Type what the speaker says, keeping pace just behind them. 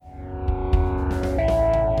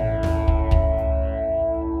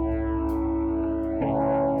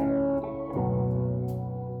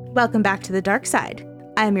Welcome back to the dark side.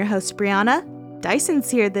 I am your host, Brianna.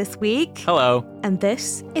 Dyson's here this week. Hello. And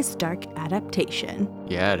this is Dark Adaptation.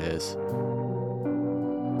 Yeah, it is.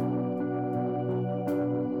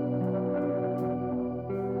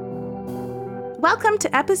 Welcome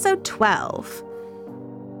to episode 12.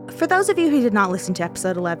 For those of you who did not listen to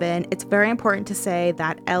episode 11, it's very important to say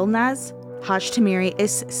that Elnaz Hajtamiri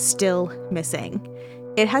is still missing.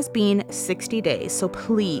 It has been 60 days, so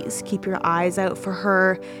please keep your eyes out for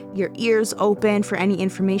her, your ears open for any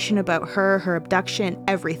information about her, her abduction,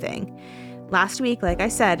 everything. Last week, like I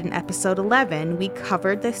said, in episode 11, we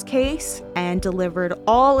covered this case and delivered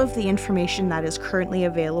all of the information that is currently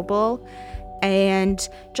available. And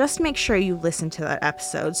just make sure you listen to that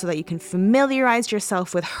episode so that you can familiarize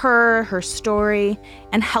yourself with her, her story,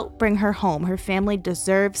 and help bring her home. Her family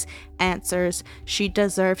deserves answers. She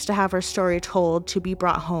deserves to have her story told, to be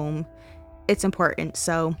brought home. It's important,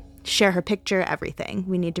 so share her picture, everything.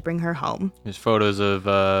 We need to bring her home. There's photos of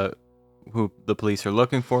who the police are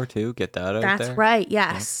looking for, too. Get that out there. That's right,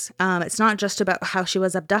 yes. Yeah. It's not just about how she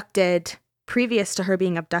was abducted. Previous to her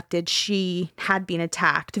being abducted, she had been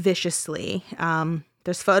attacked viciously.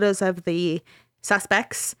 There's photos of the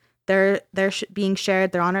suspects. They're being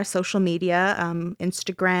shared. They're on our social media,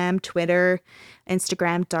 Instagram, Twitter,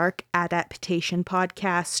 Instagram, Dark Adaptation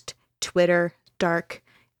Podcast, Twitter, Dark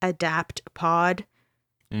Adapt Pod.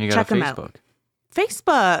 And you got Check a them Facebook. out.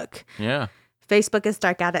 Facebook. Yeah. Facebook is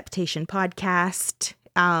Dark Adaptation Podcast.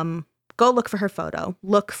 Go look for her photo.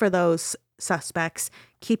 Look for those suspects.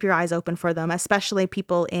 Keep your eyes open for them, especially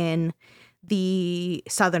people in the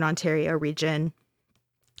Southern Ontario region.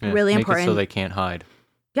 Yeah, really make important. it so they can't hide.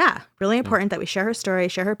 Yeah, really important that we share her story,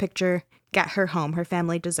 share her picture, get her home. Her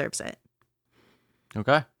family deserves it.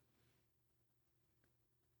 Okay.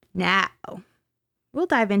 Now, we'll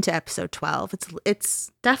dive into episode 12.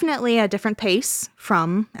 It's definitely a different pace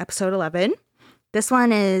from episode 11. This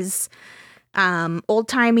one is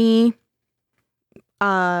old-timey.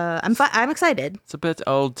 I'm excited. It's a bit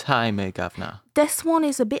old-timey, governor. This one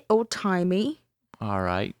is a bit old-timey. All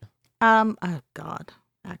right. Oh God,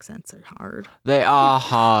 accents are hard. They are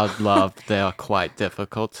hard, love. They are quite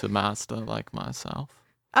difficult to master, like myself.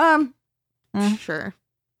 Sure.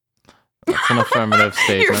 That's an affirmative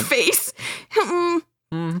statement. Your face.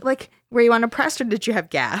 Like, were you unimpressed or did you have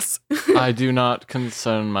gas? I do not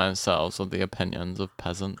concern myself with the opinions of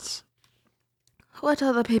peasants. What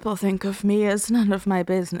other people think of me is none of my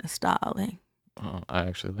business, darling. Oh, I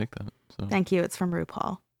actually like that. So. Thank you. It's from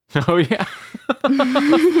RuPaul. Oh, yeah.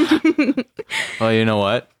 Well, you know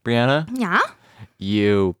what, Brianna? Yeah?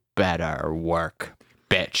 You better work,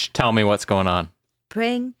 bitch. Tell me what's going on.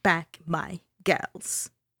 Bring back my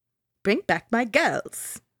girls. Bring back my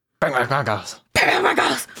girls. Bring back my girls. Bring back my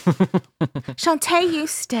girls. Shantae, you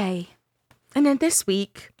stay. And then this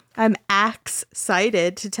week, I'm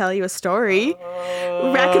excited to tell you a story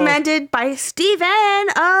recommended by Steven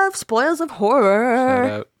of Spoils of Horror.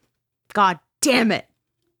 Shout out. God damn it.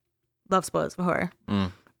 Love Spoils of Horror.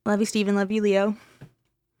 Love you, Steven. Love you, Leo.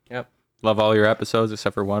 Yep. Love all your episodes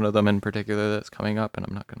except for one of them in particular that's coming up, and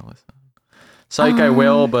I'm not going to listen. Psych, I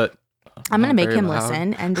will, but I'm going to make him loud.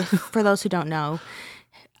 listen. And for those who don't know,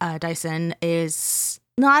 Dyson is...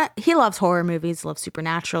 he loves horror movies, loves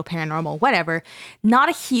supernatural, paranormal, whatever. Not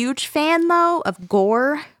a huge fan, though, of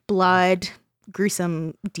gore, blood,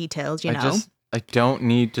 gruesome details, you know? I don't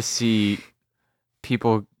need to see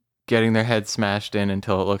people getting their head smashed in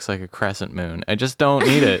until it looks like a crescent moon. I just don't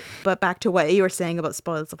need it. But back to what you were saying about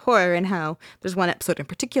Spoils of Horror and how there's one episode in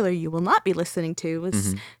particular you will not be listening to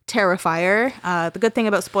is Terrifier. The good thing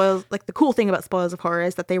about the cool thing about Spoils of Horror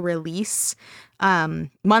is that they release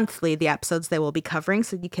monthly the episodes they will be covering,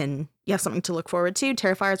 so you have something to look forward to.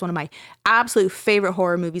 Terrifier is one of my absolute favorite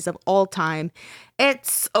horror movies of all time.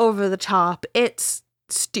 It's over the top, it's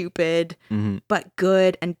stupid, but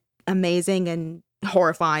good and amazing and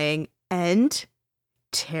horrifying and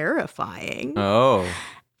terrifying. Oh.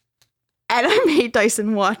 And I made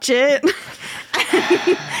Dyson watch it.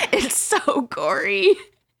 It's so gory.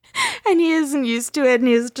 And he isn't used to it, and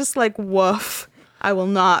he's just like, woof. I will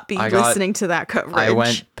not be listening to that coverage. I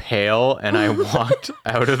went pale and I walked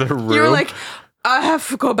out of the room. You were like, I have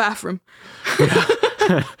to go bathroom.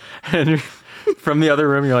 Yeah. And from the other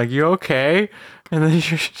room, you're like, you okay? And then you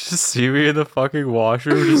just see me in the fucking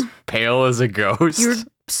washroom, just pale as a ghost. You were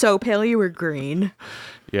so pale, you were green.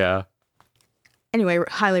 Yeah. Anyway,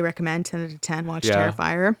 highly recommend 10 out of 10. Watch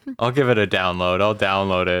Terrifier. I'll give it a download. I'll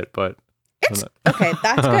download it, but... It's okay,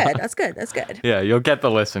 that's good. That's good. That's good. Yeah, you'll get the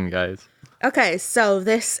listen, guys. Okay, so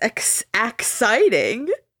this exciting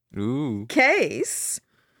case.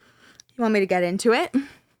 You want me to get into it?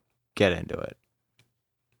 Get into it.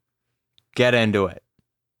 Get into it.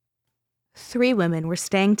 3 women were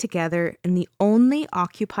staying together in the only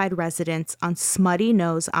occupied residence on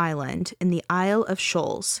Smuttynose Island in the Isle of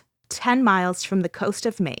Shoals, 10 miles from the coast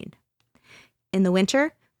of Maine. In the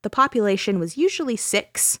winter, the population was usually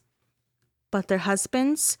 6, but their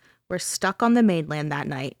husbands were stuck on the mainland that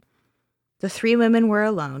night. The 3 women were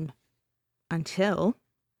alone until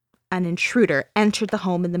an intruder entered the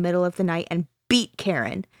home in the middle of the night and beat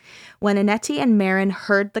Karen. When Annette and Marin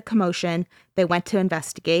heard the commotion, they went to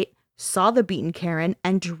investigate, saw the beaten Karen,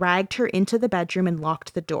 and dragged her into the bedroom and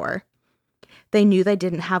locked the door. They knew they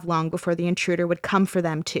didn't have long before the intruder would come for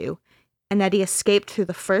them too. Annette escaped through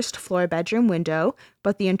the first floor bedroom window,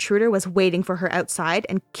 but the intruder was waiting for her outside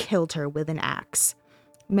and killed her with an axe.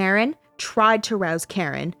 Marin tried to rouse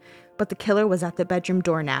Karen, but the killer was at the bedroom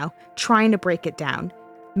door now, trying to break it down.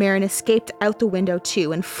 Marin escaped out the window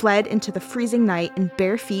too and fled into the freezing night in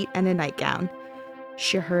bare feet and a nightgown.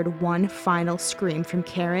 She heard one final scream from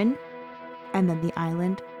Karen, and then the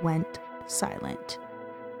island went silent.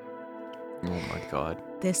 Oh my God.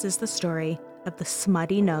 This is the story of the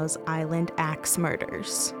Smuttynose Island axe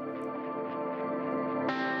murders.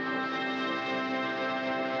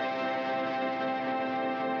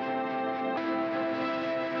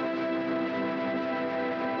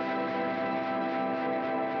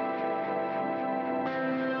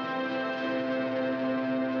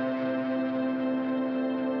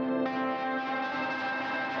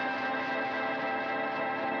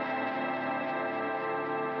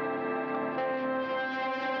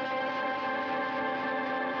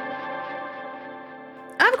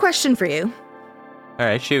 I have a question for you. All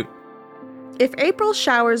right, shoot. If April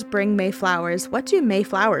showers bring May flowers, what do May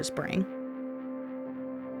flowers bring?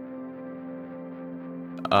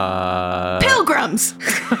 Pilgrims!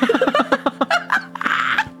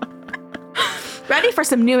 Ready for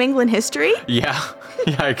some New England history? Yeah.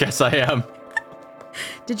 Yeah, I guess I am.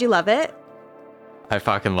 Did you love it? I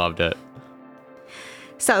fucking loved it.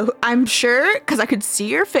 So I'm sure, because I could see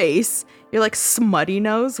your face, you're like,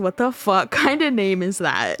 Smuttynose? What the fuck kind of name is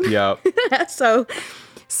that? Yep. So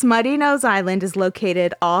Smuttynose Island is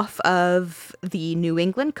located off of the New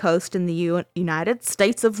England coast in the United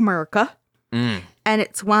States of America. And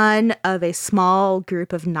it's one of a small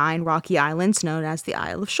group of 9 rocky islands known as the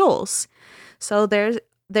Isle of Shoals. So there's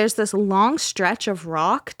this long stretch of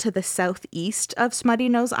rock to the southeast of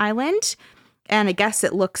Smuttynose Island. And I guess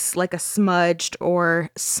it looks like a smudged or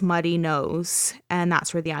smutty nose. And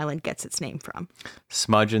that's where the island gets its name from.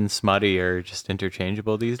 Smudge and smutty are just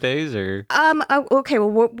interchangeable these days, or? Okay,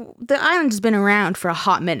 well, the island's been around for a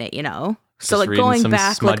hot minute, you know? So Just like going some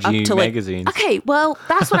back like up smudgy to like magazines. Okay, well,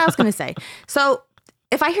 that's what I was going to say. So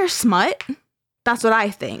if I hear smut, that's what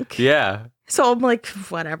I think. Yeah. So I'm like,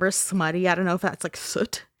 whatever, smutty. I don't know if that's like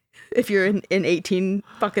soot. If you're in 18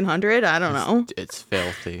 fucking hundred, I don't know. It's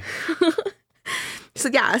filthy. So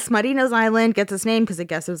yeah, Smuttynose Island gets its name because I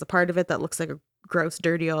guess there's a part of it that looks like a gross,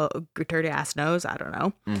 dirty ass nose. I don't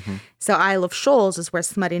know. Mm-hmm. So Isle of Shoals is where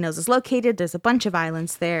Smuttynose is located. There's a bunch of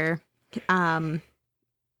islands there.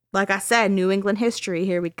 Like I said, New England history.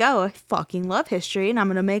 Here we go. I fucking love history, and I'm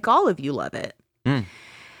gonna make all of you love it.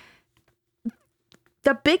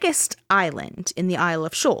 The biggest island in the Isle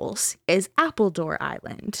of Shoals is Appledore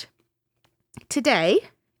Island. Today,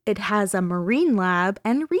 it has a marine lab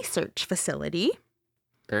and research facility.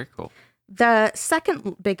 Very cool. The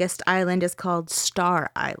second biggest island is called Star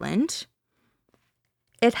Island.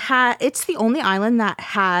 It's the only island that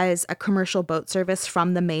has a commercial boat service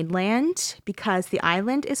from the mainland because the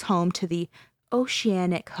island is home to the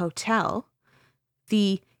Oceanic Hotel,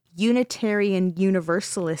 the Unitarian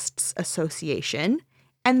Universalists Association,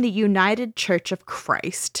 and the United Church of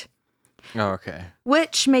Christ. Oh, okay.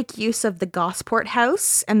 Which make use of the Gosport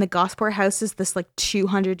House. And the Gosport House is this like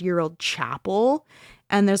 200-year-old chapel.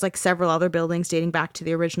 And there's like several other buildings dating back to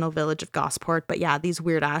the original village of Gosport. But yeah, these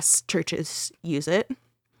weird ass churches use it.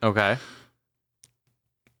 Okay.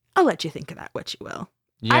 I'll let you think of that what you will.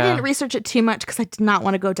 Yeah. I didn't research it too much because I did not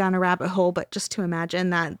want to go down a rabbit hole. But just to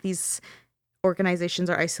imagine that these organizations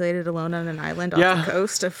are isolated alone on an island off the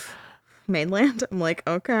coast of mainland. I'm like,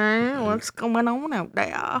 okay, what's going on out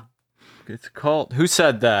there? It's a cult. Who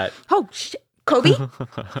said that? Oh, shit. Kobe?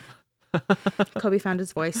 Kobe found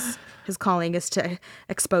his voice. His calling is to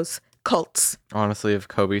expose cults. Honestly, if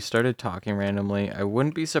Kobe started talking randomly, I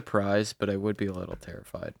wouldn't be surprised, but I would be a little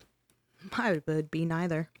terrified. I would be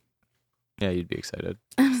neither. Yeah, you'd be excited.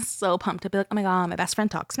 I'm so pumped to be like, oh my god, my best friend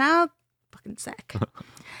talks now. Fucking sick.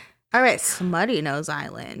 All right, Smuttynose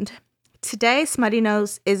Island. Today,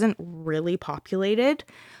 Smuttynose isn't really populated,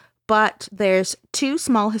 but there's 2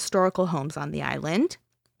 small historical homes on the island.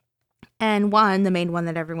 And one, the main one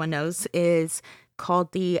that everyone knows, is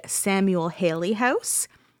called the Samuel Haley House.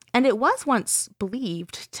 And it was once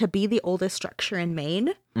believed to be the oldest structure in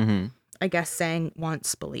Maine. Mm-hmm. I guess saying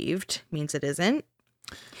once believed means it isn't.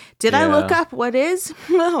 Did I look up what is?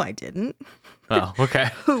 No, I didn't. Oh,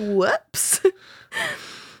 okay. Whoops.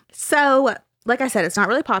 So, like I said, it's not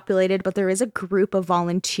really populated, but there is a group of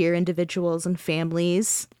volunteer individuals and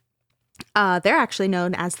families. They're actually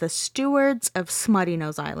known as the Stewards of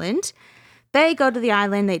Smuttynose Island. They go to the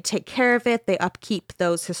island, they take care of it, they upkeep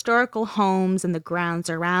those historical homes and the grounds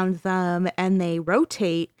around them, and they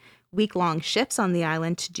rotate week-long shifts on the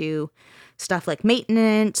island to do stuff like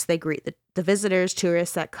maintenance. They greet the visitors,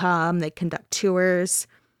 tourists that come, they conduct tours.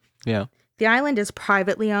 Yeah. The island is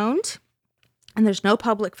privately owned, and there's no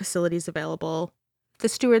public facilities available. The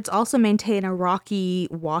stewards also maintain a rocky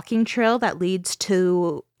walking trail that leads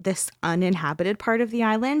to this uninhabited part of the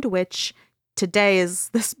island, which today is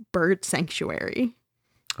this bird sanctuary.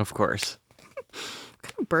 Of course. What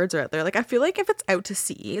kind of birds are out there? Like, I feel like if it's out to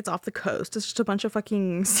sea, it's off the coast, it's just a bunch of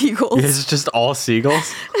fucking seagulls. It's just all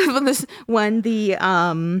seagulls? when the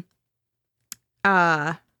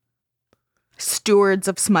stewards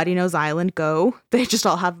of Smuttynose Island go, they just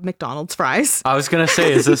all have McDonald's fries. I was gonna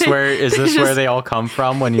say, is this where they all come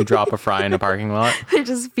from when you drop a fry in a parking lot? They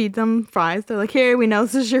just feed them fries. They're like, here, we know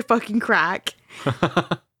this is your fucking crack.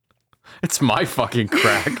 It's my fucking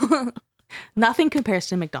crack. Nothing compares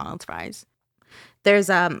to McDonald's fries.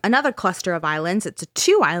 There's another cluster of islands. It's a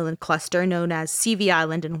 2-island cluster known as Seavey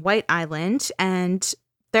Island and White Island. And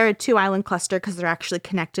they're a 2-island cluster because they're actually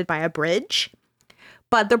connected by a bridge.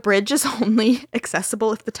 But the bridge is only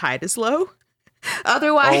accessible if the tide is low.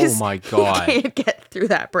 Otherwise, oh my God, you can't get through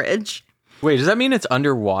that bridge. Wait, does that mean it's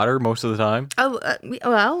underwater most of the time? Oh,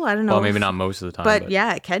 well, I don't know. Well, maybe not most of the time. But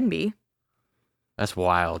yeah, it can be. That's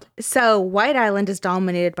wild. So White Island is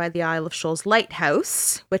dominated by the Isle of Shoals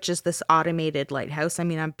Lighthouse, which is this automated lighthouse. I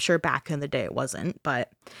mean, I'm sure back in the day it wasn't,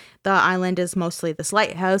 but the island is mostly this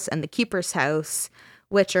lighthouse and the keeper's house,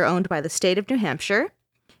 which are owned by the state of New Hampshire.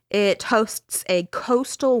 It hosts a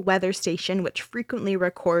coastal weather station, which frequently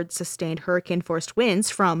records sustained hurricane-force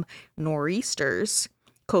winds from nor'easters,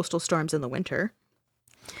 coastal storms in the winter.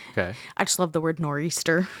 Okay. I just love the word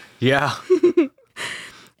nor'easter. Yeah.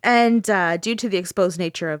 And due to the exposed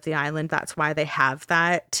nature of the island, that's why they have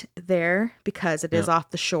that there, because it is off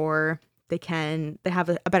the shore. They have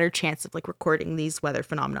a better chance of like recording these weather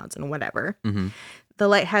phenomena and whatever. Mm-hmm. The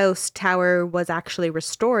lighthouse tower was actually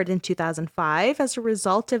restored in 2005 as a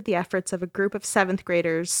result of the efforts of a group of 7th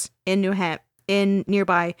graders in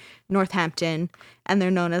nearby Northampton, and they're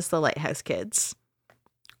known as the Lighthouse Kids.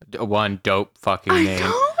 One dope fucking name. I know,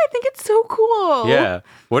 I think it's so cool. Yeah.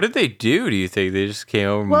 What did they do think? They just came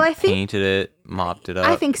over and painted it, mopped it up?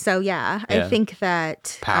 I think so, yeah. I think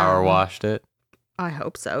that... Power washed it? I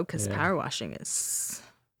hope so, because power washing is...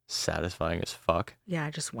 satisfying as fuck. Yeah,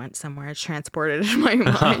 I just went somewhere. I transported it in my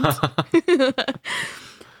mind.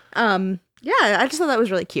 Yeah, I just thought that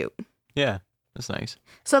was really cute. Yeah, that's nice.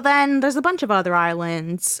 So then there's a bunch of other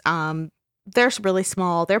islands. They're really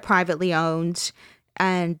small. They're privately owned.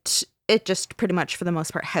 And it just pretty much, for the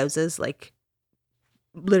most part, houses like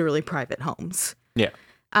literally private homes. Yeah.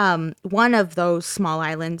 One of those small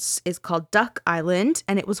islands is called Duck Island,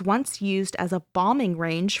 and it was once used as a bombing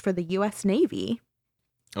range for the U.S. Navy.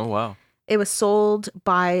 Oh, wow. It was sold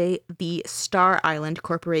by the Star Island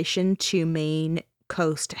Corporation to Maine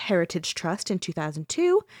Coast Heritage Trust in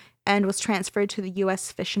 2002 and was transferred to the U.S.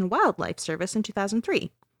 Fish and Wildlife Service in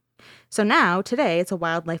 2003. So now, today, it's a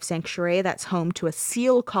wildlife sanctuary that's home to a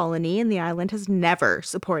seal colony, and the island has never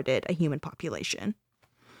supported a human population.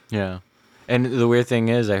 Yeah. And the weird thing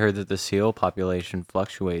is, I heard that the seal population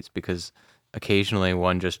fluctuates because occasionally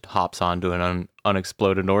one just hops onto an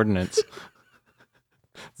unexploded ordnance.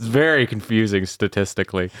 It's very confusing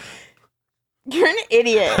statistically. You're an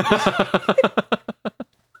idiot.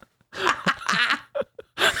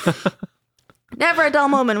 Never a dull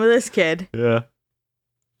moment with this kid. Yeah.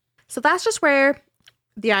 So that's just where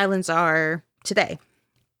the islands are today.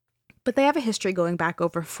 But they have a history going back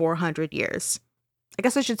over 400 years. I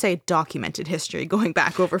guess I should say documented history going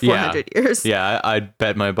back over 400 years. Yeah, I'd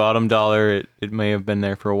bet my bottom dollar it may have been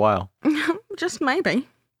there for a while. Just maybe.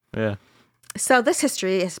 Yeah. So this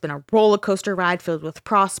history has been a roller coaster ride filled with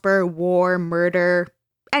prosper, war, murder,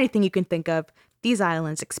 anything you can think of. These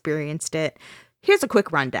islands experienced it. Here's a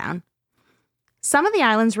quick rundown. Some of the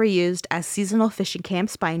islands were used as seasonal fishing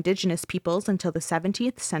camps by indigenous peoples until the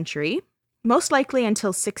 17th century, most likely until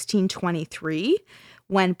 1623,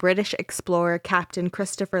 when British explorer Captain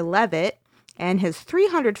Christopher Levitt and his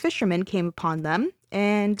 300 fishermen came upon them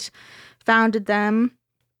and founded them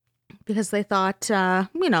because they thought,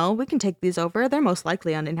 we can take these over. They're most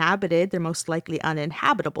likely uninhabited. They're most likely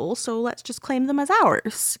uninhabitable. So let's just claim them as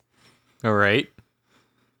ours. All right.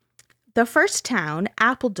 The first town,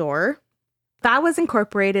 Appledore, that was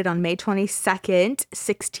incorporated on May 22nd,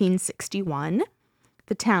 1661.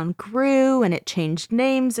 The town grew and it changed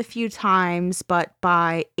names a few times, but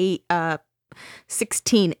by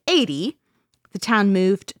 1680, the town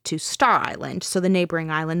moved to Star Island, so the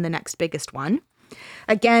neighboring island, the next biggest one.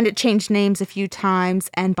 Again, it changed names a few times,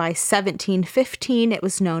 and by 1715, it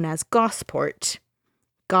was known as Gosport.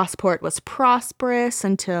 Gosport was prosperous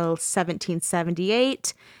until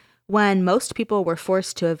 1778, when most people were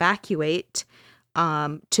forced to evacuate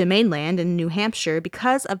to mainland in New Hampshire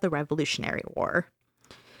because of the Revolutionary War.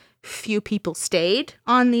 Few people stayed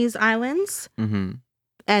on these islands,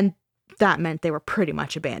 and that meant they were pretty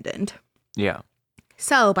much abandoned. Yeah.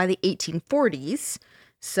 So by the 1840s,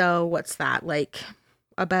 so what's that, like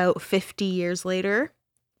about 50 years later,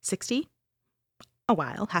 60? A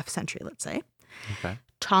while, half a century, let's say. Okay.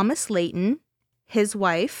 Thomas Layton, his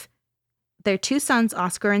wife, their two sons,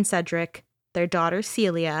 Oscar and Cedric, their daughter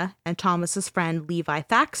Celia, and Thomas's friend Levi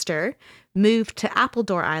Thaxter moved to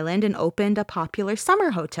Appledore Island and opened a popular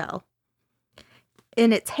summer hotel.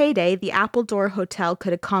 In its heyday, the Appledore Hotel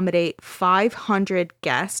could accommodate 500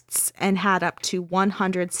 guests and had up to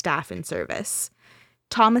 100 staff in service.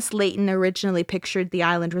 Thomas Layton originally pictured the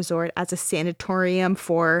island resort as a sanatorium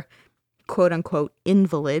for quote-unquote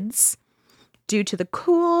invalids due to the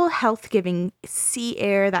cool, health-giving sea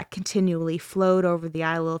air that continually flowed over the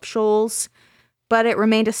Isle of Shoals, but it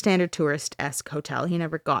remained a standard tourist-esque hotel. He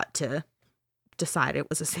never got to decide it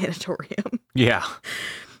was a sanatorium. Yeah.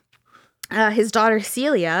 His daughter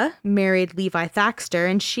Celia married Levi Thaxter,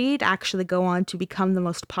 and she'd actually go on to become the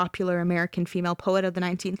most popular American female poet of the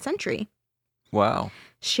 19th century. Wow.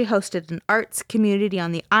 She hosted an arts community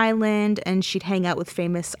on the island, and she'd hang out with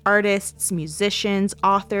famous artists, musicians,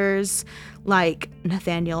 authors like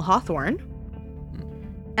Nathaniel Hawthorne.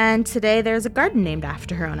 And today there's a garden named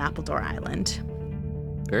after her on Appledore Island.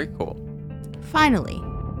 Very cool. Finally,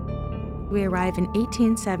 we arrive in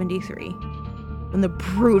 1873, when the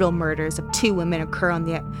brutal murders of two women occur on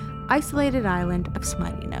the isolated island of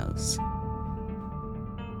Smuttynose.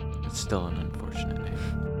 It's still an unfortunate name.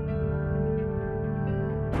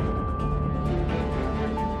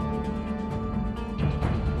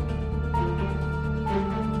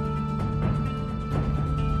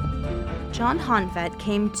 John Honvet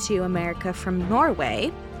came to America from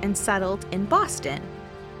Norway and settled in Boston.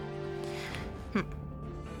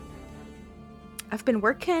 I've been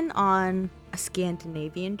working on a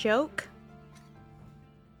Scandinavian joke.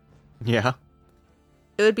 Yeah.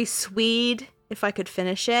 It would be Swede if I could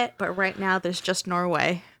finish it, but right now there's just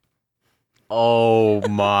Norway. Oh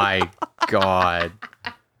my God.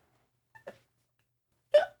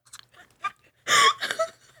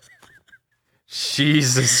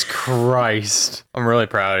 Jesus Christ. I'm really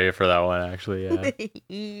proud of you for that one, actually. Yeah.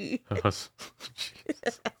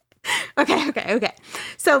 Okay.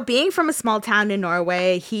 So being from a small town in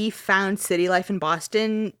Norway, he found city life in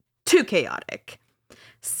Boston too chaotic.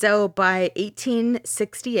 So by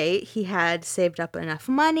 1868, he had saved up enough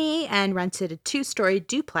money and rented a 2-story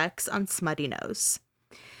duplex on Smuttynose.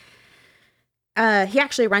 He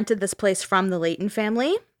actually rented this place from the Layton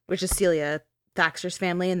family, which is Celia Thaxter's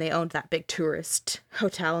family, and they owned that big tourist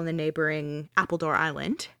hotel on the neighboring Appledore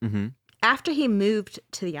Island. Mm-hmm. After he moved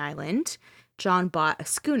to the island, John bought a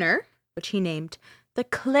schooner, which he named the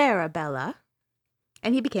Clarabella,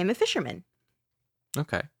 and he became a fisherman.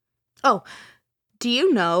 Okay. Oh, do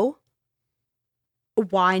you know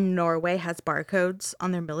why Norway has barcodes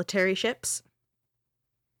on their military ships?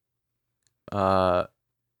 No.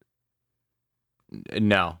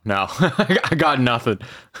 I got nothing.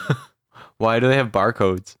 Why do they have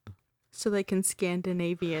barcodes? So they can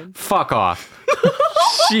Scandinavian. Fuck off.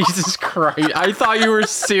 Jesus Christ. I thought you were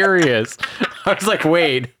serious. I was like,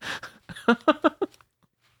 wait.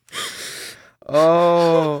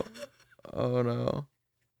 Oh no.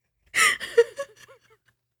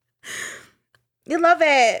 You love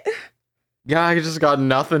it. Yeah, I just got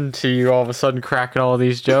nothing to you all of a sudden cracking all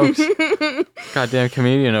these jokes. Goddamn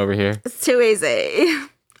comedian over here. It's too easy.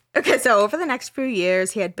 Okay, so over the next few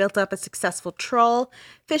years, he had built up a successful troll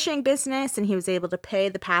fishing business, and he was able to pay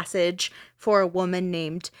the passage for a woman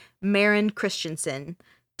named Maren Christensen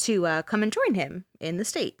to come and join him in the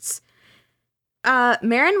States.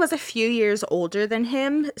 Maren was a few years older than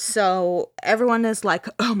him, so everyone is like,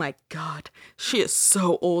 oh my God, she is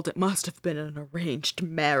so old, it must have been an arranged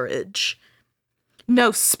marriage.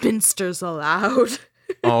 No spinsters allowed.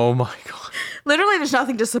 Oh my God. Literally, there's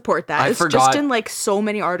nothing to support that. It's forgot. just in like so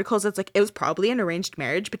many articles. It's like it was probably an arranged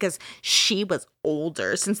marriage because she was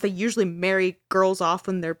older, since they usually marry girls off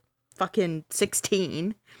when they're fucking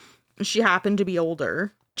 16. She happened to be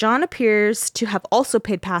older. John appears to have also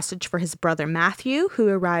paid passage for his brother Matthew, who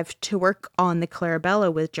arrived to work on the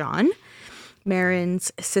Clarabella with John.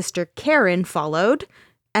 Marin's sister Karen followed,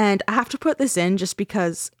 and I have to put this in just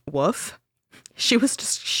because woof. She was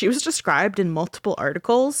described in multiple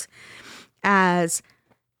articles as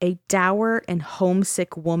a dour and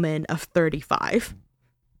homesick woman of 35.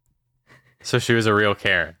 So she was a real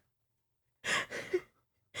Karen.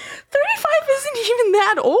 35 isn't even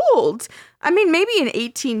that old. I mean, maybe in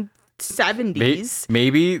 1870s.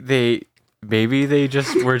 Maybe they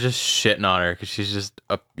just were just shitting on her because she's just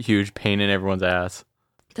a huge pain in everyone's ass.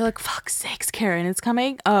 They're like, fuck's sakes, Karen, it's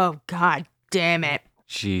coming. Oh, God damn it.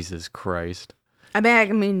 Jesus Christ. I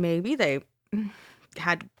mean, maybe they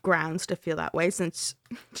had grounds to feel that way since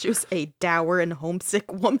she was a dour and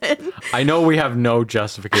homesick woman. I know we have no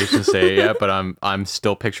justification to say it yet, but I'm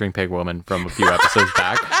still picturing Pig Woman from a few episodes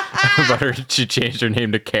back. But she changed her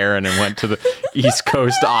name to Karen and went to the East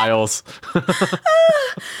Coast Isles.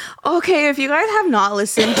 Okay, if you guys have not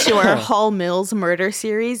listened to our Hall Mills murder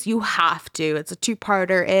series, you have to. It's a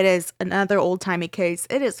 2-parter. It is another old-timey case.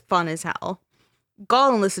 It is fun as hell.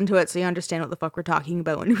 Go and listen to it so you understand what the fuck we're talking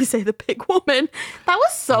about when we say the Pig Woman. That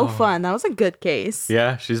was so fun. That was a good case.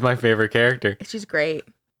 Yeah, she's my favorite character. She's great.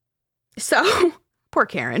 So, poor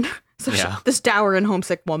Karen. So Yeah. this dour and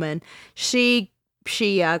homesick woman, she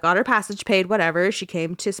got her passage paid, whatever. She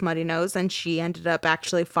came to Smuttynose and she ended up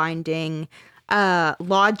actually finding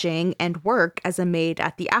lodging and work as a maid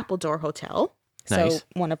at the Appledore Hotel. Nice. So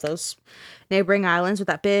one of those neighboring islands with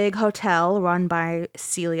that big hotel run by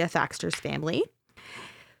Celia Thaxter's family.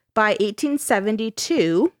 By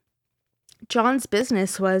 1872, John's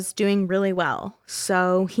business was doing really well.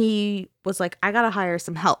 So he was like, I got to hire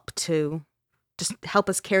some help to just help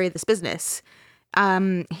us carry this business.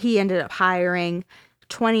 He ended up hiring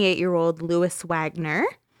 28-year-old Louis Wagner.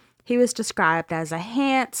 He was described as a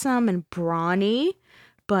handsome and brawny,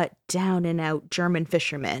 but down and out German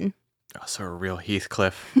fisherman. Oh, so a real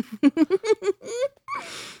Heathcliff.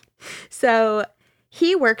 So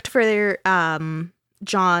he worked for their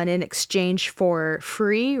John in exchange for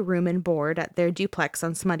free room and board at their duplex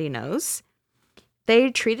on Smuttynose. They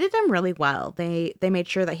treated him really well. They made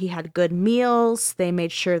sure that he had good meals. They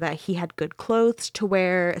made sure that he had good clothes to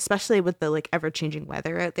wear, especially with the like ever-changing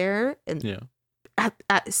weather out there and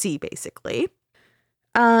at sea, basically.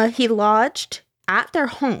 He lodged at their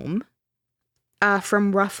home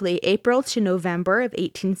from roughly April to November of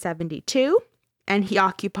 1872. And he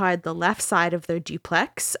occupied the left side of their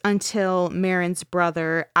duplex until Marin's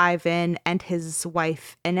brother, Ivan, and his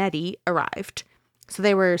wife, Annette, arrived. So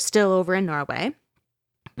they were still over in Norway.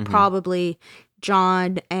 Mm-hmm. Probably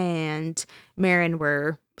John and Marin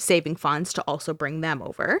were saving funds to also bring them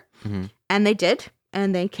over. Mm-hmm. And they did.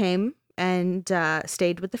 And they came and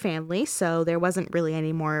stayed with the family. So there wasn't really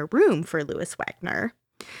any more room for Louis Wagner.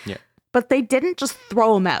 Yeah. But they didn't just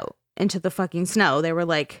throw him out into the fucking snow. They were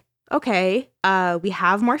like, okay, we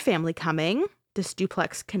have more family coming. This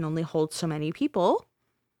duplex can only hold so many people.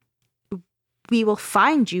 We will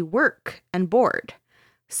find you work and board.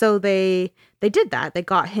 So they did that. They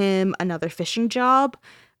got him another fishing job,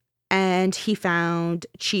 and he found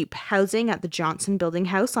cheap housing at the Johnson Building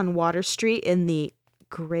House on Water Street in the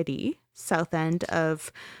gritty south end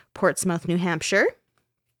of Portsmouth, New Hampshire.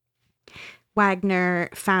 Wagner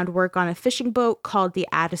found work on a fishing boat called the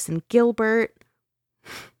Addison Gilbert,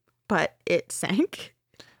 but it sank.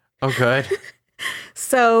 Oh, good.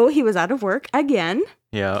 So he was out of work again.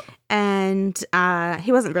 Yeah. And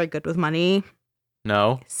he wasn't very good with money.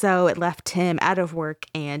 No. So it left him out of work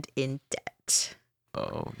and in debt.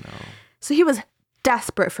 Oh, no. So he was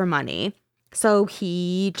desperate for money. So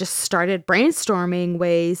he just started brainstorming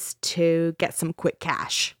ways to get some quick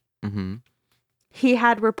cash. Mm-hmm. He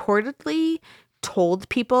had reportedly told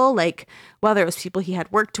people, like, whether it was people he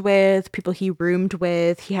had worked with, people he roomed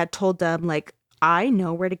with, he had told them, like, I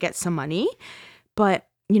know where to get some money, but,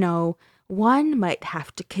 you know, one might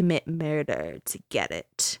have to commit murder to get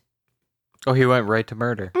it. Oh, he went right to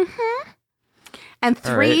murder. Mm-hmm. And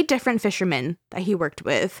three different fishermen that he worked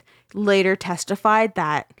with later testified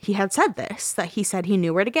that he had said this, that he said he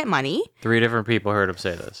knew where to get money. 3 different people heard him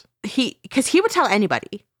say this. Because he would tell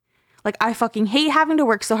anybody. Like, I fucking hate having to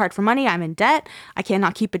work so hard for money. I'm in debt. I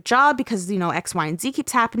cannot keep a job because, you know, X, Y, and Z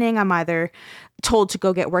keeps happening. I'm either told to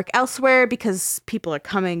go get work elsewhere because people are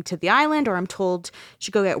coming to the island, or I'm told to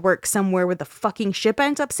go get work somewhere where the fucking ship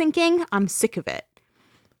ends up sinking. I'm sick of it.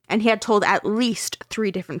 And he had told at least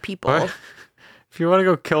 3 different people. What? If you want to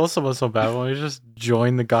go kill someone so bad, why don't you just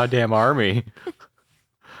join the goddamn army?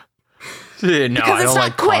 No, Because I it's don't not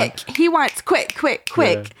like quick. He wants quick.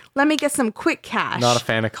 Yeah. Let me get some quick cash. Not a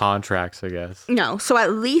fan of contracts, I guess. No, so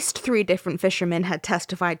at least 3 different fishermen had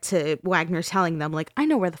testified to Wagner telling them, like, I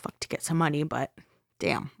know where the fuck to get some money, but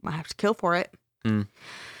damn, I have to kill for it. Mm.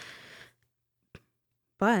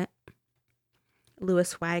 But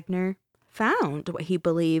Louis Wagner found what he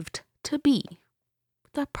believed to be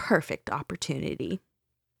the perfect opportunity.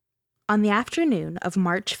 On the afternoon of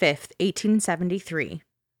March 5th, 1873,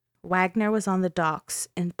 Wagner was on the docks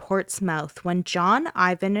in Portsmouth when John,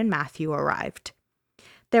 Ivan, and Matthew arrived.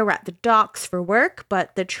 They were at the docks for work,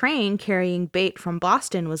 but the train carrying bait from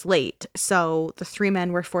Boston was late, so the 3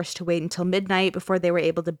 men were forced to wait until midnight before they were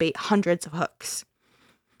able to bait hundreds of hooks.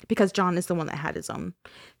 Because John is the one that had his own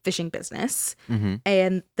fishing business. Mm-hmm.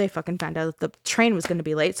 And they fucking found out that the train was going to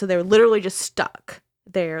be late, so they were literally just stuck.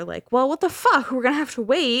 They're like, well, what the fuck? We're going to have to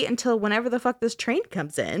wait until whenever the fuck this train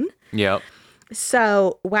comes in. Yep.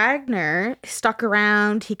 So Wagner stuck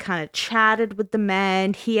around. He kind of chatted with the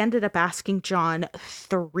men. He ended up asking John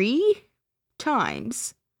 3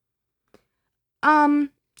 times.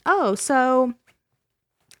 So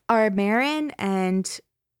are Marin and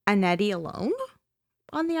Annette alone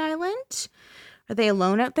on the island? Are they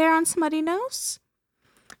alone out there on Smuttynose?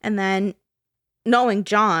 And then, knowing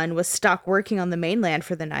John was stuck working on the mainland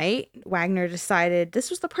for the night, Wagner decided this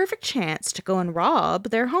was the perfect chance to go and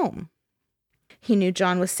rob their home. He knew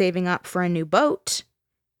John was saving up for a new boat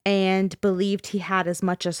and believed he had as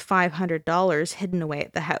much as $500 hidden away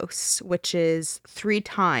at the house, which is 3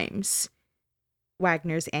 times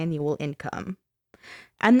Wagner's annual income.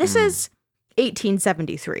 And this is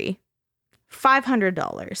 1873.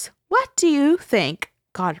 $500. What do you think?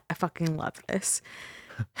 God, I fucking love this.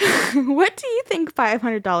 What do you think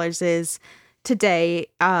 $500 is today,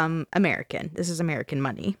 American? This is American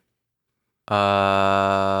money.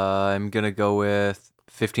 I'm gonna go with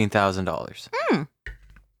 $15,000.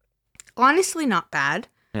 Honestly, not bad.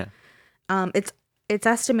 Yeah. It's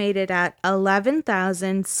estimated at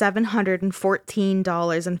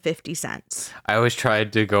 $11,714.50. I always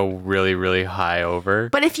tried to go really, really high over.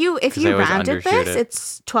 But if you I always rounded undershoot this, it.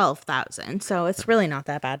 it's 12,000. So it's really not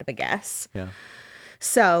that bad of a guess. Yeah.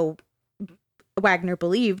 So Wagner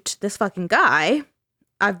believed this fucking guy.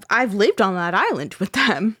 I've lived on that island with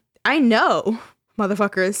them. I know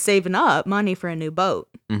motherfucker is saving up money for a new boat.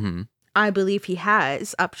 Mm-hmm. I believe he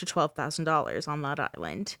has up to $12,000 on that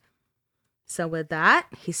island. So with that,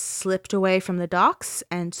 he slipped away from the docks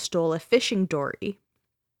and stole a fishing dory.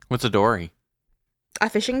 What's a dory? A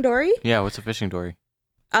fishing dory? Yeah, what's a fishing dory?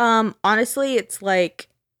 Honestly, it's like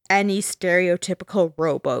any stereotypical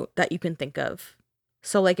rowboat that you can think of.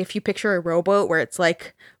 So like if you picture a rowboat where it's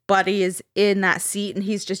like Buddy is in that seat and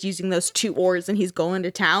he's just using those 2 oars and he's going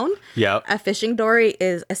to town. Yep. A fishing dory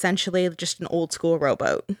is essentially just an old school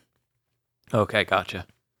rowboat. Okay, gotcha.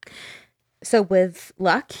 So with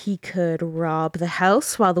luck, he could rob the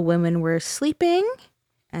house while the women were sleeping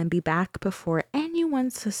and be back before anyone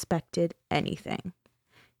suspected anything.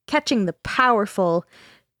 Catching the powerful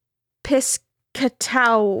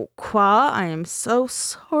Piscataqua. I am so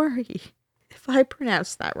sorry if I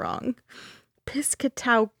pronounced that wrong.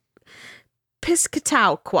 Piscataqua.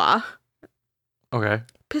 Okay.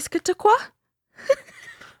 Piscataqua?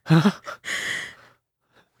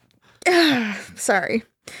 Sorry.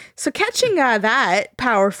 So catching that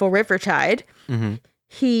powerful river tide, Mm-hmm.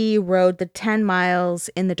 he rode the 10 miles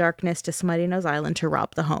in the darkness to Smuttynose Island to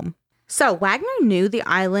rob the home. So Wagner knew the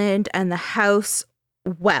island and the house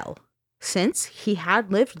well, since he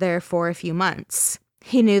had lived there for a few months.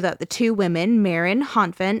 He knew that the 2 women, Marin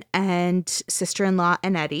Honfent and sister-in-law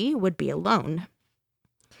Annette, would be alone.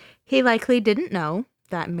 He likely didn't know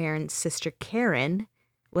that Marin's sister Karen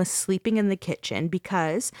was sleeping in the kitchen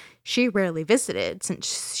because she rarely visited,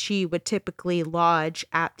 since she would typically lodge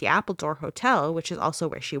at the Appledore Hotel, which is also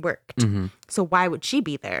where she worked. Mm-hmm. So why would she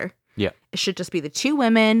be there? Yeah. It should just be the 2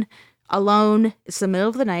 women alone. It's the middle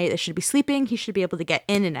of the night. They should be sleeping. He should be able to get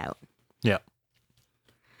in and out. Yeah.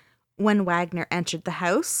 When Wagner entered the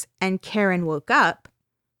house and Karen woke up,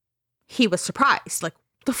 he was surprised. Like,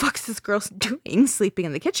 what the fuck is this girl doing sleeping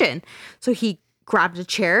in the kitchen? So he grabbed a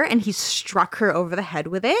chair and he struck her over the head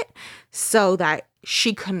with it so that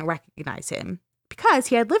she couldn't recognize him because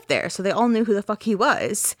he had lived there. So they all knew who the fuck he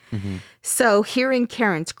was. Mm-hmm. So hearing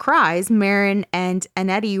Karen's cries, Marin and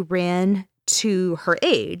Annette ran to her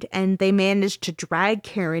aid and they managed to drag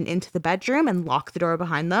Karen into the bedroom and lock the door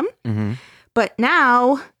behind them. Mm-hmm. But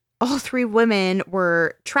now all 3 women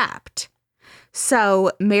were trapped.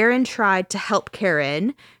 So Marin tried to help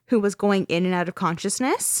Karen, who was going in and out of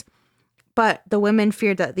consciousness. But the women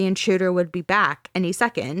feared that the intruder would be back any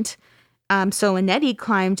second. So Annette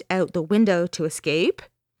climbed out the window to escape.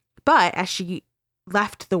 But as she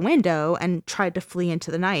left the window and tried to flee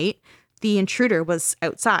into the night, the intruder was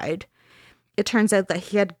outside. It turns out that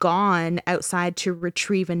he had gone outside to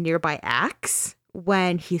retrieve a nearby axe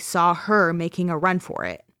when he saw her making a run for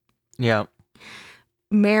it. Yeah.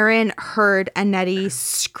 Marin heard Annette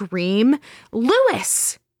scream,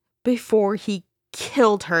 "Lewis!" before he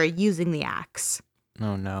killed her using the axe.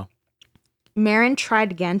 Oh, no. Marin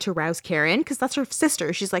tried again to rouse Karen because that's her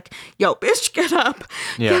sister. She's like, "Yo, bitch, get up.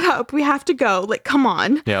 Yeah. Get up. We have to go. Like, come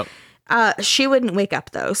on." Yep. She wouldn't wake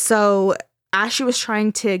up, though. So as she was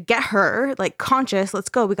trying to get her, like, conscious, let's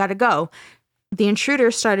go, we got to go, the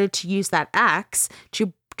intruder started to use that axe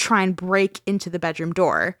to try and break into the bedroom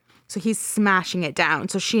door. So he's smashing it down.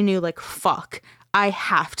 So she knew, like, fuck, I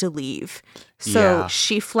have to leave. So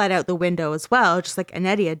she fled out the window as well, just like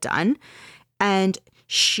Annette had done. And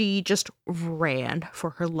she just ran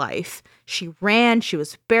for her life. She ran. She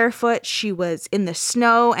was barefoot. She was in the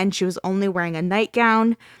snow and she was only wearing a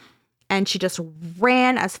nightgown. And she just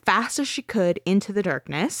ran as fast as she could into the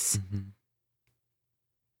darkness. Mm-hmm.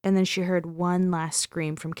 And then she heard one last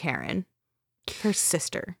scream from Karen, her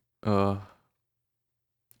sister. And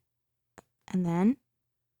then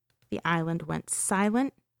the island went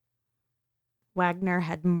silent. Wagner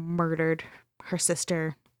had murdered her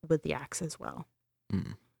sister with the axe as well.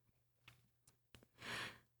 Mm.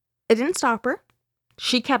 It didn't stop her.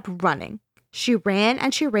 She kept running. She ran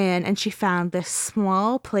and she ran and she found this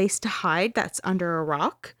small place to hide that's under a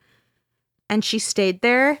rock. And she stayed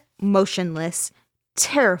there, motionless,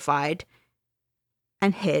 terrified,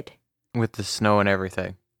 and hid. With the snow and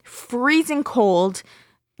everything. Freezing cold.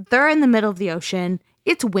 They're in the middle of the ocean.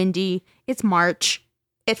 It's windy. It's March.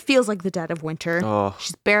 It feels like the dead of winter. Oh.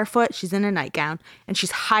 She's barefoot. She's in a nightgown. And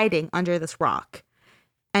she's hiding under this rock.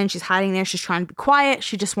 And she's hiding there. She's trying to be quiet.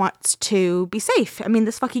 She just wants to be safe. I mean,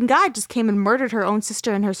 this fucking guy just came and murdered her own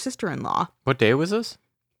sister and her sister-in-law. What day was this?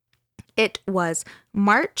 It was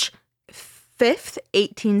March 5th,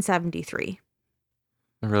 1873.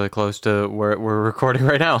 Really close to where we're recording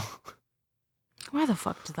right now. Why the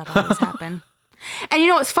fuck did that always happen? And you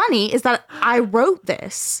know what's funny is that I wrote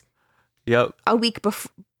this a week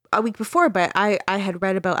before, but I had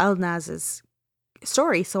read about Elnaz's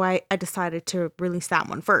story, so I decided to release that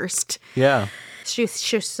one first. Yeah.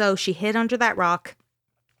 So she hid under that rock.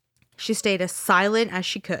 She stayed as silent as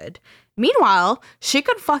she could. Meanwhile, she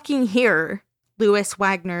could fucking hear Lewis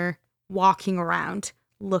Wagner walking around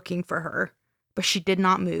looking for her, but she did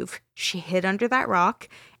not move. She hid under that rock,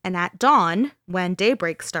 and at dawn, when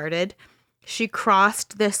daybreak started, she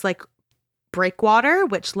crossed this like breakwater,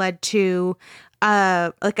 which led to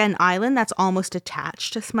like an island that's almost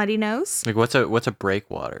attached to Smuttynose. Like what's a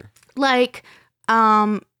breakwater? Like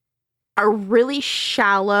a really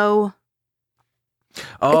shallow.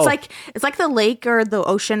 Oh, it's like the lake or the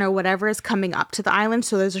ocean or whatever is coming up to the island,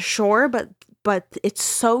 so there's a shore, but it's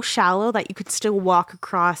so shallow that you could still walk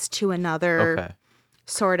across to another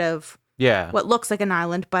sort of what looks like an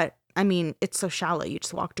island, but I mean, it's so shallow, you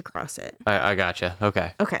just walked across it. I gotcha.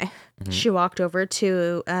 Okay. Mm-hmm. She walked over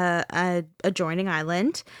to a adjoining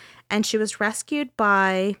island, and she was rescued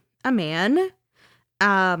by a man.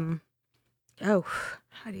 How do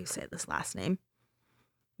you say this last name?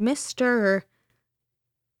 Mr.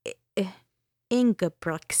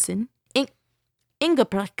 Ingebrigtsen.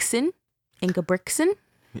 Ingebrigtsen.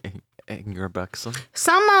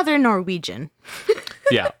 Some other Norwegian.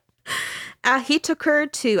 Yeah. He took her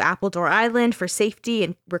to Appledore Island for safety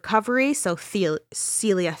and recovery. So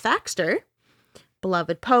Celia Thaxter,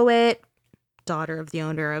 beloved poet, daughter of the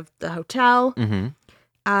owner of the hotel,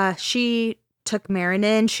 she took Marin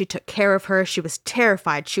in. She took care of her. She was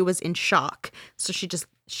terrified. She was in shock. So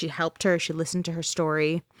she helped her. She listened to her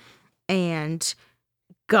story. And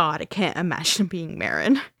God, I can't imagine being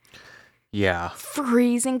Marin. Yeah.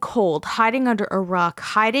 Freezing cold, hiding under a rock,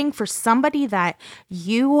 hiding for somebody that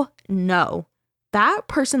you know. That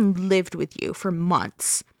person lived with you for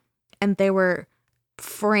months, and they were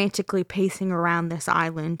frantically pacing around this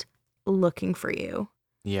island looking for you.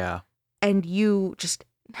 Yeah. And you just...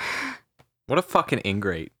 What a fucking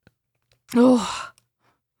ingrate. Oh.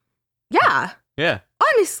 Yeah. Yeah.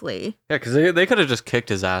 Honestly. Yeah, because they could have just kicked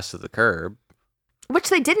his ass to the curb. Which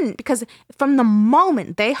they didn't, because from the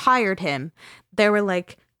moment they hired him, they were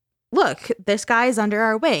like, look, this guy's under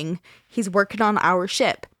our wing. He's working on our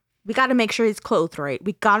ship. We got to make sure he's clothed right.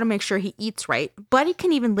 We got to make sure he eats right. But he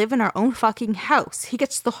can even live in our own fucking house. He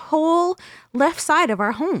gets the whole left side of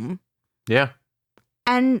our home. Yeah.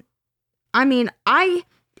 And I mean,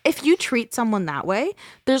 if you treat someone that way,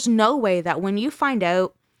 there's no way that when you find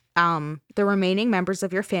out the remaining members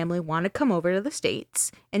of your family want to come over to the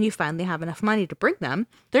States and you finally have enough money to bring them,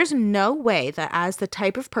 there's no way that as the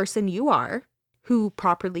type of person you are who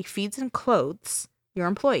properly feeds and clothes your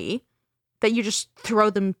employee, that you just throw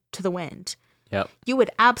them to the wind. Yep. You would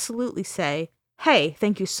absolutely say, hey,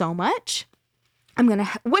 thank you so much.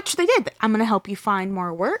 Which they did. I'm going to help you find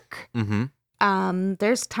more work. Mm-hmm.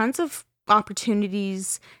 There's tons of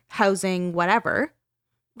opportunities, housing, whatever.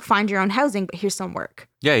 Find your own housing, but here's some work.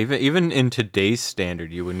 Yeah, even in today's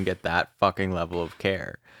standard, you wouldn't get that fucking level of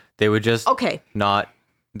care. They would just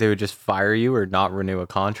they would just fire you or not renew a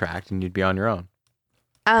contract and you'd be on your own.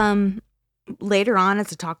 Later on,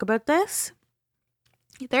 as I talk about this,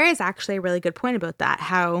 there is actually a really good point about that,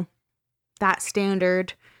 how that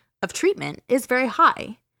standard of treatment is very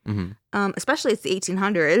high. Mm-hmm. Especially it's the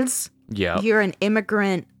 1800s. Yeah. You're an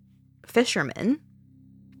immigrant fisherman.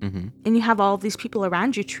 Mm-hmm. And you have all these people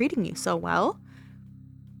around you treating you so well.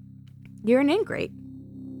 You're an ingrate.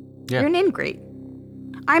 Yeah. You're an ingrate.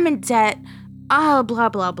 I'm in debt. Blah,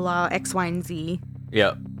 blah, blah, X, Y, and Z.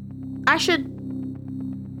 Yeah. I should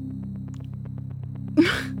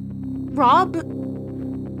rob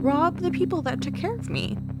the people that took care of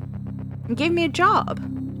me and gave me a job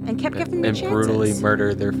and kept giving me chances. And brutally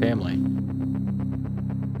murder their family.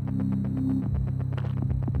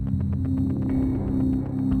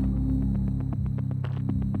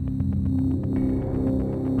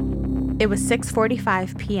 It was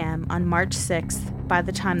 6:45 p.m. on March 6th by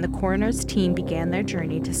the time the coroner's team began their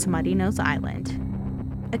journey to Smuttynose Island.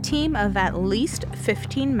 A team of at least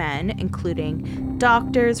 15 men, including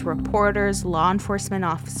doctors, reporters, law enforcement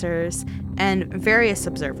officers, and various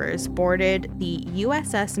observers, boarded the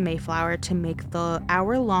USS Mayflower to make the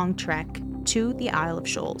hour-long trek to the Isle of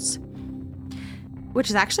Shoals. Which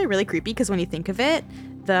is actually really creepy because when you think of it,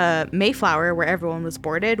 the Mayflower, where everyone was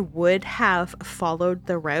boarded, would have followed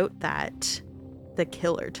the route that the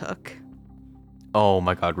killer took. Oh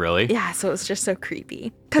my god, really? Yeah, so it's just so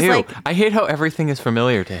creepy. Cause Ew, I hate how everything is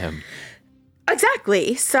familiar to him.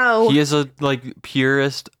 Exactly. So he is a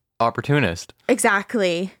purist opportunist.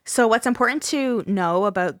 Exactly. So what's important to know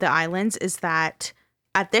about the islands is that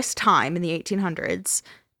at this time in the 1800s,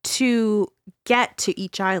 to get to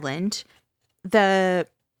each island, the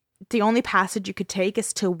only passage you could take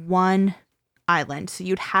is to one island. So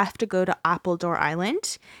you'd have to go to Appledore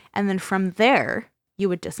Island, and then from there you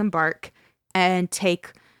would disembark and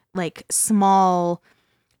take small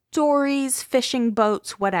dories, fishing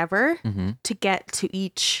boats, whatever, to get to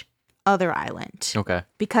each other island. Okay.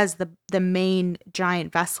 Because the main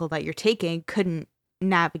giant vessel that you're taking couldn't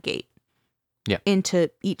navigate into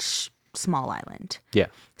each small island. Yeah.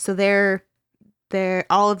 So they're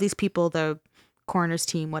all of these people, the coroner's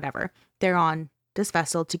team, whatever, they're on this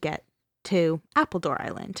vessel to get to Appledore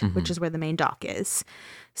Island, which is where the main dock is.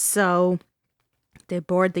 So they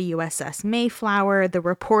board the USS Mayflower. The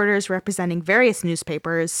reporters representing various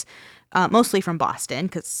newspapers, mostly from Boston,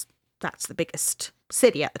 because that's the biggest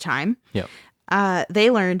city at the time. Yeah.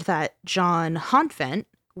 They learned that John Honfent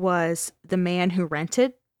was the man who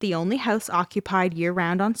rented the only house occupied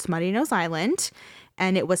year-round on Smuttynose Island,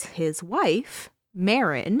 and it was his wife,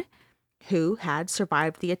 Marin, who had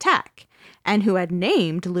survived the attack and who had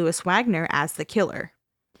named Louis Wagner as the killer.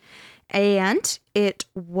 And it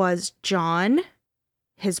was John,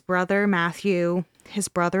 his brother Matthew, his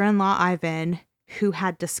brother-in-law Ivan, who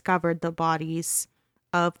had discovered the bodies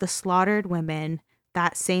of the slaughtered women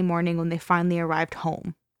that same morning when they finally arrived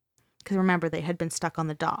home. Because remember, they had been stuck on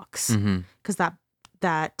the docks because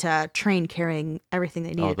that train carrying everything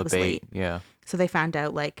they needed was late. Yeah. So they found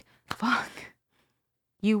out, fuck,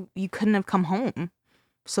 you couldn't have come home.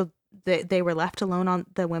 So they were left alone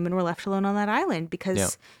the women were left alone on that island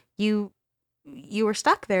because you were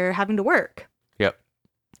stuck there having to work. Yep.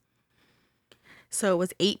 So it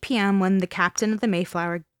was 8 p.m. when the captain of the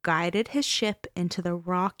Mayflower guided his ship into the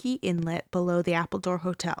rocky inlet below the Appledore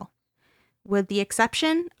Hotel. With the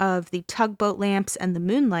exception of the tugboat lamps and the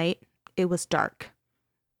moonlight, it was dark.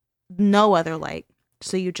 No other light.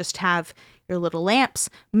 So you just have your little lamps,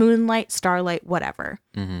 moonlight, starlight, whatever.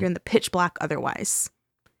 You're in the pitch black otherwise.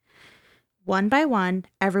 One by one,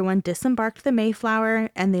 everyone disembarked the Mayflower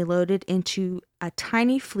and they loaded into a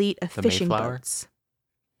tiny fleet of fishing boats.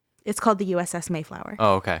 It's called the USS Mayflower.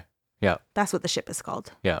 Oh, okay. Yeah. That's what the ship is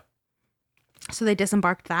called. Yeah. So they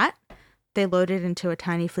disembarked that. They loaded into a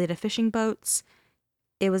tiny fleet of fishing boats.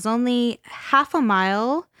 It was only half a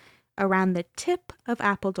mile around the tip of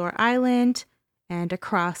Appledore Island and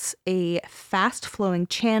across a fast-flowing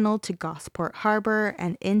channel to Gosport Harbor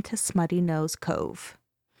and into Smuttynose Cove.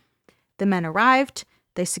 The men arrived,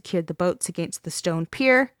 They secured the boats against the stone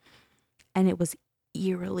pier, and it was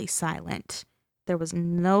eerily silent. There was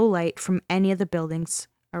no light from any of the buildings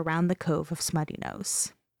around the cove of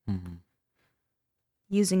Smuttynose. Mm-hmm.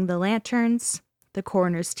 Using the lanterns, the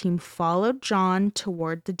coroner's team followed John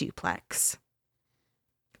toward the duplex.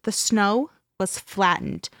 The snow was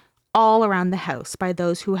flattened all around the house by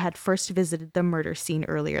those who had first visited the murder scene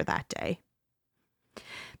earlier that day.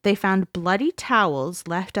 They found bloody towels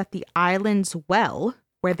left at the island's well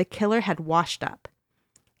where the killer had washed up.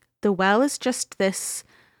 The well is just this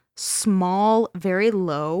small, very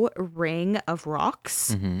low ring of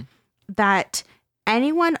rocks that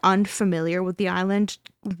anyone unfamiliar with the island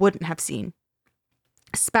wouldn't have seen.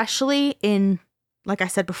 Especially in, like I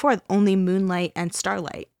said before, only moonlight and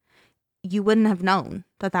starlight. You wouldn't have known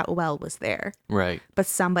that that well was there. Right. But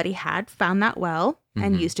somebody had found that well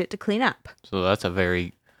and used it to clean up. So that's a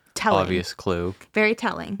very Telling. obvious clue. Very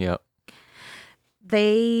telling. Yep.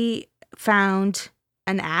 They found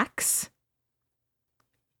an axe,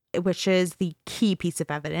 which is the key piece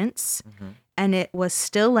of evidence, and it was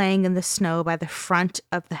still laying in the snow by the front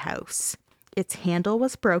of the house. Its handle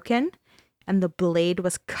was broken, and the blade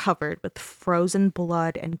was covered with frozen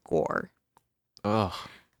blood and gore. Ugh.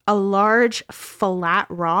 A large flat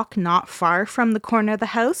rock not far from the corner of the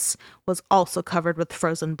house was also covered with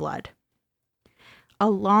frozen blood. A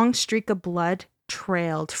long streak of blood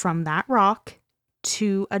trailed from that rock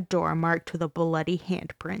to a door marked with a bloody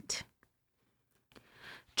handprint.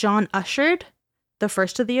 John ushered the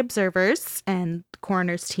first of the observers and the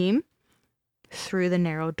coroner's team through the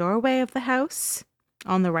narrow doorway of the house,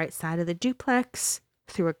 on the right side of the duplex,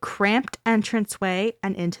 through a cramped entranceway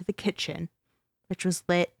and into the kitchen, which was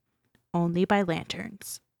lit only by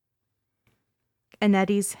lanterns.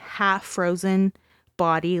 Annette's half-frozen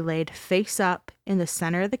body laid face up in the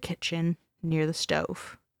center of the kitchen near the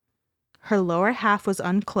stove. Her lower half was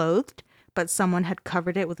unclothed, but someone had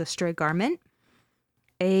covered it with a stray garment.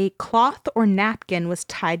 A cloth or napkin was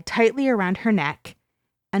tied tightly around her neck,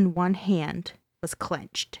 and one hand was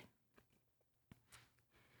clenched.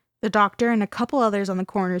 The doctor and a couple others on the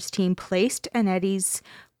coroner's team placed Annette's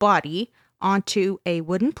body onto a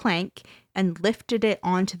wooden plank and lifted it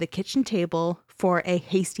onto the kitchen table for a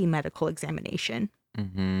hasty medical examination.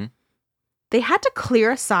 They had to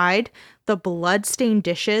clear aside the blood-stained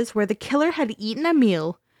dishes where the killer had eaten a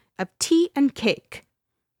meal of tea and cake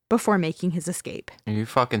before making his escape. Are you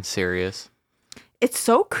fucking serious? It's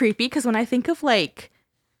so creepy because when I think of like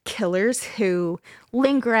killers who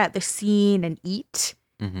linger at the scene and eat,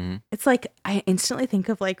 it's like I instantly think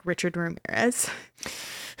of like Richard Ramirez,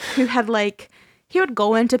 who had like, he would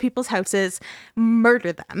go into people's houses,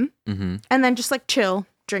 murder them, and then just like chill,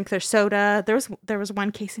 drink their soda. There was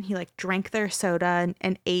one case and he like drank their soda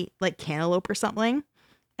and ate like cantaloupe or something.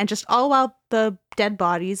 And just all while the dead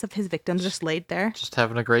bodies of his victims just laid there. Just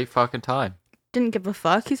having a great fucking time. Didn't give a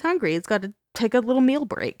fuck. He's hungry. He's got to take a little meal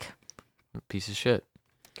break. Piece of shit.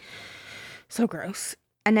 So gross.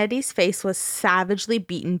 Annette's face was savagely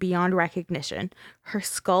beaten beyond recognition, her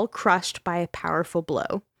skull crushed by a powerful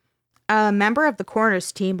blow. A member of the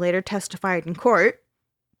coroner's team later testified in court,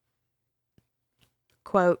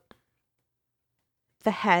 quote,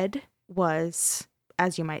 "The head was,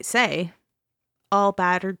 as you might say, all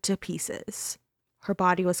battered to pieces. Her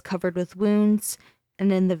body was covered with wounds,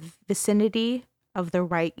 and in the vicinity of the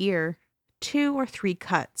right ear, 2 or 3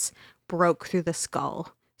 cuts broke through the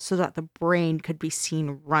skull so that the brain could be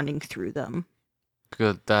seen running through them."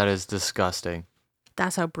 Good. That is disgusting.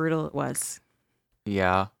 That's how brutal it was.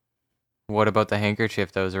 Yeah. What about the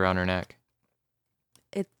handkerchief that was around her neck?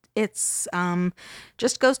 It's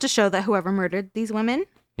just goes to show that whoever murdered these women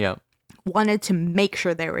wanted to make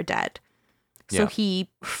sure they were dead. So he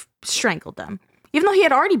strangled them. Even though he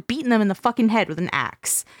had already beaten them in the fucking head with an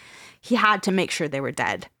axe, he had to make sure they were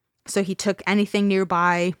dead. So he took anything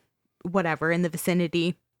nearby, whatever, in the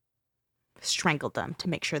vicinity, strangled them to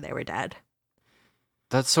make sure they were dead.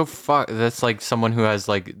 That's so That's like someone who has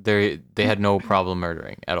like, they had no problem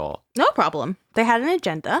murdering at all. No problem. They had an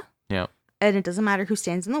agenda. Yeah. And it doesn't matter who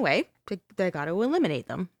stands in the way. They got to eliminate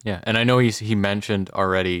them. Yeah. And I know he mentioned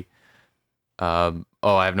already, I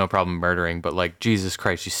have no problem murdering, but like, Jesus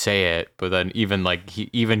Christ, you say it, but then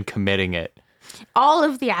even committing it. All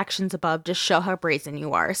of the actions above just show how brazen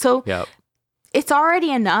you are. So it's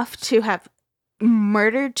already enough to have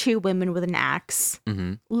murdered 2 women with an axe,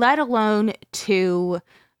 let alone to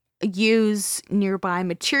use nearby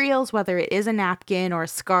materials, whether it is a napkin or a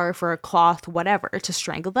scarf or a cloth, whatever, to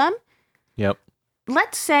strangle them. Yep.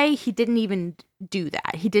 Let's say he didn't even do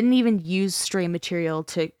that. He didn't even use stray material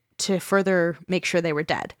to further make sure they were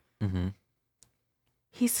dead.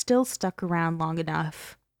 he still stuck around long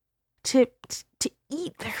enough to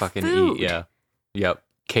eat their Fucking food. eat, yeah. Yep.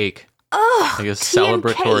 Cake. Ugh, Like a tea and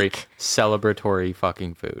cake. celebratory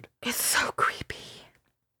fucking food. It's so creepy.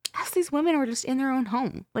 As these women were just in their own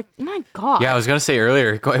home. Like, my God. Yeah, I was gonna say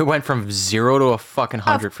earlier, it went from 0 to a fucking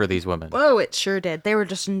 100 for these women. Oh, it sure did. They were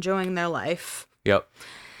just enjoying their life. Yep.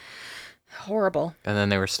 Horrible. And then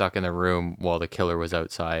they were stuck in the room while the killer was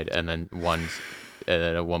outside, and then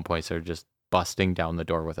at one point started just busting down the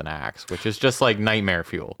door with an axe, which is just like nightmare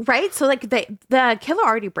fuel. Right? So like the killer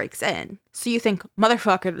already breaks in. So you think,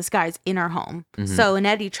 motherfucker, this guy's in our home. Mm-hmm. So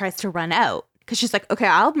Nettie tries to run out because she's like, okay,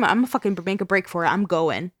 I'm gonna fucking make a break for it. I'm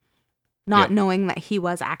going. Not knowing that he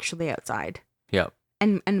was actually outside. Yep.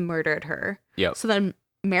 And murdered her. Yep. So then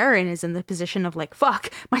Marin is in the position of like,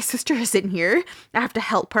 fuck, my sister is in here. I have to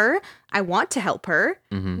help her. I want to help her.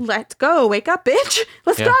 Mm-hmm. Let's go. Wake up, bitch.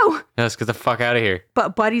 Let's go. Yeah, let's get the fuck out of here.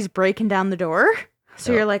 But Buddy's breaking down the door.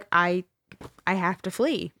 So you're like, I have to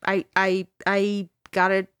flee. I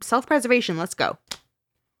got a self-preservation. Let's go.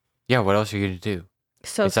 Yeah, what else are you gonna do?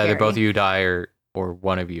 So it's scary. either both of you die or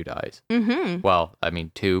one of you dies. Mm-hmm. Well, I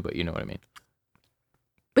mean 2, but you know what I mean.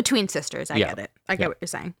 Between sisters, I get it. I get what you're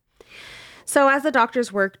saying. So as the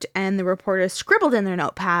doctors worked and the reporters scribbled in their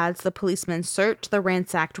notepads, the policemen searched the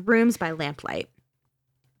ransacked rooms by lamplight.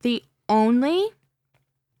 The only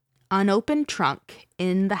unopened trunk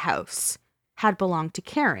in the house had belonged to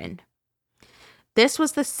Karen. This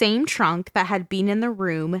was the same trunk that had been in the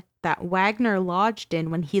room that Wagner lodged in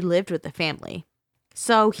when he lived with the family.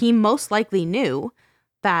 So he most likely knew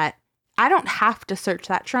that I don't have to search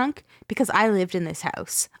that trunk because I lived in this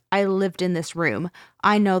house. I lived in this room.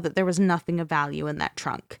 I know that there was nothing of value in that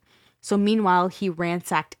trunk. So meanwhile, he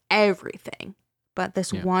ransacked everything, but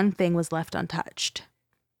this one thing was left untouched.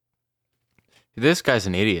 This guy's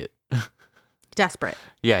an idiot. Desperate.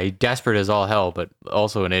 Yeah, he's desperate as all hell, but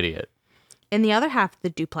also an idiot. In the other half of the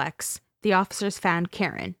duplex, the officers found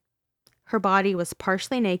Karen. Her body was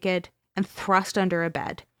partially naked and thrust under a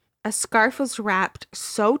bed. A scarf was wrapped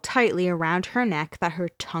so tightly around her neck that her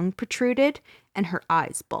tongue protruded and her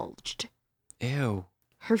eyes bulged. Ew.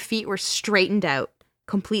 Her feet were straightened out,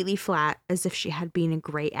 completely flat, as if she had been in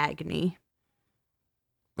great agony.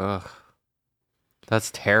 Ugh.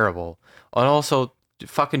 That's terrible. And also,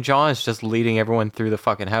 fucking John is just leading everyone through the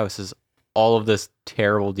fucking house as all of this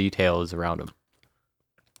terrible detail is around him.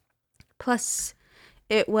 Plus,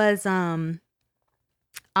 it was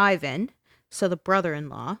Ivan, so the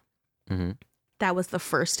brother-in-law, that was the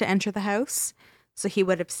first to enter the house. So he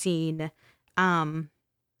would have seen,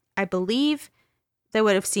 I believe they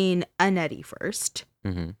would have seen Annette first.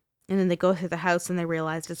 And then they go through the house and they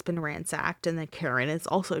realize it's been ransacked and then Karen is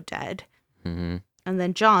also dead. And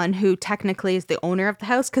then John, who technically is the owner of the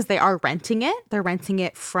house because they are renting it. They're renting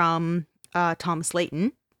it from Thomas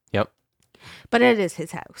Layton. Yep. But it is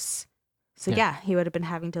his house. So yeah, he would have been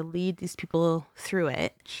having to lead these people through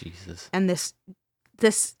it. Jesus. And this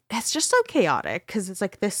it's just so chaotic because it's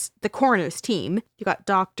like the coroner's team. You got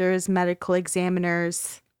doctors, medical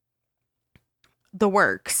examiners, the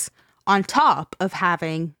works, on top of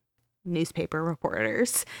having newspaper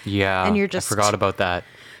reporters. Yeah, and you're just I forgot about that.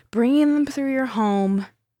 Bringing them through your home,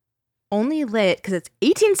 only lit because it's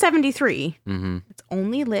 1873. It's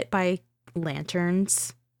only lit by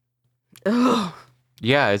lanterns. Ugh.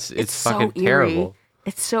 Yeah, it's fucking so terrible.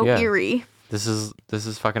 It's so eerie. This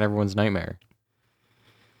is fucking everyone's nightmare.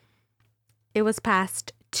 It was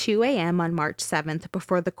past 2 a.m. on March 7th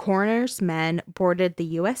before the coroner's men boarded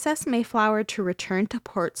the USS Mayflower to return to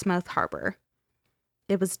Portsmouth Harbor.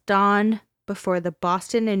 It was dawn before the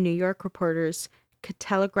Boston and New York reporters could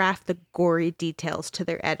telegraph the gory details to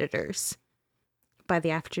their editors. By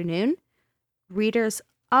the afternoon, readers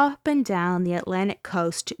up and down the Atlantic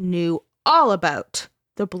coast knew all about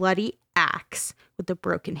the bloody axe with the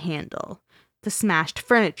broken handle, the smashed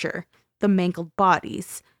furniture, the mangled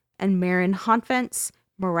bodies, and Marin Honfent's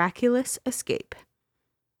miraculous escape.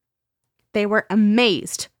 They were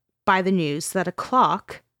amazed by the news that a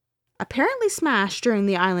clock, apparently smashed during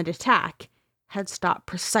the island attack, had stopped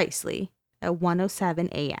precisely at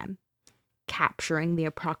 1:07 a.m., capturing the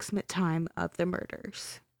approximate time of the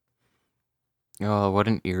murders. Oh, what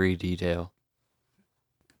an eerie detail.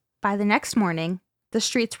 By the next morning, the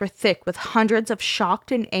streets were thick with hundreds of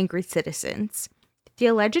shocked and angry citizens. The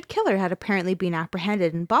alleged killer had apparently been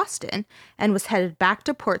apprehended in Boston and was headed back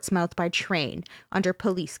to Portsmouth by train under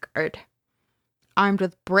police guard. Armed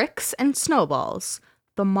with bricks and snowballs,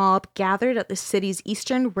 the mob gathered at the city's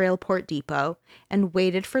eastern railport depot and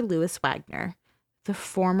waited for Louis Wagner, the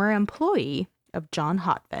former employee of John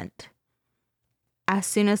Hotvent. As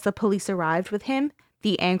soon as the police arrived with him,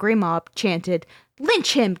 the angry mob chanted,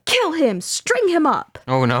 "Lynch him, kill him, string him up,"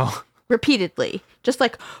 Oh no. repeatedly. Just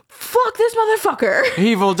like, fuck this motherfucker.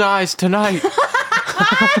 Evil dies tonight.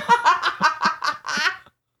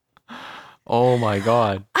 Oh my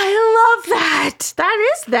god. I love that.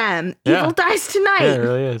 That is them. Yeah. Evil dies tonight. Yeah, it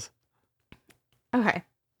really is. Okay.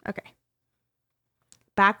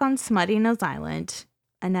 Back on Smuttynose Island,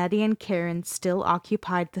 Annette and Karen still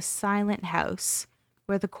occupied the silent house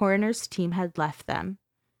where the coroner's team had left them.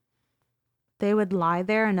 They would lie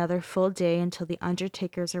there another full day until the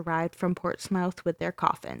undertakers arrived from Portsmouth with their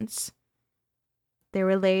coffins. They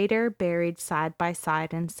were later buried side by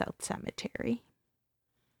side in South Cemetery.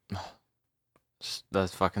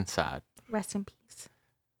 That's fucking sad. Rest in peace.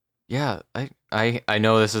 Yeah, I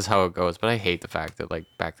know this is how it goes, but I hate the fact that like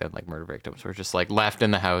back then like murder victims were just like left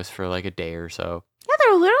in the house for like a day or so. Yeah, they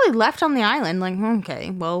were literally left on the island. Like,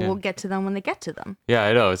 okay, well, we'll get to them when they get to them. Yeah,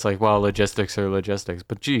 I know. It's like, well, logistics are logistics,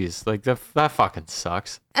 but geez, like that fucking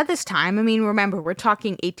sucks. At this time, I mean, remember, we're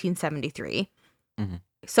talking 1873. Mm-hmm.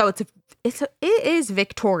 So it is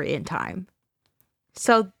Victorian time.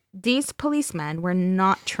 So these policemen were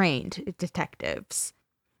not trained detectives.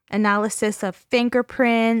 Analysis of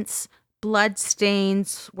fingerprints, blood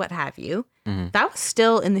stains, what have you. Mm-hmm. That was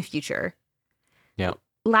still in the future. Yeah.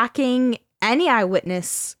 Lacking any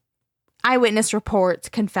eyewitness reports,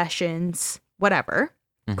 confessions, whatever,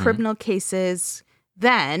 criminal cases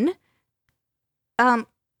then, and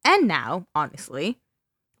now, honestly,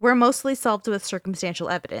 were mostly solved with circumstantial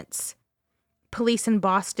evidence. Police in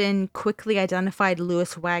Boston quickly identified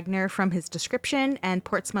Louis Wagner from his description, and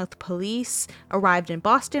Portsmouth police arrived in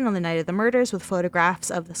Boston on the night of the murders with photographs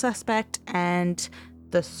of the suspect, and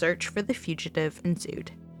the search for the fugitive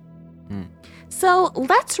ensued. So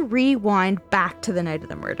let's rewind back to the night of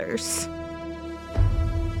the murders.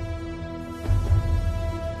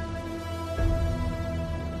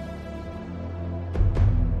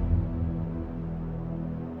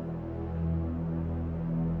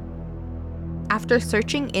 After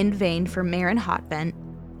searching in vain for Maren Hotvent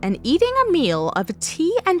and eating a meal of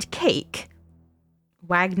tea and cake,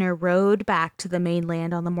 Wagner rode back to the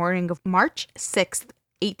mainland on the morning of March 6th,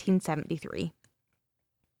 1873.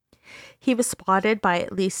 He was spotted by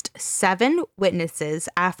at least 7 witnesses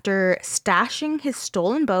after stashing his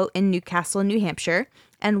stolen boat in Newcastle, New Hampshire,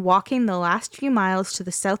 and walking the last few miles to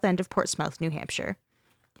the south end of Portsmouth, New Hampshire.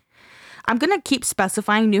 I'm going to keep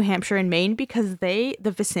specifying New Hampshire and Maine because the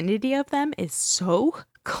vicinity of them is so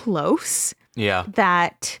close. Yeah.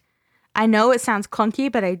 That I know it sounds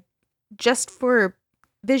clunky, but just for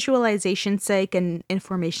visualization's sake and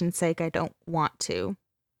information's sake, I don't want to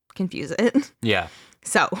confuse it. Yeah.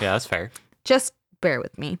 So. Yeah, that's fair. Just bear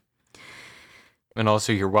with me. And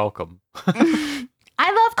also, you're welcome. I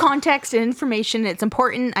love context and information. It's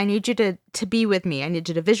important. I need you to be with me. I need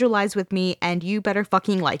you to visualize with me, and you better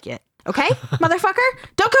fucking like it. Okay, motherfucker?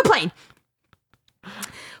 Don't complain.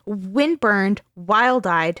 Windburned,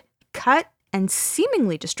 wild-eyed, cut, and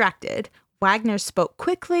seemingly distracted, Wagner spoke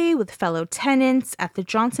quickly with fellow tenants at the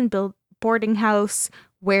Johnson boarding house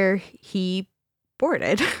where he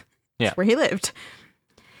boarded. Yeah. Where he lived.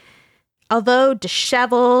 Although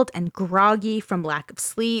disheveled and groggy from lack of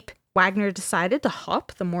sleep, Wagner decided to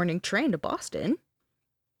hop the morning train to Boston.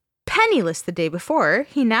 Penniless the day before,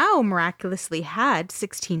 he now miraculously had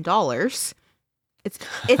 $16. It's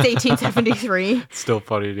 1873. Still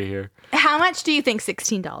funny to hear. How much do you think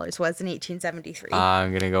 $16 was in 1873?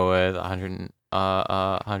 I'm gonna go with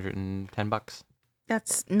 110 bucks.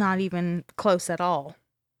 That's not even close at all.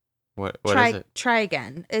 What is it? Try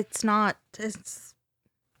again. It's not. It's.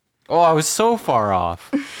 Oh, I was so far off.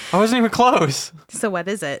 I wasn't even close. So what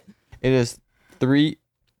is it? It is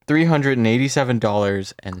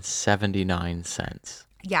 $387.79.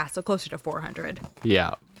 Yeah, so closer to 400.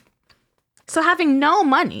 Yeah. So having no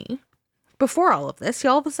money before all of this, he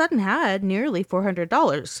all of a sudden had nearly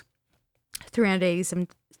 $400.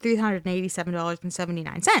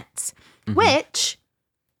 $387.79. Which,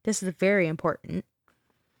 this is very important,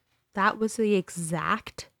 that was the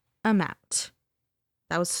exact amount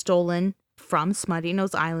that was stolen from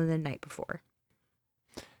Smuttynose Island the night before.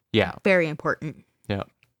 Yeah. Very important. Yeah.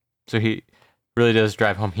 So he really does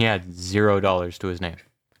drive home. He had $0 to his name.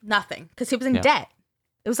 Nothing. Because he was in debt.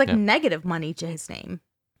 It was like negative money to his name.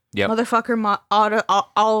 Yep. Motherfucker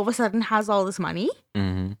all of a sudden has all this money.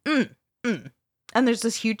 Mm-hmm. And there's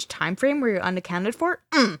this huge time frame where you're unaccounted for.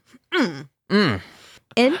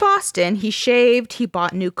 In Boston, he shaved, he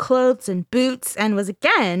bought new clothes and boots, and was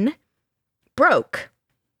again broke.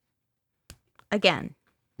 Again.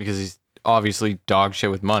 Because he's obviously dog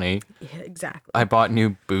shit with money. Yeah, exactly. I bought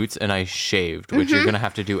new boots and I shaved, which you're going to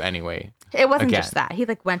have to do anyway. It wasn't Again. just that. He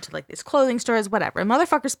like went to like these clothing stores, whatever.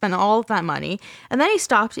 Motherfucker spent all of that money. And then he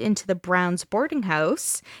stopped into the Browns boarding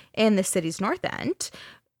house in the city's North End,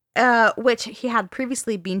 which he had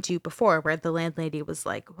previously been to before, where the landlady was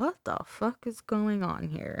like, what the fuck is going on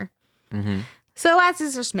here? Mm-hmm. So as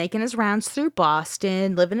he's just making his rounds through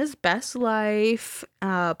Boston, living his best life,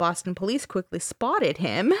 Boston police quickly spotted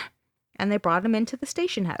him and they brought him into the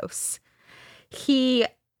station house.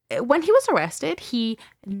 When he was arrested, he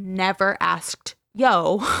never asked,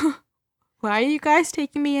 yo, why are you guys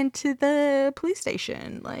taking me into the police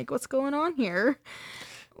station? Like, what's going on here?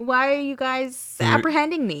 Why are you guys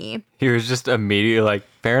apprehending me? He was just immediately like,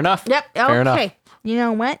 fair enough. Yep. Fair enough. Okay. You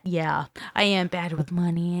know what? Yeah, I am bad with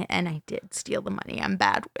money, and I did steal the money I'm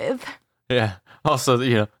bad with. Yeah. Also,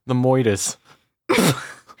 the moitus.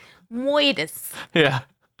 Moitus. Yeah.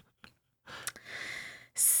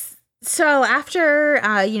 So after,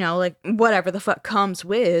 like whatever the fuck comes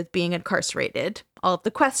with being incarcerated, all of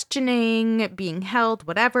the questioning, being held,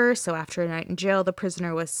 whatever. So after a night in jail, the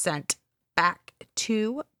prisoner was sent back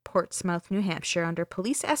to Portsmouth, New Hampshire under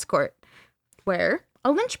police escort, where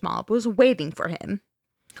a lynch mob was waiting for him.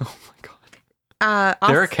 Oh my God.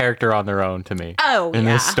 They're a character on their own to me. Oh, in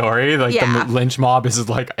this story, like the lynch mob is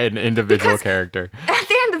like an individual character. At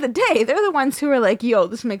the end of the day, they're the ones who are like, yo,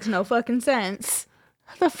 this makes no fucking sense.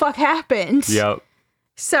 What the fuck happened? Yep.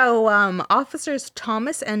 So, officers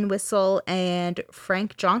Thomas Entwistle and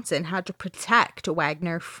Frank Johnson had to protect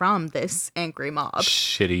Wagner from this angry mob.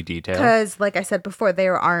 Shitty detail. Because, like I said before, they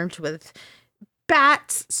were armed with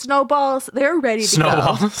bats, snowballs. They're ready to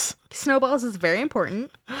go. Snowballs is very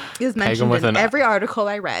important. It was mentioned in every article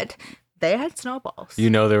I read. They had snowballs.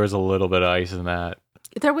 There was a little bit of ice in that.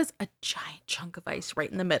 There was a giant chunk of ice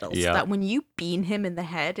right in the middle. So that when you bean him in the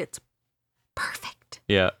head, it's perfect.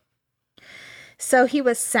 Yeah. So he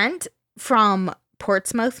was sent from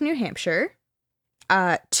Portsmouth, New Hampshire,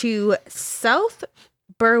 to South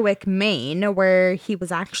Berwick, Maine, where he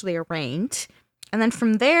was actually arraigned. And then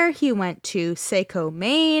from there, he went to Saco,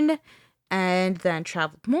 Maine, and then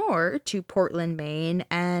traveled more to Portland, Maine,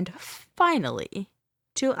 and finally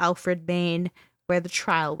to Alfred, Maine, where the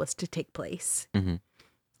trial was to take place. Mm-hmm.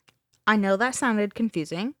 I know that sounded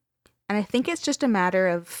confusing, and I think it's just a matter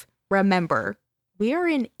of, remember, we are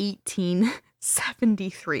in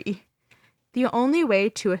 1873. The only way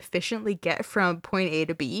to efficiently get from point A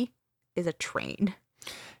to B is a train.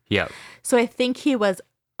 Yeah. So I think he was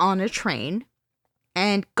on a train,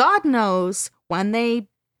 and God knows when they,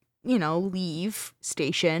 leave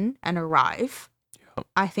station and arrive. Yep.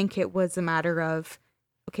 I think it was a matter of,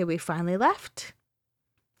 okay, we finally left.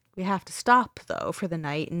 We have to stop, though, for the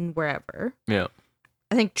night and wherever. Yeah.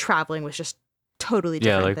 I think traveling was just totally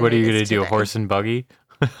different. Yeah, like, what are you going to do, a horse and buggy?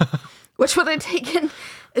 Which would have taken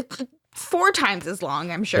 4 times as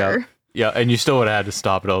long, I'm sure. Yeah, and you still would have had to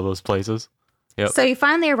stop at all those places. Yep. So he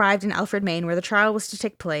finally arrived in Alfred, Maine, where the trial was to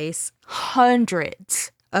take place.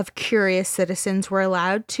 Hundreds of curious citizens were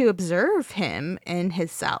allowed to observe him in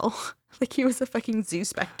his cell. Like he was a fucking zoo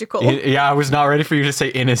spectacle. Yeah, I was not ready for you to say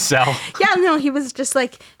in his cell. Yeah, no, he was just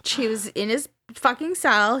like, he was in his fucking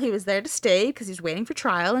cell. He was there to stay because he's waiting for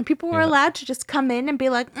trial. And people were allowed to just come in and be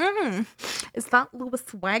like, is that Louis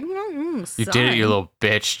Wagner? You did it, you little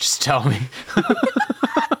bitch. Just tell me.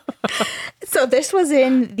 So this was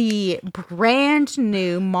in the brand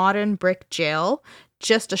new modern brick jail,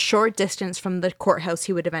 just a short distance from the courthouse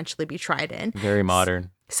he would eventually be tried in. Very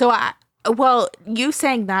modern. So you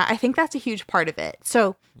saying that, I think that's a huge part of it.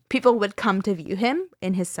 So people would come to view him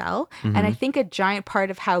in his cell. Mm-hmm. And I think a giant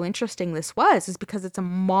part of how interesting this was is because it's a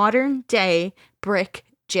modern day brick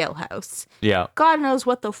jailhouse. Yeah. God knows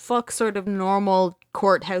what the fuck sort of normal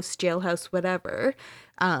courthouse, jailhouse, whatever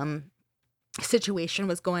situation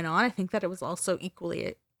was going on. I think that it was also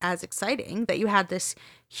equally as exciting that you had this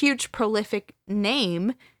huge prolific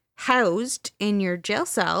name housed in your jail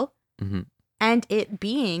cell. Mm-hmm. And it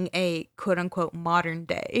being a quote-unquote modern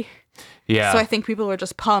day. Yeah. So I think people were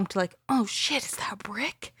just pumped, like, oh, shit, is that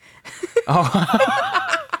brick? Oh,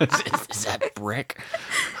 is that brick?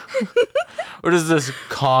 What is this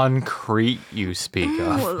concrete you speak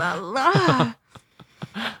of? Oh, la la.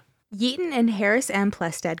 Yeaton and Harris M.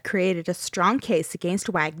 Plested created a strong case against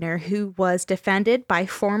Wagner, who was defended by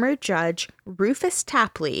former judge Rufus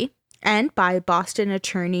Tapley and by Boston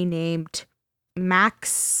attorney named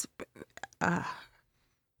Max...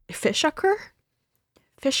 Fishaker?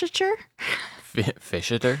 Fishater?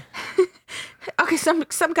 Okay,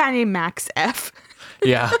 some guy named Max F.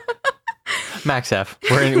 Yeah. Max F.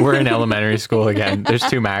 We're in elementary school again. There's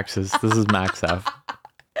 2 Maxes. This is Max F.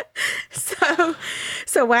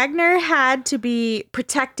 So Wagner had to be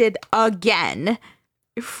protected again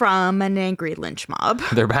from an angry lynch mob.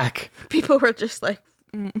 They're back. People were just like,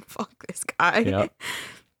 fuck this guy. Yeah.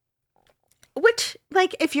 Which,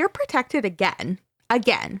 like, if you're protected again,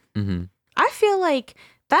 Mm-hmm. I feel like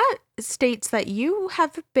that states that you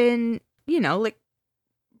have been, like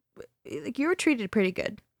you were treated pretty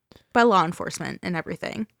good by law enforcement and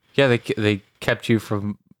everything. Yeah, they kept you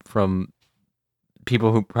from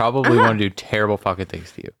people who probably want to do terrible fucking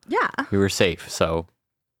things to you. Yeah. You were safe, so.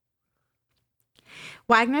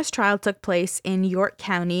 Wagner's trial took place in York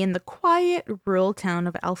County in the quiet rural town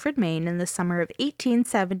of Alfred, Maine in the summer of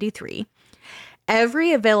 1873.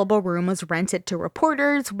 Every available room was rented to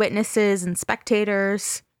reporters, witnesses, and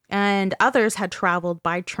spectators, and others had traveled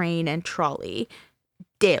by train and trolley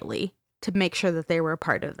daily to make sure that they were a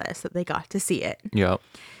part of this, that they got to see it. Yeah.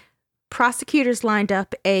 Prosecutors lined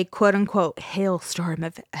up a quote-unquote hailstorm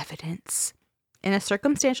of evidence in a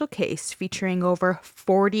circumstantial case featuring over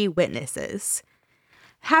 40 witnesses.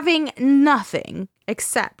 Having nothing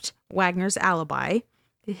except Wagner's alibi,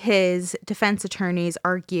 his defense attorneys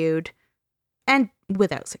argued, and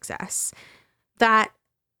without success, that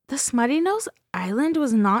the Smuttynose Island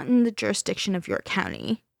was not in the jurisdiction of York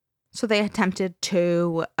County. So they attempted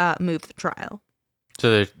to move the trial.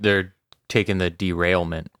 So they're taking the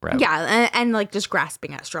derailment route. Yeah, and like just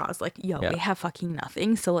grasping at straws. Like, we have fucking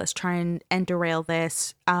nothing, so let's try and derail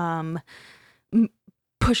this,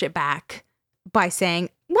 push and by saying,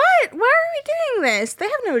 what? Why are we doing this? They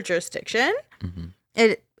have no jurisdiction. Mm-hmm.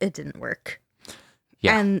 It didn't work.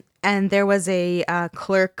 Yeah. And there was a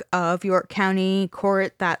clerk of York County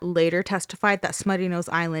Court that later testified that Smuttynose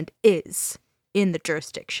Island is in the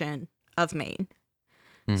jurisdiction of Maine.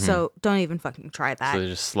 Mm-hmm. So don't even fucking try that. So they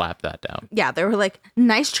just slapped that down. Yeah, they were like,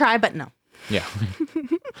 nice try, but no. Yeah.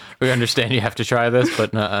 We understand you have to try this,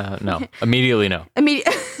 but no. Immediately no.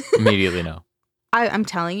 Immediately no. I'm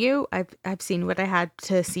telling you, I've seen what I had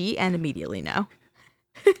to see and immediately no.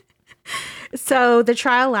 So the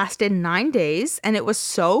trial lasted 9 days, and it was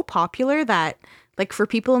so popular that, like, for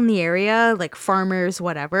people in the area, like farmers,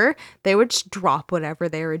 whatever, they would just drop whatever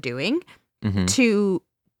they were doing to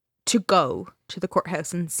go to the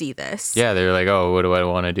courthouse and see this. Yeah, they're like, oh, what do I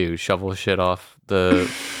want to do? Shovel shit off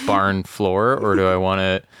the barn floor, or do I want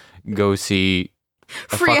to go see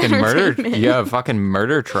a free fucking murder? entertainment? A fucking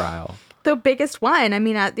murder trial. The biggest one. I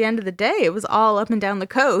mean, at the end of the day, it was all up and down the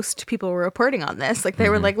coast. People were reporting on this. Like, they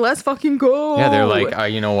were like, let's fucking go. Yeah, they're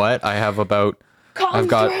like, you know what? I have about... I've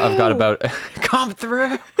got about... Come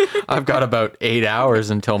through! I've got about 8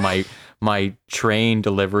 hours until my train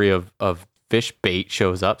delivery of fish bait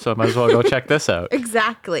shows up, so I might as well go check this out.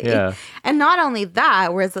 Exactly. Yeah. And not only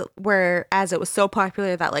that, whereas it was so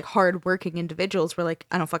popular that like hardworking individuals were like,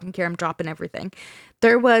 I don't fucking care, I'm dropping everything.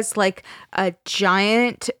 There was like a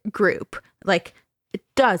giant group, like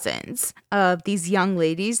dozens of these young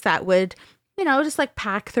ladies that would, just like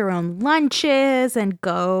pack their own lunches and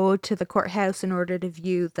go to the courthouse in order to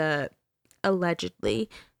view the allegedly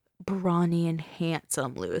brawny and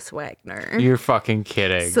handsome Louis Wagner. You're fucking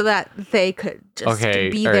kidding. So that they could just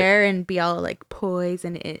be all there and be all like poised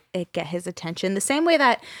and it get his attention. The same way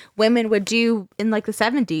that women would do in like the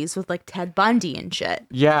 70s with like Ted Bundy and shit.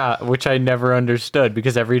 Yeah, which I never understood,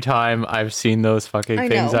 because every time I've seen those fucking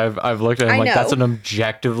things, I've looked at it, I'm like, that's an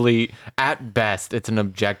objectively, at best, it's an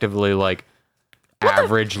objectively like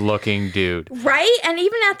average looking dude. Right? And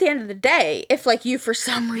even at the end of the day, if like you for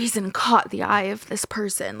some reason caught the eye of this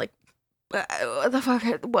person, like what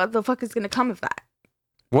the fuck is gonna come of that?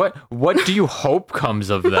 What do you hope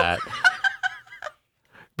comes of that?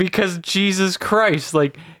 Because Jesus Christ,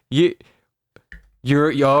 like you're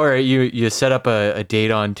all right, you set up a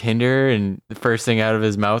date on Tinder and the first thing out of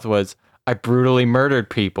his mouth was, I brutally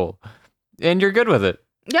murdered people. And you're good with it.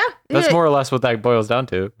 Yeah. That's more or less what that boils down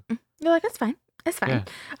to. You're like, that's fine. It's fine. Yeah.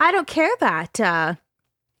 I don't care that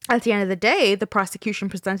at the end of the day, the prosecution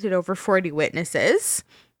presented over 40 witnesses.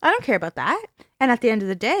 I don't care about that. And at the end of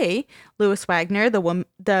the day, Louis Wagner,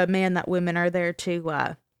 the man that women are there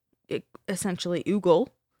to essentially oogle.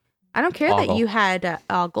 I don't care that you had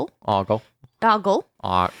ogle.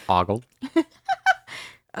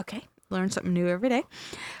 Okay. Learn something new every day.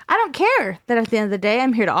 I don't care that at the end of the day,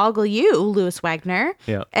 I'm here to ogle you, Louis Wagner,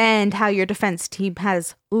 and how your defense team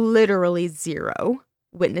has literally zero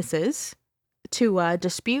witnesses to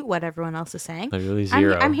dispute what everyone else is saying. Literally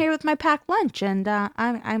zero. I'm here with my packed lunch, and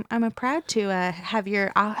I'm proud to have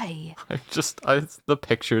your eye. The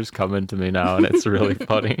picture's coming to me now, and it's really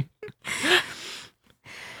funny.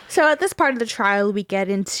 So at this part of the trial, we get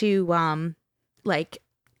into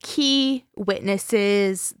key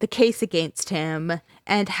witnesses, the case against him,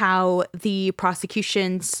 and how the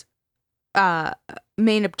prosecution's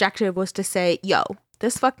main objective was to say, yo,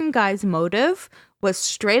 this fucking guy's motive was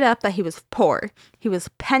straight up that he was poor. He was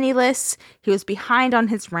penniless. He was behind on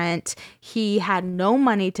his rent. He had no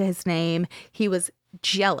money to his name. He was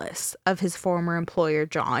jealous of his former employer,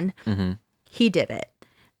 John. Mm-hmm. He did it.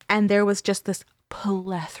 And there was just this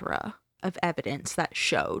plethora of evidence that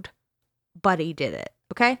showed Buddy did it.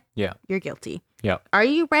 Okay? Yeah. You're guilty. Yeah. Are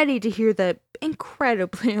you ready to hear the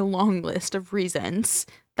incredibly long list of reasons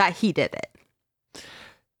that he did it?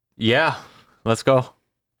 Yeah. Let's go.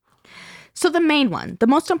 So the main one, the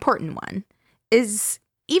most important one, is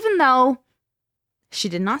even though she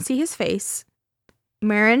did not see his face,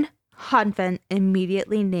 Maren Hanfen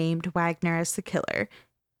immediately named Wagner as the killer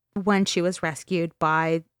when she was rescued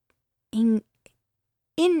by Ingebrigtsen.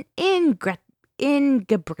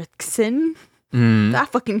 That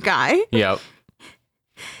fucking guy. Yep.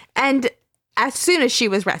 And as soon as she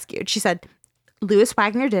was rescued, she said, Louis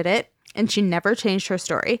Wagner did it. And she never changed her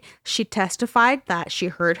story. She testified that she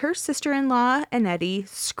heard her sister-in-law, Annette,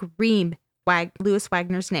 scream Louis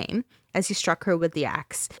Wagner's name as he struck her with the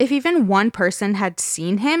axe. If even one person had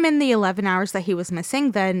seen him in the 11 hours that he was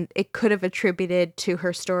missing, then it could have attributed to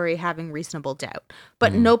her story having reasonable doubt.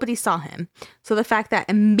 But nobody saw him. So the fact that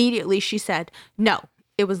immediately she said, no,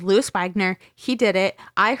 it was Louis Wagner. He did it.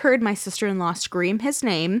 I heard my sister-in-law scream his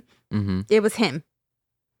name. Mm-hmm. It was him.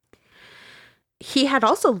 He had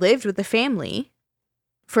also lived with the family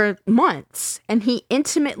for months, and he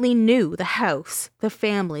intimately knew the house, the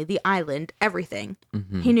family, the island, everything.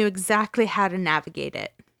 Mm-hmm. He knew exactly how to navigate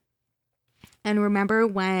it. And remember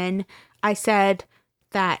when I said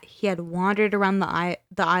that he had wandered around the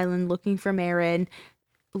island looking for Maren,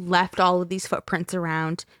 left all of these footprints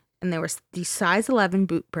around, and there were these size 11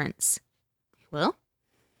 boot prints. Well,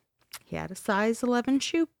 he had a size 11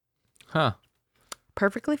 shoe. Huh.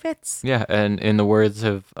 Perfectly fits. Yeah, and in the words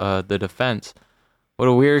of the defense, what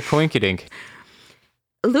a weird coinkydink.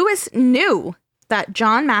 Louis knew that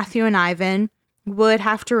John, Matthew, and Ivan would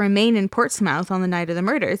have to remain in Portsmouth on the night of the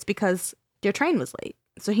murders because their train was late.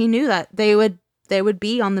 So he knew that they would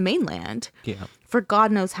be on the mainland for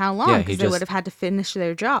God knows how long because they would have had to finish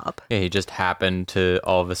their job. Yeah, he just happened to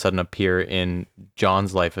all of a sudden appear in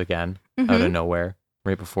John's life again out of nowhere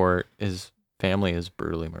right before his family is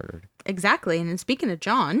brutally murdered. Exactly. And speaking of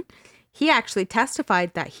John, he actually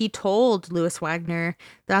testified that he told Louis Wagner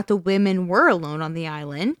that the women were alone on the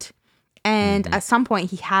island. And at some point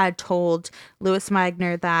he had told Louis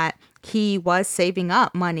Wagner that he was saving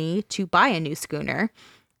up money to buy a new schooner,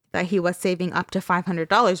 that he was saving up to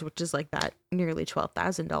 $500, which is like that nearly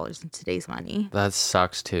 $12,000 in today's money. That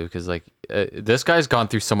sucks too, because like this guy's gone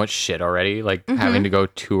through so much shit already, like having to go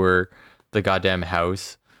tour the goddamn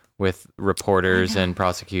house with reporters and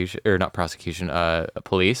police.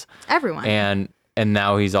 Everyone. And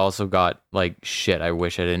now he's also got like shit. I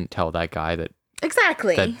wish I didn't tell that guy that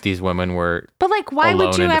exactly that these women were. But like, why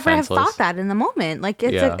would you ever have defenseless. thought that in the moment? Like,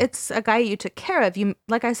 it's a guy you took care of. You,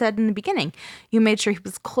 like I said in the beginning, you made sure he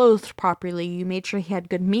was clothed properly. You made sure he had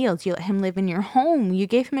good meals. You let him live in your home. You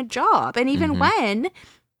gave him a job. And even when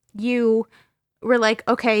you were like,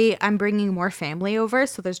 okay, I'm bringing more family over,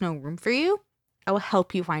 so there's no room for you, I will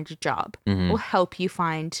help you find a job. I will help you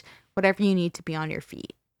find whatever you need to be on your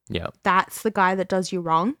feet. Yeah. That's the guy that does you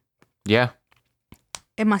wrong. Yeah.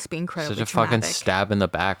 It must be incredibly Such a traumatic. fucking stab in the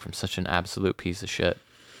back from such an absolute piece of shit.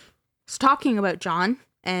 So talking about John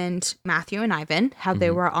and Matthew and Ivan, how they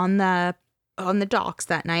were on the docks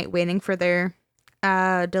that night waiting for their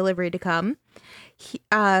delivery to come.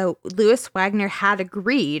 Louis Wagner had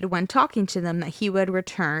agreed when talking to them that he would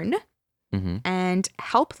return and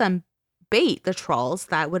help them bait the trolls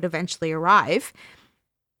that would eventually arrive,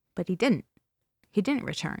 but he didn't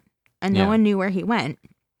return, and no one knew where he went.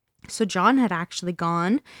 So John had actually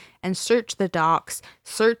gone and searched the docks,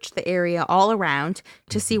 searched the area all around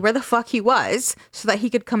to see where the fuck he was so that he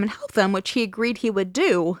could come and help them, which he agreed he would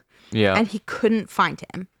do. Yeah. And he couldn't find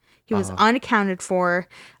him. He was unaccounted for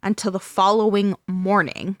until the following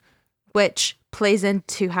morning, which plays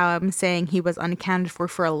into how I'm saying he was unaccounted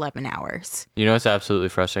for 11 hours. You know what's absolutely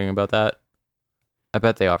frustrating about that? I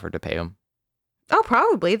bet they offered to pay him. Oh,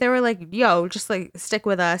 probably. They were like, yo, just like stick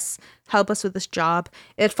with us. Help us with this job.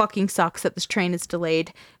 It fucking sucks that this train is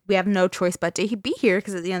delayed. We have no choice but to be here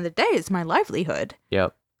because at the end of the day, it's my livelihood.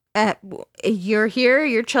 Yep. You're here.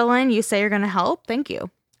 You're chilling. You say you're going to help. Thank you.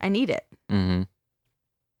 I need it. Mm-hmm.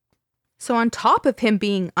 So on top of him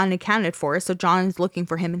being unaccounted for, so John's looking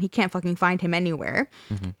for him and he can't fucking find him anywhere.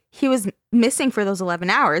 He was missing for those 11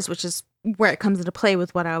 hours, which is where it comes into play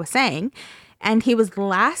with what I was saying. And he was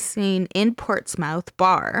last seen in Portsmouth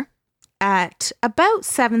Bar at about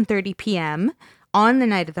 7:30 p.m. on the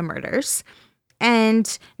night of the murders.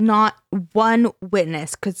 And not one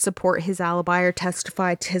witness could support his alibi or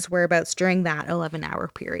testify to his whereabouts during that 11-hour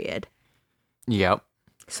period. Yep.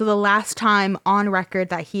 So the last time on record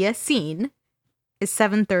that he has seen is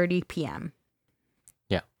 7:30 p.m.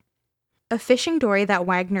 Yeah. A fishing dory that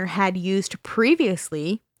Wagner had used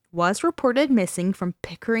previously was reported missing from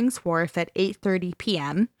Pickering's Wharf at 8:30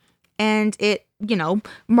 p.m. And it,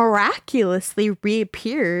 miraculously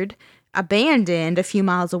reappeared abandoned a few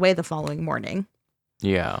miles away the following morning.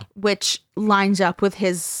 Yeah. Which lines up with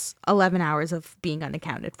his 11 hours of being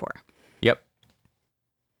unaccounted for. Yep.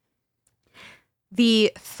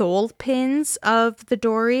 The thole pins of the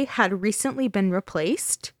dory had recently been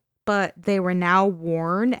replaced, but they were now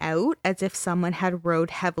worn out as if someone had rowed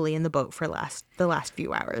heavily in the boat for the last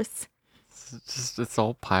few hours. It's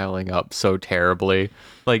all piling up so terribly.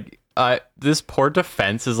 Like, this poor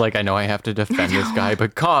defense is like, I know I have to defend this guy,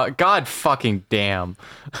 but God fucking damn.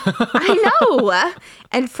 I know.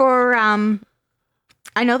 And for,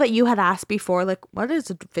 I know that you had asked before, like, what is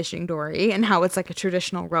a fishing dory and how it's like a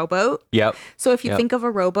traditional rowboat. Yep. So if you think of a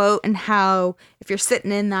rowboat and how if you're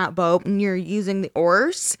sitting in that boat and you're using the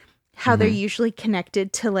oars, how they're usually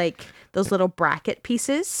connected to like those little bracket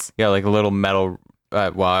pieces. Yeah, like a little metal.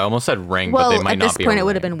 Well, I almost said ring, but they might not be. Well, at this point, it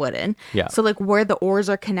would have been wooden. Yeah. So, like, where the oars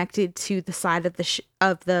are connected to the side of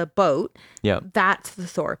the boat. Yeah. That's the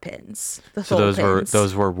thole pins. So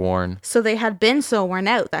those were worn. So they had been so worn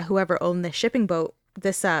out that whoever owned this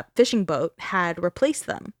fishing boat, had replaced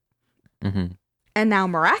them. Mm-hmm. And now,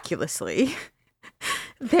 miraculously,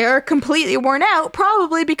 they're completely worn out,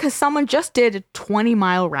 probably because someone just did a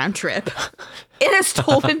 20-mile round trip in a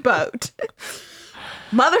stolen boat.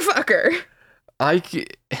 Motherfucker.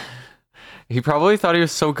 He probably thought he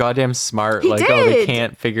was so goddamn smart. He did. Oh, they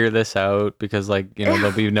can't figure this out because, like,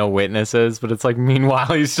 there'll be no witnesses. But it's like, meanwhile,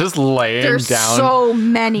 he's just laying There's down. so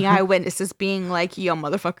many eyewitnesses being like, yo,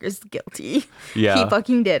 motherfucker's guilty. Yeah. He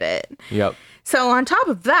fucking did it. Yep. So on top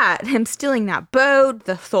of that, him stealing that boat,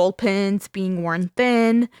 the thole pins being worn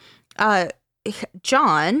thin,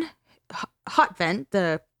 John Hotvent,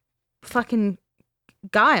 the fucking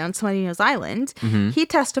guy on Smuttynose Island, he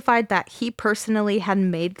testified that he personally had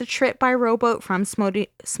made the trip by rowboat from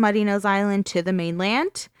Smuttynose Island to the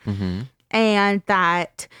mainland, and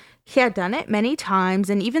that he had done it many times.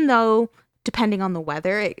 And even though, depending on the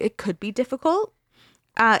weather, it could be difficult,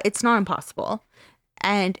 it's not impossible.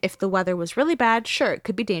 And if the weather was really bad, sure, it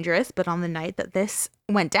could be dangerous. But on the night that this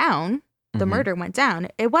went down, the murder went down,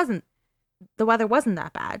 the weather wasn't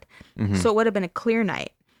that bad. So it would have been a clear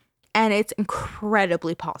night. And it's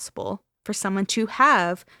incredibly possible for someone to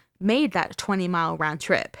have made that 20-mile round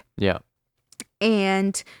trip. Yeah.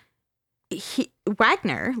 And Louis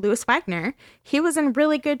Wagner, he was in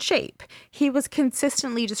really good shape. He was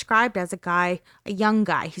consistently described as a young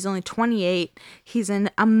guy. He's only 28. He's in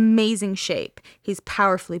amazing shape. He's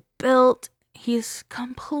powerfully built. He's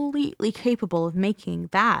completely capable of making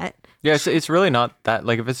that. Yeah, it's really not that,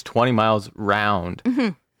 like, if it's 20 miles round,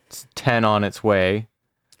 it's 10 on its way.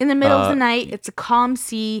 In the middle of the night, it's a calm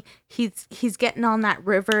sea. He's getting on that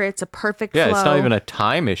river. It's a perfect flow. Yeah, it's not even a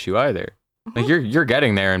time issue either. Like, you're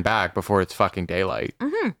getting there and back before it's fucking daylight,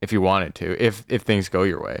 if you wanted to, if things go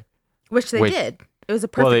your way. Which they did. It was a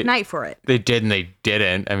perfect night for it. They did and they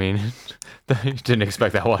didn't. I mean, you didn't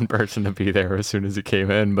expect that one person to be there as soon as it came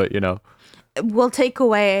in, but, We'll take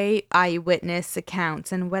away eyewitness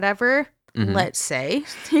accounts and whatever. Let's say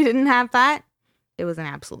he didn't have that. It was an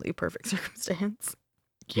absolutely perfect circumstance.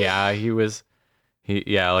 Yeah,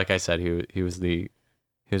 like I said, he was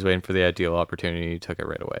waiting for the ideal opportunity. He took it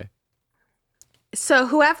right away. So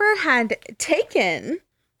whoever had taken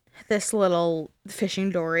this little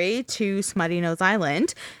fishing dory to Smuttynose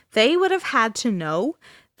Island, they would have had to know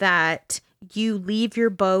that you leave your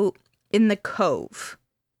boat in the cove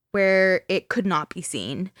where it could not be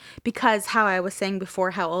seen, because how I was saying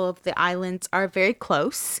before, how all of the islands are very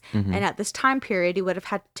close. And at this time period, you would have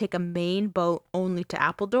had to take a main boat only to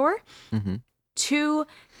Appledore. To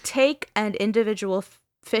take an individual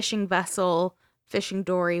fishing vessel, fishing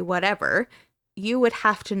dory, whatever, you would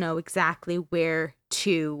have to know exactly where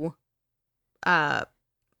to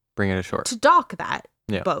bring it ashore, to dock that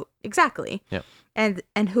boat. Exactly. Yep.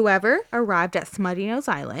 And whoever arrived at Smuttynose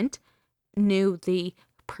Island knew the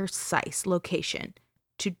precise location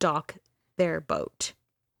to dock their boat.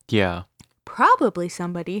 Yeah. Probably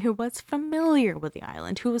somebody who was familiar with the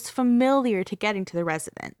island, who was familiar to getting to the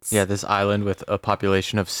residence. Yeah, this island with a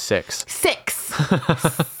population of 6. 6.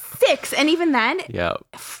 6. And even then,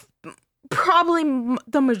 probably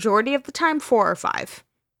the majority of the time 4 or 5.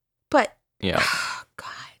 But, Yeah. oh, God.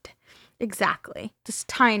 Exactly. This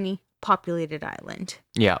tiny populated island.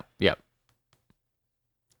 Yeah. Yeah.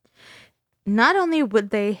 Not only would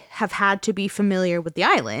they have had to be familiar with the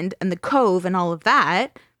island and the cove and all of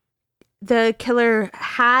that, the killer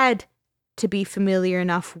had to be familiar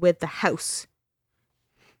enough with the house.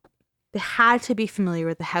 They had to be familiar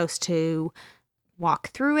with the house to walk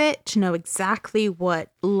through it, to know exactly what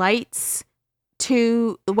lanterns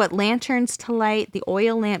to light, the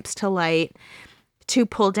oil lamps to light, to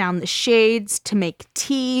pull down the shades, to make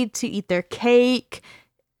tea, to eat their cake,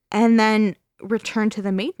 and then return to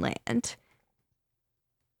the mainland.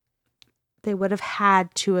 They would have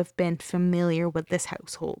had to have been familiar with this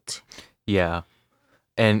household. Yeah.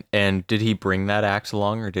 And did he bring that axe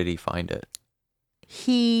along or did he find it?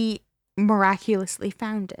 He miraculously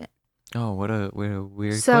found it. Oh, what a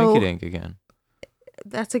weird coinkydink again.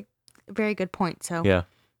 That's a very good point. So yeah.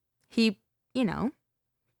 He,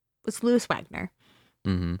 was Louis Wagner.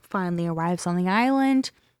 Mm-hmm. Finally arrives on the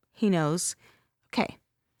island. He knows, okay,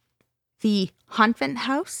 the Honvent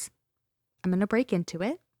house, I'm going to break into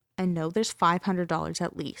it. I know there's $500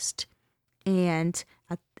 at least. And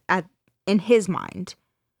in his mind,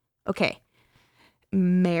 okay,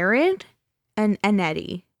 Merritt and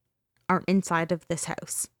Eddie are inside of this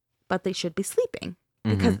house, but they should be sleeping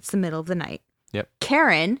because it's the middle of the night. Yep.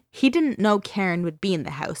 Karen, he didn't know Karen would be in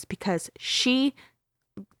the house because she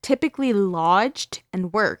typically lodged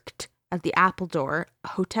and worked at the Appledore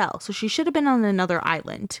Hotel. So she should have been on another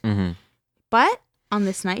island. Mm-hmm. But on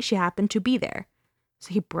this night, she happened to be there.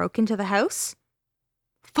 So he broke into the house.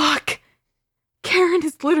 Fuck! Karen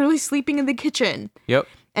is literally sleeping in the kitchen. Yep.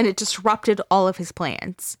 And it disrupted all of his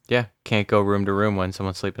plans. Yeah. Can't go room to room when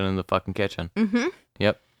someone's sleeping in the fucking kitchen. Mm-hmm.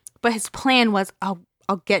 Yep. But his plan was, I'll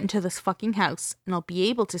get into this fucking house and I'll be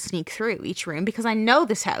able to sneak through each room because I know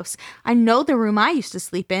this house. I know the room I used to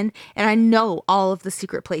sleep in and I know all of the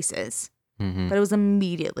secret places. Mm-hmm. But it was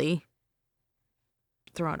immediately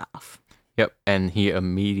thrown off. Yep. And he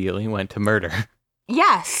immediately went to murder.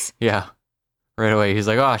 Yes. Yeah. Right away. He's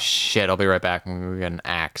like, oh, shit, I'll be right back. I'm going to get an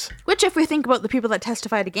axe. Which, if we think about the people that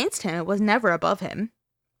testified against him, it was never above him.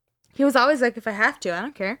 He was always like, if I have to, I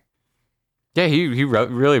don't care. Yeah, he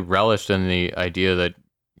really relished in the idea that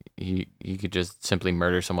he could just simply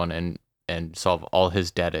murder someone and solve all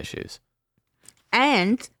his debt issues.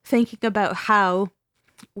 And thinking about how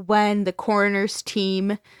when the coroner's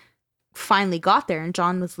team finally got there and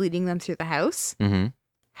John was leading them through the house,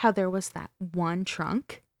 how there was that one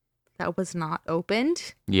trunk that was not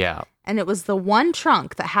opened. Yeah. And it was the one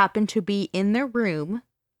trunk that happened to be in the room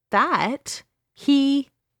that he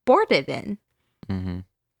boarded in. Mm-hmm.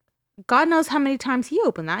 God knows how many times he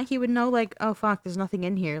opened that. He would know, like, oh, fuck, there's nothing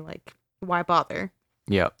in here. Like, why bother?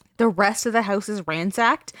 Yep. The rest of the house is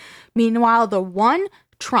ransacked. Meanwhile, the one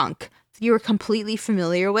trunk you were completely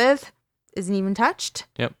familiar with isn't even touched.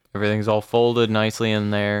 Yep. Everything's all folded nicely in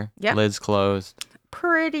there. Yep. Lid's closed.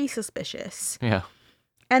 Pretty suspicious. Yeah.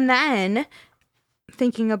 And then,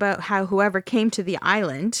 thinking about how whoever came to the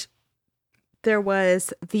island, there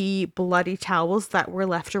was the bloody towels that were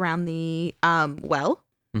left around the well.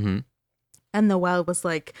 Mm-hmm. And the well was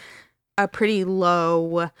like a pretty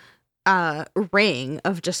low ring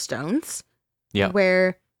of just stones. Yeah.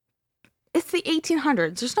 Where it's the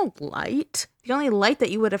 1800s. There's no light. The only light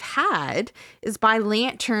that you would have had is by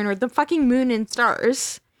lantern or the fucking moon and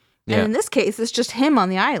stars. Yeah. And in this case, it's just him on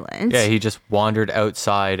the island. Yeah, he just wandered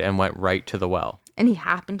outside and went right to the well. And he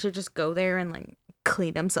happened to just go there and like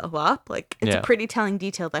clean himself up. Like, it's a pretty telling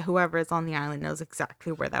detail that whoever is on the island knows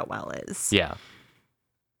exactly where that well is. Yeah.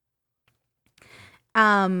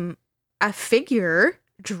 A figure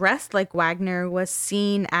dressed like Wagner was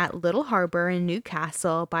seen at Little Harbor in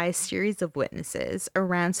Newcastle by a series of witnesses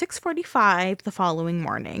around 6:45 the following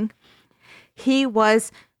morning. He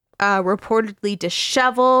was reportedly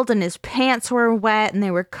disheveled and his pants were wet and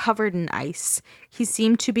they were covered in ice. He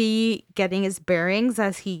seemed to be getting his bearings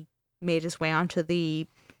as he made his way onto the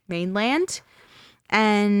mainland.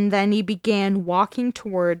 And then he began walking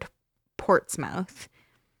toward Portsmouth.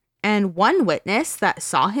 And one witness that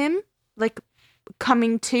saw him, like,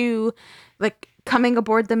 coming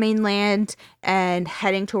aboard the mainland and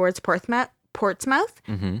heading towards Portsmouth,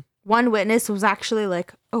 Mm-hmm. one witness was actually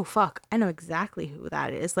like, oh, fuck, I know exactly who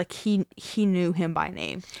that is. Like, he knew him by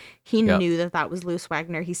name. He knew that was Louis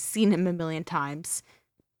Wagner. He's seen him a million times.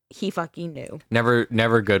 He fucking knew.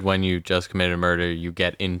 Never good when you just committed a murder, you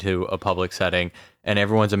get into a public setting, and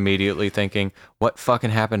everyone's immediately thinking, what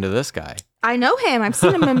fucking happened to this guy? I know him. I've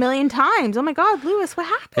seen him a million times. Oh my God, Lewis, what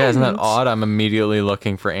happened? Yeah, isn't that odd? I'm immediately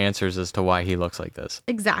looking for answers as to why he looks like this.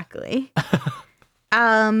 Exactly.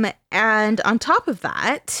 And on top of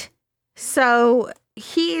that, so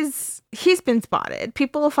he's been spotted.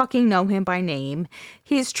 People fucking know him by name.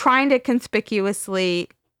 He's trying to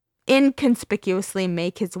inconspicuously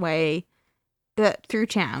make his way through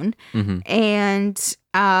town. And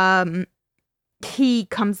he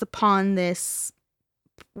comes upon this,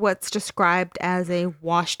 what's described as a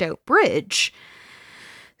washed out bridge.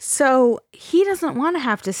 So he doesn't want to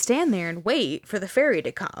have to stand there and wait for the ferry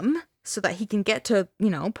to come so that he can get to,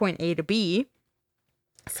 point A to B.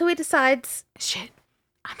 So he decides, shit,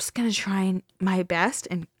 I'm just going to try my best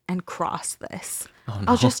and cross this. Oh, no.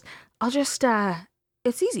 I'll just,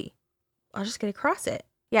 it's easy. I'll just get across it.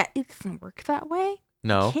 Yeah, it doesn't work that way.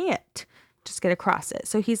 No. You can't just get across it.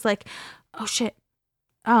 So he's like, oh shit.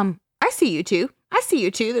 I see you two.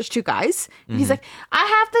 There's two guys. And he's like, I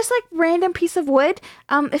have this like random piece of wood.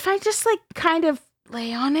 If I just like kind of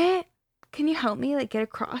lay on it, can you help me like get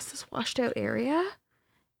across this washed out area?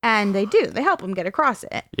 And they do. They help him get across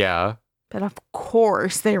it. Yeah. But of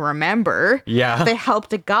course they remember. Yeah. They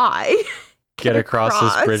helped a guy get across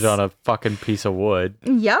this bridge on a fucking piece of wood.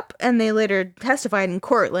 Yep. And they later testified in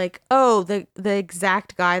court like, oh, the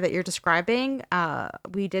exact guy that you're describing,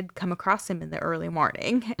 we did come across him in the early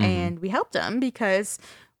morning and we helped him because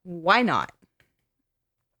why not?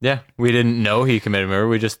 Yeah. We didn't know he committed murder.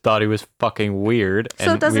 We just thought he was fucking weird.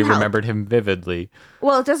 So and we remembered him vividly.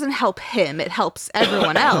 Well, it doesn't help him. It helps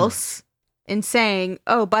everyone else in saying,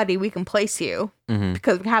 oh, buddy, we can place you.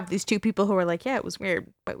 Because we have these two people who are like, yeah, it was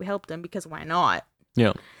weird, but we helped him because why not?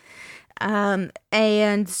 Yeah.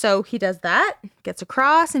 And so he does that, gets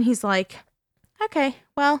across, and he's like, okay,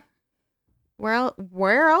 well,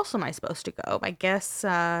 where else am I supposed to go? I guess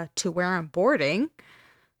to where I'm boarding.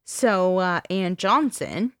 So Ann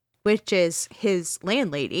Johnson, which is his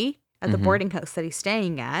landlady at the boarding house that he's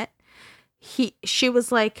staying at, she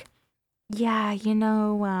was like, yeah, he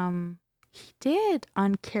did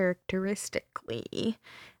uncharacteristically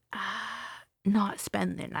not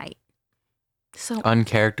spend the night. So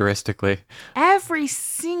uncharacteristically. Every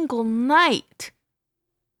single night,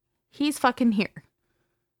 he's fucking here.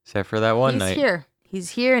 Except for that one night.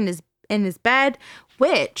 He's here in his bed,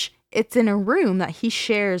 which it's in a room that he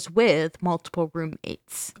shares with multiple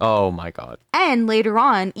roommates. Oh my God. And later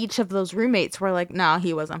on, each of those roommates were like, nah,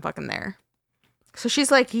 he wasn't fucking there. So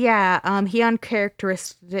she's like, yeah, he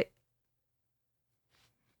uncharacteristic.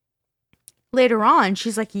 Later on,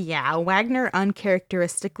 she's like, yeah, Wagner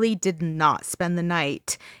uncharacteristically did not spend the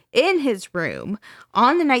night in his room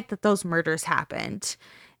on the night that those murders happened.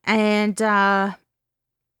 And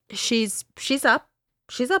she's up.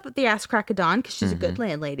 She's up at the ass crack of dawn because she's a good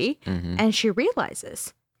landlady. And she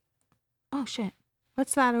realizes, oh, shit,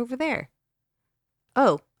 what's that over there?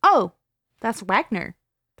 Oh, that's Wagner.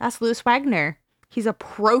 That's Louis Wagner. He's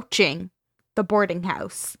approaching the boarding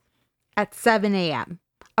house at 7 a.m.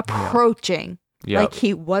 Approaching like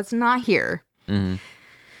he was not here.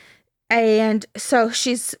 And so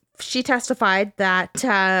she testified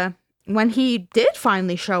that when he did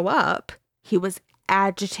finally show up, he was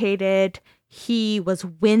agitated, he was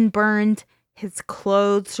windburned, his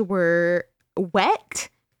clothes were wet,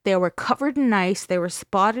 they were covered in ice, they were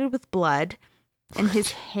spotted with blood, and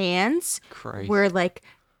his hands were like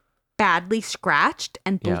badly scratched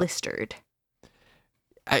and blistered.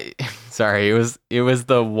 Sorry, it was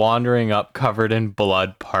the wandering up covered in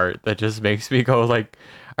blood part that just makes me go like,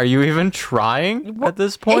 are you even trying at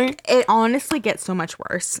this point? It honestly gets so much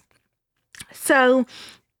worse. So,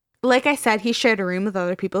 like I said, he shared a room with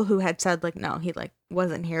other people who had said like, no, he like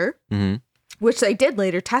wasn't here, which they did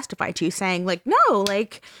later testify to, saying like, no,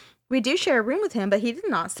 like we do share a room with him, but he did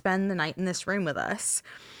not spend the night in this room with us.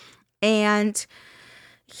 And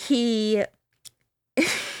he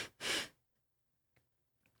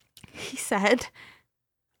said,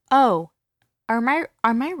 oh, are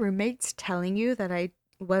my roommates telling you that I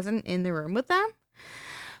wasn't in the room with them?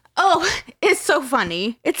 Oh, it's so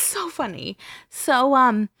funny. It's so funny. So,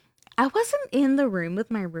 I wasn't in the room with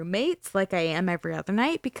my roommates like I am every other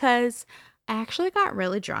night because I actually got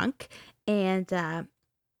really drunk and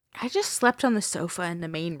I just slept on the sofa in the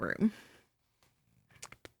main room.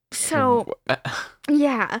 So,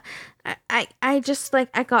 yeah, I just like,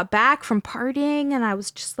 I got back from partying and I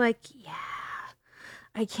was just like, yeah,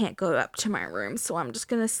 I can't go up to my room. So I'm just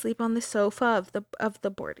going to sleep on the sofa of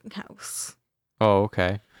the boarding house. Oh,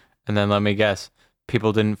 okay. And then let me guess,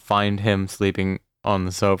 people didn't find him sleeping on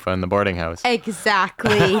the sofa in the boarding house.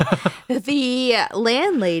 Exactly. The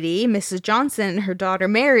landlady, Mrs. Johnson, and her daughter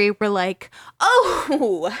Mary were like,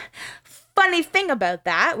 oh, funny thing about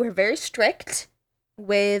that, we're very strict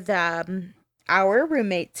with our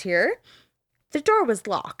roommates here. The door was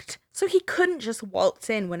locked, so he couldn't just waltz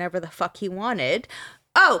in whenever the fuck he wanted.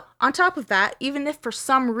 Oh, on top of that, even if for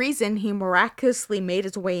some reason he miraculously made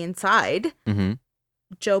his way inside,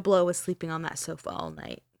 Joe Blow was sleeping on that sofa all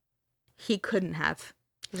night. He couldn't have.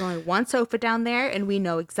 There's only one sofa down there, and we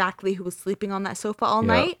know exactly who was sleeping on that sofa all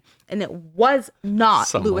night, and it was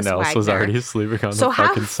not Louis Wagner. Someone else was already sleeping on so the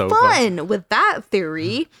fucking sofa. So have fun with that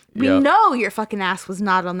theory. We know your fucking ass was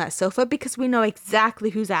not on that sofa because we know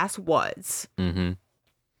exactly whose ass was.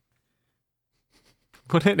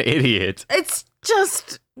 What an idiot. It's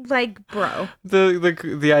just like, bro.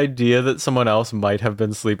 The idea that someone else might have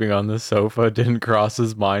been sleeping on the sofa didn't cross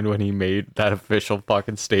his mind when he made that official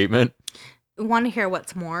fucking statement. Want to hear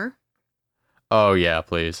what's more? Oh, yeah,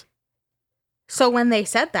 please. So when they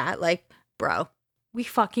said that, like, bro, we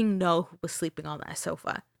fucking know who was sleeping on that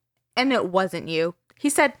sofa. And it wasn't you. He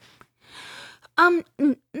said, no,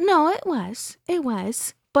 it was. It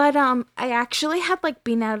was. But, I actually had, like,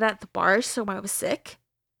 been out at the bar, so I was sick.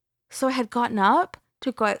 So I had gotten up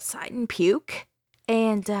to go outside and puke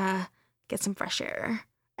and get some fresh air.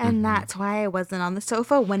 And that's why I wasn't on the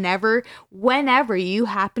sofa. Whenever you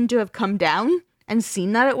happen to have come down and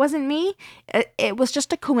seen that it wasn't me, it was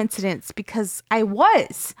just a coincidence because I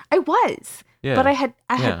was. Yeah. But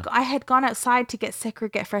I had gone outside to get sick or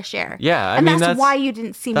get fresh air. Yeah, I mean that's why you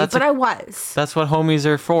didn't see me, but I was. That's what homies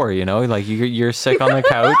are for, you know. Like you're sick on the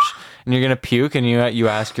couch and you're gonna puke, and you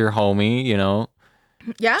ask your homie, you know.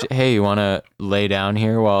 Yeah. Hey, you want to lay down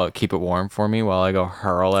here keep it warm for me while I go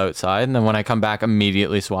hurl outside, and then when I come back,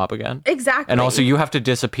 immediately swap again. Exactly. And also, you have to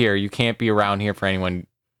disappear. You can't be around here for you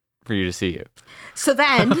to see you. So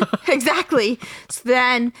then, exactly. So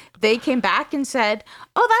then they came back and said,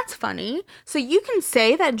 "Oh, that's funny. So you can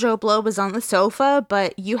say that Joe Blow was on the sofa,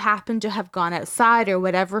 but you happen to have gone outside or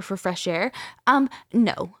whatever for fresh air."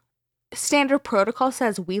 No. Standard protocol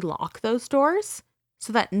says we lock those doors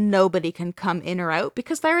so that nobody can come in or out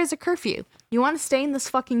because there is a curfew. You want to stay in this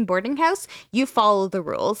fucking boarding house? You follow the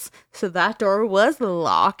rules. So that door was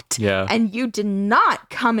locked. Yeah. And you did not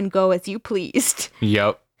come and go as you pleased.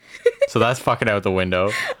 Yep. So that's fucking out the window.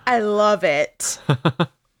 I love it.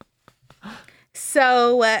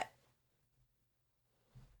 So,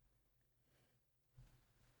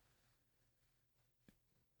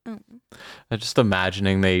 I'm just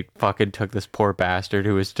imagining they fucking took this poor bastard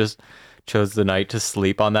who was just chose the night to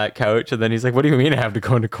sleep on that couch, and then he's like, "What do you mean I have to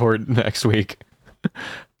go into court next week?"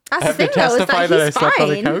 That's the thing, though, is that he's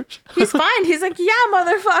fine. He's fine. He's like, "Yeah,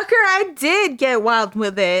 motherfucker, I did get wild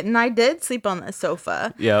with it, and I did sleep on the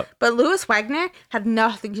sofa." Yeah. But Louis Wagner had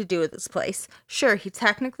nothing to do with this place. Sure, he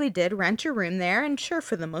technically did rent a room there, and sure,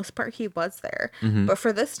 for the most part, he was there. But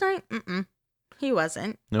for this night, he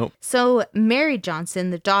wasn't. Nope. So Mary Johnson,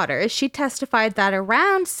 the daughter, she testified that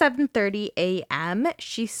around 7:30 a.m.,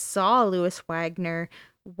 she saw Louis Wagner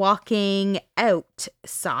walking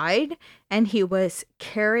outside, and he was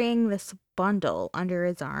carrying this bundle under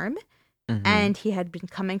his arm, and he had been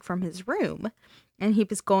coming from his room, and he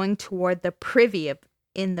was going toward the privy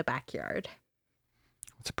in the backyard.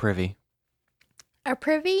 What's a privy? A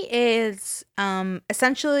privy is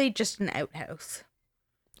essentially just an outhouse.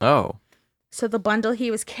 Oh. So the bundle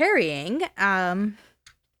he was carrying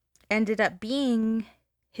ended up being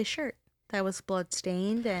his shirt that was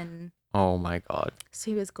bloodstained, and oh my god.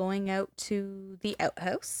 So he was going out to the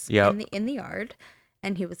outhouse in the yard,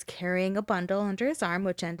 and he was carrying a bundle under his arm,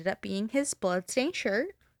 which ended up being his bloodstained shirt.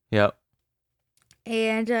 Yep.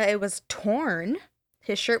 And it was torn.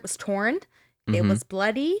 His shirt was torn. It was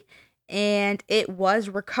bloody, and it was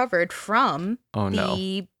recovered from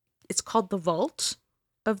it's called the vault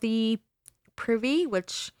of the privy,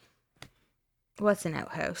 which what's an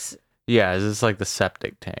outhouse? Yeah, it's like the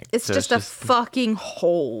septic tank. It's so just a fucking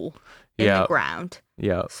hole in the ground.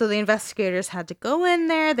 Yeah. So the investigators had to go in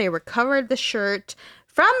there. They recovered the shirt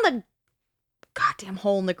from the goddamn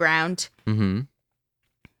hole in the ground. And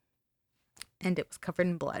it was covered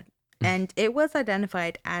in blood. And it was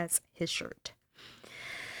identified as his shirt.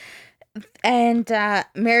 And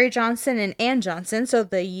Mary Johnson and Ann Johnson, so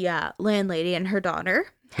the landlady and her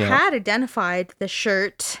daughter, had identified the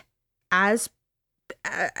shirt as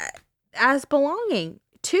belonging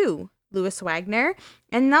to Louis Wagner,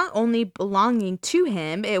 and not only belonging to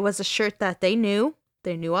him, it was a shirt that they knew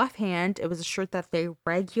offhand. It was a shirt that they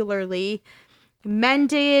regularly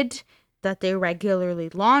mended, that they regularly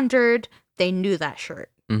laundered. They knew that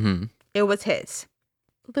shirt. It was his.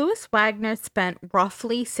 Louis Wagner spent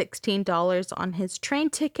roughly $16 on his train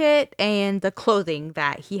ticket and the clothing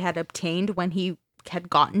that he had obtained when he had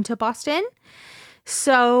gotten to Boston.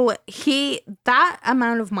 So that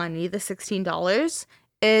amount of money, the $16,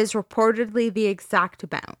 is reportedly the exact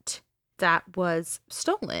amount that was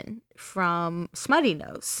stolen from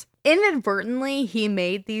Smuttynose. Inadvertently, he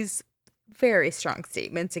made these very strong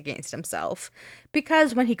statements against himself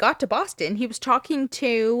because when he got to Boston, he was talking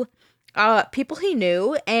to people he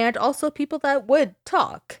knew and also people that would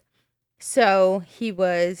talk. So he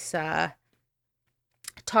was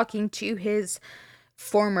talking to his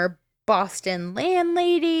former Boston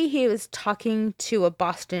landlady. He was talking to a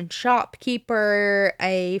Boston shopkeeper,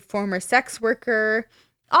 a former sex worker,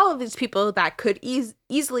 all of these people that could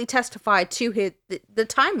easily testify to the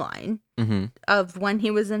timeline of when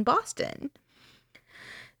he was in Boston.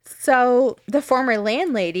 So the former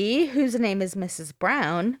landlady, whose name is Mrs.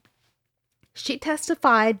 Brown, she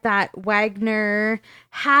testified that Wagner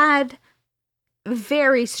had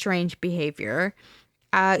very strange behavior.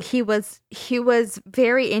 He was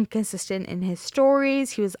very inconsistent in his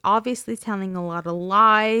stories. He was obviously telling a lot of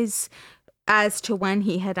lies as to when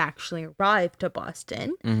he had actually arrived to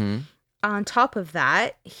Boston. Mm-hmm. On top of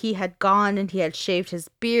that, he had gone and he had shaved his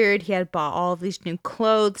beard. He had bought all of these new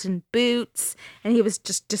clothes and boots, and he was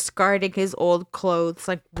just discarding his old clothes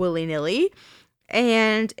like willy-nilly.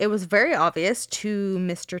 And it was very obvious to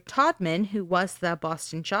Mr. Todman, who was the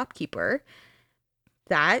Boston shopkeeper,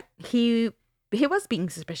 that he was being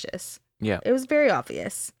suspicious. Yeah. It was very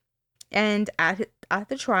obvious. And at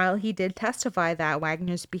the trial, he did testify that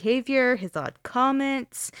Wagner's behavior, his odd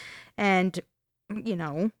comments, and,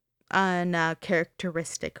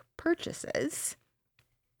 uncharacteristic purchases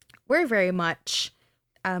were very much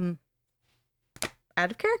out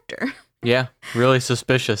of character. Yeah, really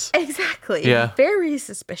suspicious. Exactly. Yeah. Very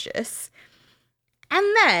suspicious. And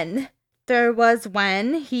then there was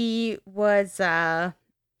when he was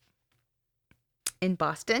in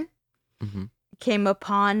Boston, came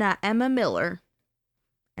upon Emma Miller.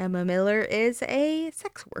 Emma Miller is a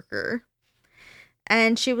sex worker.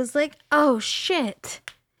 And she was like, oh, shit.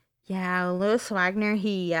 Yeah, Louis Wagner,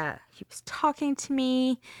 he was talking to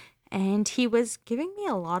me, and he was giving me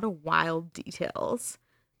a lot of wild details.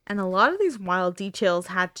 And a lot of these wild details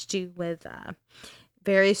had to do with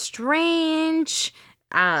very strange,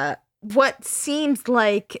 what seems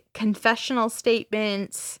like confessional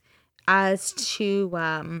statements as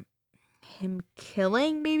to him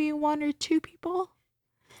killing maybe one or two people.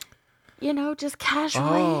 Just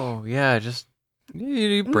casually. Oh, yeah, just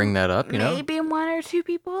you bring that up, Maybe one or two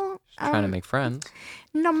people. Trying to make friends.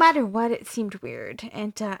 No matter what, it seemed weird,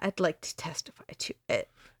 and I'd like to testify to it.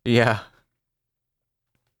 Yeah.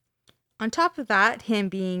 On top of that, him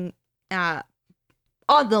being on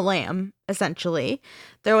the lam, essentially,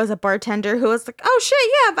 there was a bartender who was like, oh shit,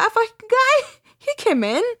 yeah, that fucking guy, he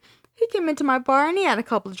came into my bar and he had a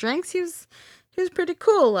couple of drinks. He was pretty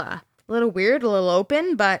cool. A little weird, a little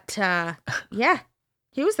open, but yeah,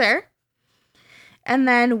 he was there. And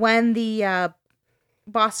then when the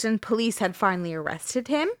Boston police had finally arrested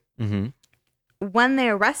him, when they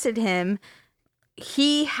arrested him,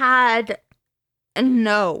 he had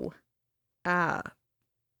no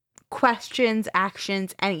questions,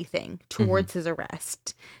 actions, anything towards his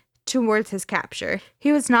arrest, towards his capture.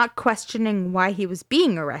 He was not questioning why he was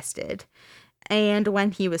being arrested. And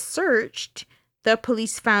when he was searched, the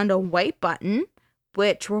police found a white button,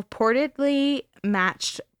 which reportedly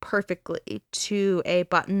matched perfectly to a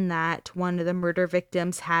button that one of the murder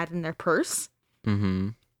victims had in their purse.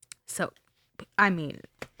 So, I mean,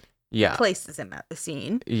 yeah, places him at the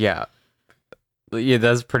scene. Yeah,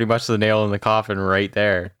 that's pretty much the nail in the coffin right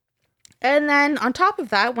there. And then on top of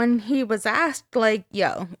that, when he was asked, like,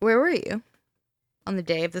 yo, where were you on the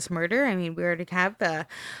day of this murder? I mean, we already have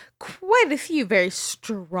quite a few very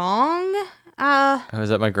strong... I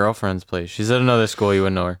was at my girlfriend's place. She's at another school. You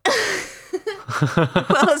wouldn't know her.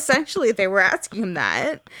 Well, essentially, they were asking him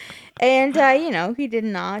that. And, he did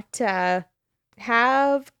not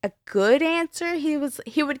have a good answer. He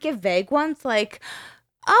would give vague ones like,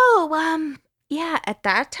 oh, yeah, at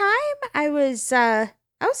that time, I was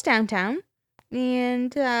downtown.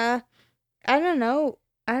 And, I don't know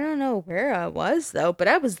where I was, though, but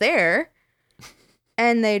I was there.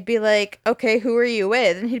 And they'd be like, okay, who are you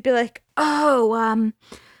with? And he'd be like, oh,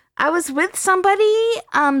 I was with somebody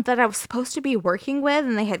that I was supposed to be working with,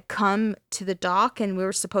 and they had come to the dock, and we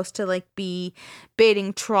were supposed to, like, be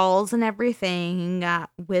baiting trolls and everything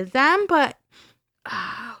with them, but,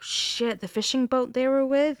 oh, shit, the fishing boat they were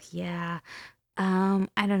with? Yeah, I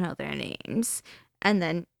don't know their names. And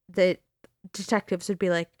then the detectives would be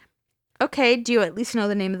like, okay, do you at least know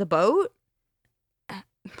the name of the boat?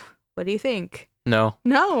 What do you think? No.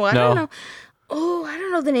 I don't know. Oh, I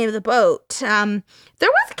don't know the name of the boat. There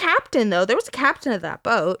was a captain, though. There was a captain of that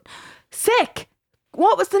boat. Sick.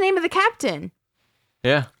 What was the name of the captain?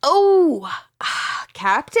 Yeah. Oh,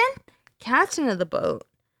 captain? Captain of the boat.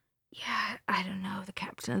 Yeah, I don't know the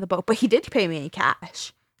captain of the boat, but he did pay me in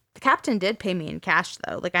cash. The captain did pay me in cash,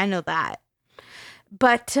 though. Like, I know that.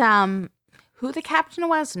 But, who the captain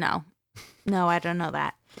was? No. No, I don't know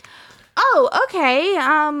that. Oh, okay.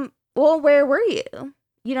 Well, where were you?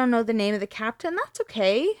 You don't know the name of the captain? That's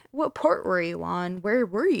okay. What port were you on? Where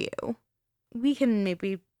were you? We can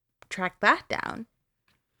maybe track that down.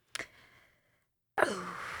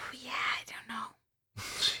 Oh, yeah, I don't know.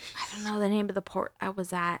 I don't know the name of the port I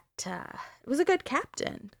was at. It was a good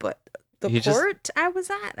captain, but the port I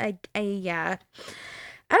was at, I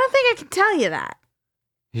don't think I can tell you that.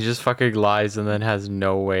 He just fucking lies and then has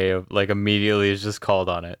no way of, like, immediately is just called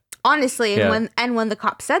on it. Honestly, Yeah. and when the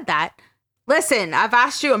cop said that, listen, I've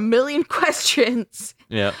asked you a million questions.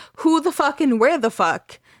 Yeah. Who the fuck and where the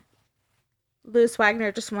fuck? Louis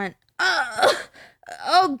Wagner just went,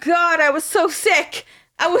 oh God, I was so sick.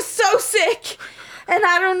 I was so sick. And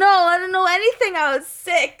I don't know anything. I was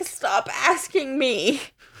sick. Stop asking me.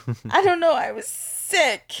 I don't know. I was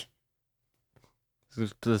sick.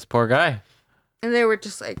 This poor guy. And they were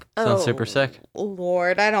just like, oh, sounds super sick.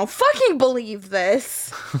 Lord, I don't fucking believe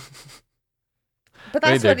this. But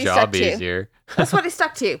that's what he stuck to. Easier. That's what he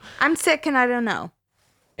stuck to. I'm sick and I don't know.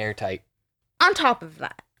 Airtight. On top of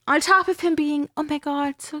that, on top of him being, oh my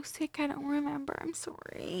God, so sick, I don't remember, I'm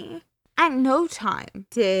sorry. At no time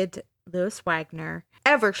did Louis Wagner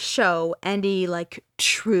ever show any, like,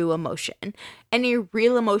 true emotion, any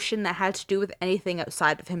real emotion that had to do with anything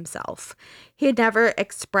outside of himself. He had never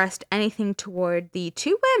expressed anything toward the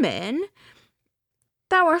two women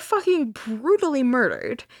that were fucking brutally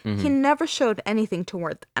murdered. Mm-hmm. He never showed anything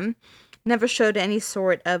toward them, never showed any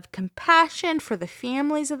sort of compassion for the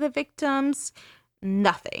families of the victims,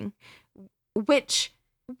 nothing, which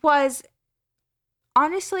was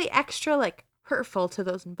honestly extra, like, hurtful to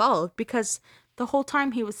those involved, because the whole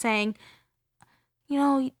time he was saying, you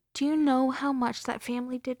know, do you know how much that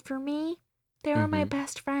family did for me? They were my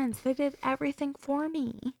best friends. They did everything for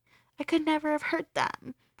me. I could never have hurt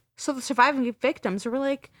them. So the surviving victims were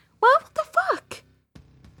like, well, what the fuck?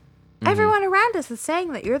 Everyone around us is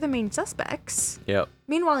saying that you're the main suspects. Yep.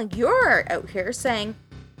 Meanwhile, you're out here saying,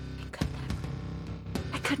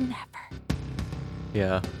 I could never.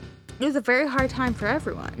 Yeah. It was a very hard time for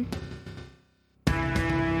everyone.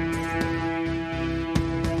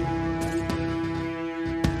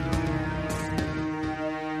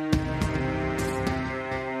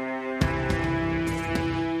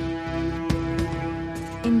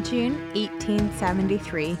 In June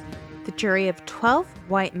 1873, the jury of 12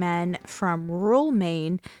 white men from rural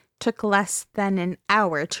Maine took less than an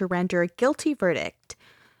hour to render a guilty verdict,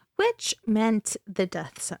 which meant the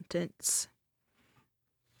death sentence.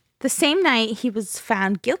 The same night he was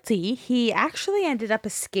found guilty, he actually ended up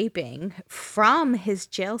escaping from his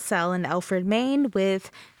jail cell in Alfred, Maine,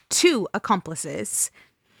 with 2 accomplices.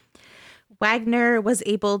 Wagner was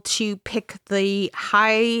able to pick the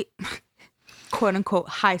high, quote-unquote,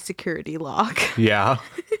 high security lock. Yeah.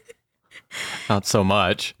 Not so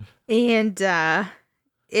much. And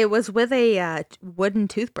it was with a wooden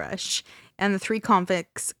toothbrush, and the 3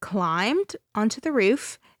 convicts climbed onto the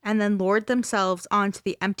roof and then lowered themselves onto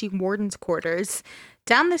the empty warden's quarters,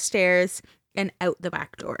 down the stairs, and out the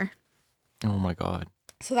back door. Oh my God.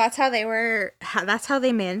 So that's how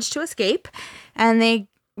they managed to escape. And they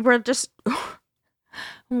were just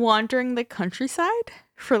wandering the countryside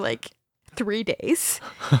for like 3 days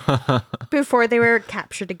before they were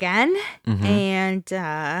captured again. And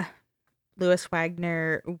Louis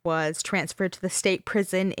Wagner was transferred to the state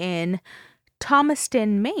prison in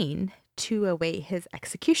Thomaston, Maine, to await his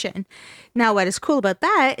execution. Now, what is cool about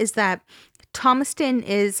that is that Thomaston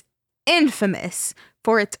is infamous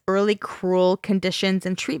for its early cruel conditions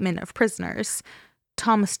and treatment of prisoners.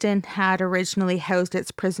 Thomaston had originally housed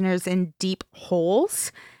its prisoners in deep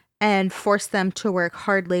holes and forced them to work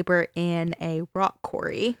hard labor in a rock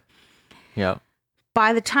quarry. Yeah.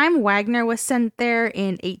 By the time Wagner was sent there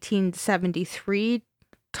in 1873,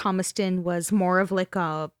 Thomaston was more of like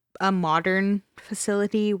a modern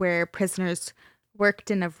facility where prisoners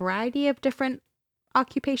worked in a variety of different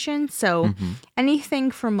occupations. So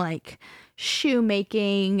anything from like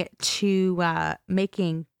shoemaking to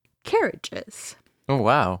making carriages. Oh,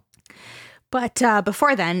 wow. But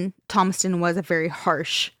before then, Thomaston was a very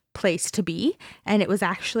harsh place to be, and it was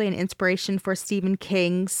actually an inspiration for Stephen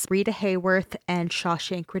King's Rita Hayworth and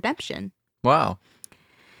Shawshank Redemption. Wow.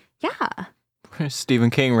 Yeah.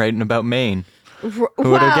 Stephen King writing about Maine. Who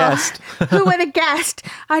would have guessed? Who would have guessed?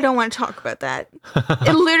 I don't want to talk about that.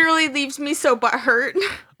 It literally leaves me so butthurt.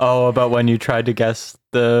 Oh, about when you tried to guess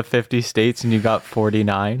the 50 states and you got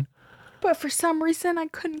 49? But for some reason, I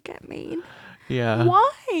couldn't get Maine. Yeah.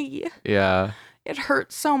 Why? Yeah. It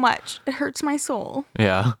hurts so much. It hurts my soul.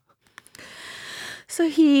 Yeah. So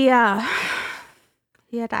he had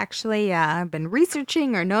actually been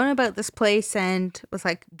researching or known about this place and was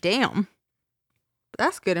like, damn,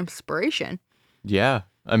 that's good inspiration. Yeah.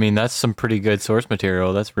 I mean, that's some pretty good source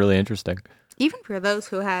material. That's really interesting. Even for those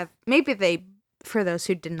who have, for those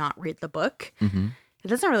who did not read the book, Mm-hmm. it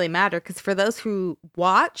doesn't really matter because for those who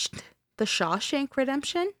watched The Shawshank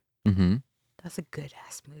Redemption, Mm-hmm. that's a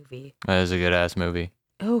good-ass movie. That is a good-ass movie.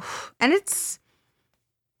 Oh, and it's,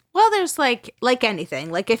 well, there's like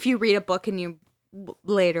anything. Like if you read a book and you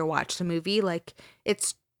later watch the movie, like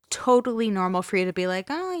it's totally normal for you to be like,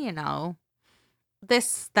 oh, you know,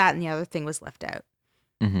 this, that, and the other thing was left out.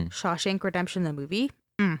 Mm-hmm. Shawshank Redemption, the movie,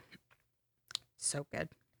 so good.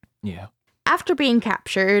 Yeah. After being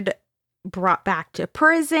captured, brought back to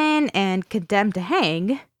prison, and condemned to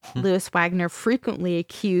hang, Louis Wagner frequently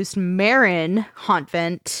accused Marin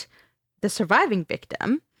Hontvent, the surviving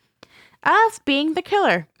victim, of being the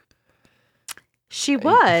killer. She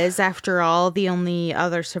was, after all, the only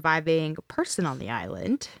other surviving person on the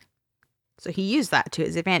island. So he used that to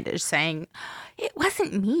his advantage, saying, it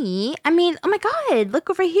wasn't me. I mean, oh my God, look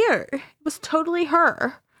over here. It was totally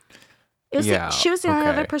her. It was she was the only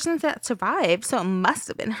other person that survived, so it must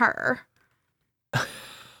have been her.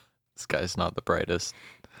 This guy's not the brightest.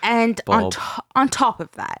 And bulb. on top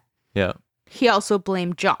of that, Yeah. he also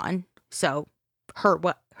blamed John, so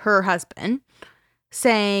her husband,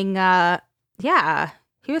 saying, yeah,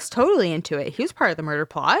 he was totally into it. He was part of the murder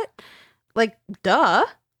plot. Like, duh.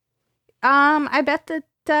 I bet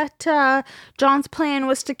that John's plan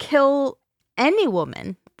was to kill any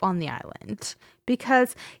woman on the island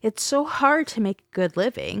because it's so hard to make a good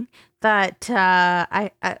living that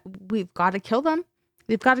we've got to kill them.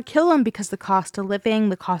 We've got to kill them because the cost of living,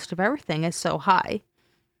 the cost of everything is so high.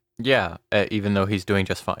 Yeah, even though he's doing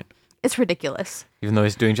just fine. It's ridiculous. Even though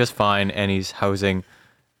he's doing just fine and he's housing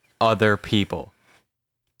other people.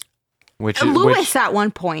 Louis at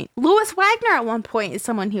one point. Louis Wagner at one point is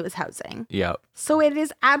someone he was housing. Yeah. So it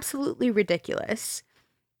is absolutely ridiculous.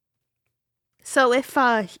 So if,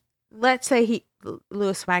 let's say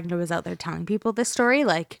Louis Wagner was out there telling people this story,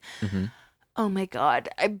 like, oh my God,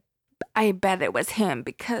 I bet it was him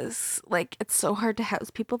because, like, it's so hard to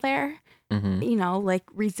house people there. Mm-hmm. You know, like,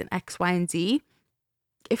 reason X, Y, and Z.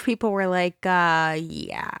 If people were like,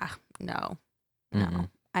 yeah, no,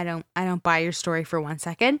 I don't buy your story for 1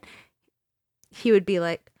 second. He would be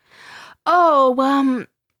like, oh,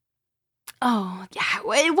 yeah,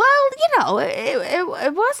 well, you know,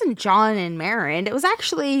 it wasn't John and Marin. It was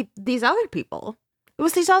actually these other people. It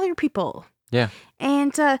was these other people. Yeah.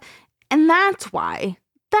 And that's why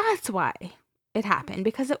it happened,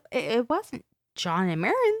 because it wasn't John and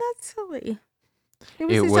Marin. That's silly. It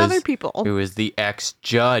was these other people. It was the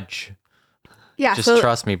ex-judge. Yeah. Just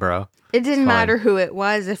trust me, bro. It didn't matter who it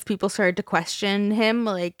was. If people started to question him,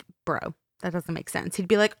 like, bro, that doesn't make sense. He'd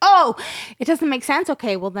be like, oh, it doesn't make sense.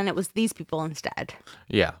 Okay, well, then it was these people instead.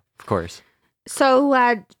 Yeah, of course.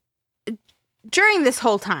 So during this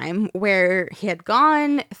whole time where he had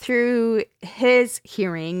gone through his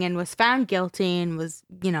hearing and was found guilty and was,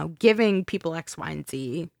 you know, giving people X, Y, and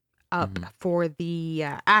Z up for the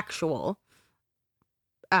actual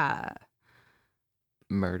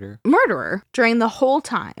murderer, during the whole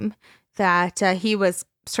time that he was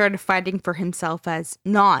sort of fighting for himself as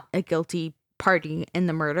not a guilty party in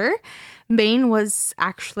the murder, Maine was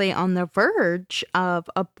actually on the verge of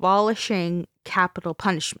abolishing capital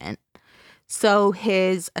punishment. So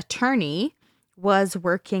his attorney was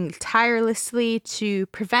working tirelessly to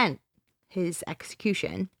prevent his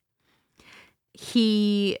execution.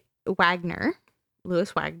 Louis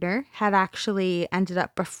Wagner, had actually ended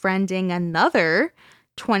up befriending another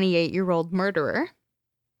 28-year-old murderer.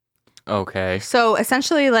 Okay. So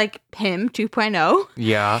essentially like him 2.0.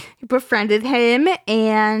 Yeah. He befriended him,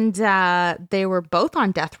 and they were both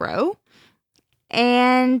on death row.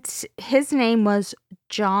 And his name was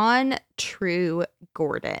John True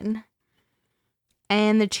Gordon.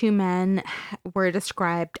 And the two men were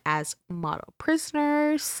described as model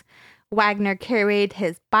prisoners. Wagner carried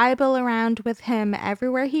his Bible around with him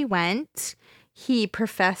everywhere he went. He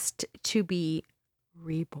professed to be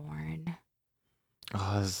reborn.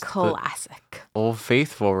 Oh, classic. Old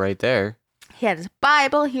faithful right there. He had his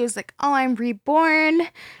Bible. He was like, oh, I'm reborn.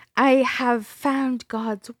 I have found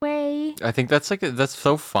God's way. I think that's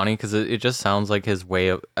so funny because it just sounds like his way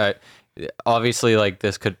of obviously, like,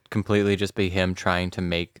 this could completely just be him trying to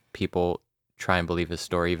make people try and believe his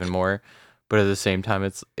story even more. But at the same time,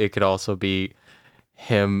 it could also be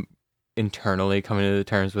him internally coming to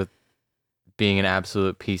terms with being an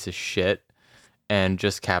absolute piece of shit and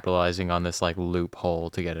just capitalizing on this, like, loophole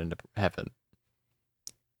to get into heaven.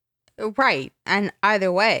 Right. And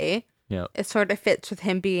either way, Yeah. it sort of fits with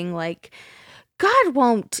him being like, God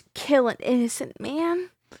won't kill an innocent man.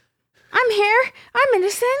 I'm here. I'm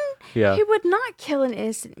innocent. Yeah. He would not kill an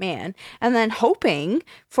innocent man. And then hoping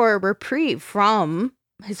for a reprieve from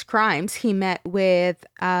his crimes, he met with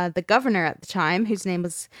the governor at the time, whose name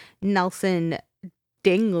was Nelson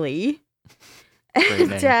Dingley. Great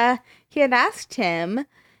name. And he had asked him,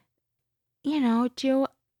 do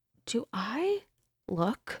I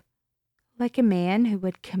look like a man who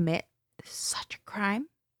would commit such a crime?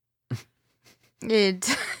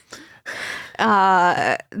 The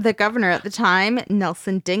governor at the time,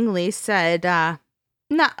 Nelson Dingley, said,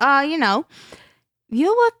 no, you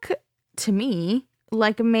look to me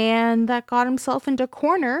like a man that got himself into a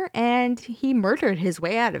corner and he murdered his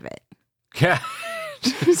way out of it. Yeah.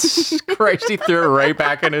 Jesus Christ, he threw it right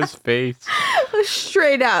back in his face.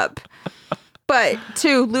 Straight up. But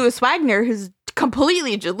to Louis Wagner, who's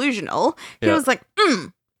completely delusional, he was like,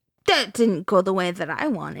 that didn't go the way that I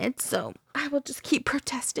wanted, so I will just keep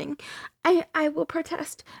protesting. I will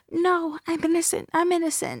protest. No, I'm innocent. I'm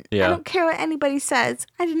innocent. Yeah. I don't care what anybody says.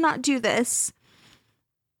 I did not do this.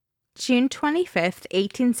 June 25th,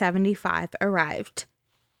 1875 arrived.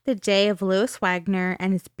 The day of Louis Wagner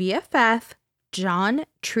and his BFF, John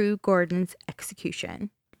True Gordon's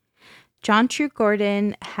execution. John True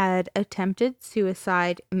Gordon had attempted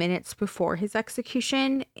suicide minutes before his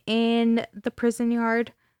execution in the prison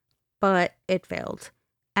yard, but it failed,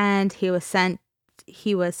 and he was sent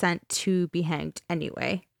to be hanged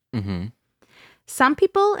anyway. Mm-hmm. Some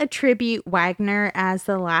people attribute Wagner as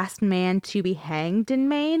the last man to be hanged in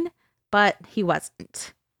Maine, but he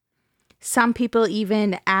wasn't. Some people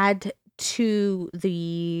even add to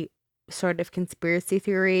the sort of conspiracy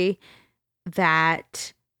theory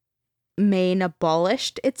that Maine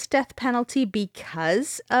abolished its death penalty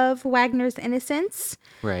because of Wagner's innocence.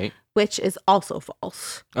 Right. Which is also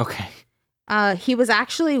false. Okay. He was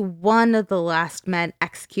actually one of the last men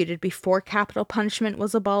executed before capital punishment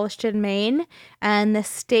was abolished in Maine, and the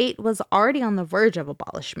state was already on the verge of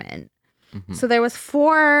abolishment. Mm-hmm. So there was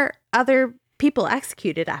 4 other people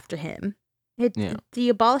executed after him. The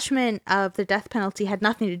abolishment of the death penalty had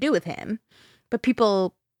nothing to do with him, but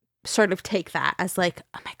people sort of take that as like,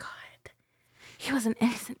 oh my God, he was an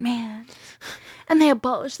innocent man, and they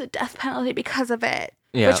abolished the death penalty because of it.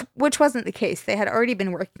 Yeah. Which wasn't the case. They had already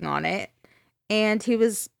been working on it, and he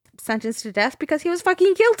was sentenced to death because he was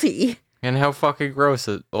fucking guilty. And how fucking gross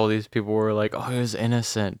that all these people were like, oh, he was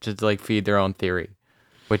innocent, to like feed their own theory,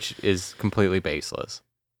 which is completely baseless.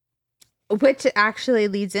 Which actually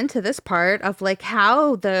leads into this part of like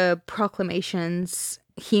how the proclamations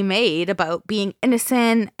he made about being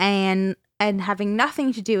innocent and having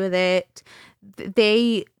nothing to do with it,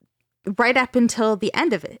 they right up until the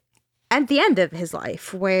end of it. At the end of his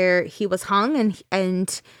life, where he was hung,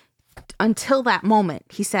 and until that moment,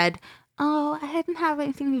 he said, "Oh, I didn't have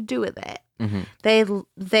anything to do with it." Mm-hmm.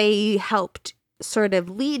 They helped sort of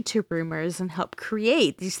lead to rumors and help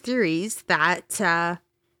create these theories that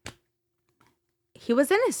he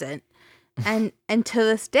was innocent, and to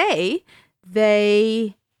this day,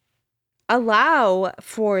 they allow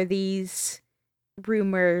for these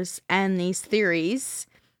rumors and these theories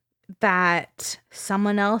that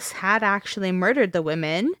someone else had actually murdered the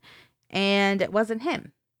women and it wasn't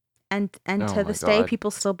him. And to this day, people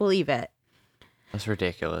still believe it. That's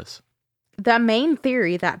ridiculous. The main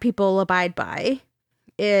theory that people abide by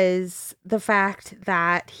is the fact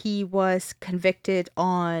that he was convicted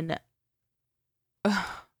on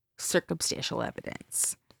circumstantial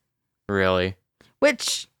evidence. Really?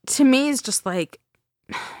 Which to me is just like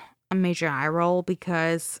a major eye roll,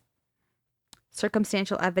 because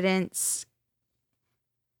circumstantial evidence,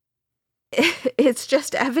 it's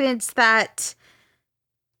just evidence that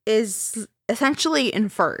is essentially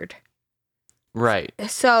inferred. Right.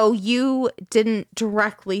 So you didn't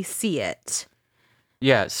directly see it.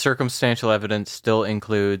 Yeah, circumstantial evidence still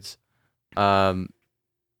includes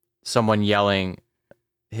someone yelling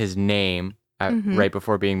his name right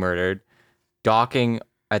before being murdered, docking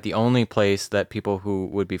at the only place that people who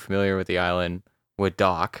would be familiar with the island would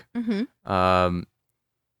dock,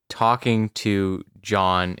 talking to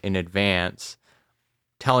John in advance,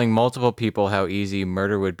 telling multiple people how easy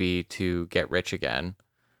murder would be to get rich again,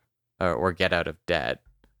 or get out of debt.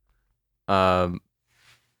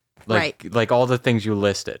 Like all the things you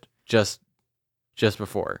listed, just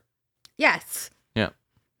before. Yes. Yeah.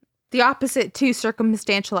 The opposite to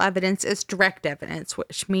circumstantial evidence is direct evidence,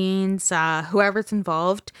 which means whoever's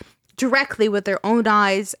involved directly with their own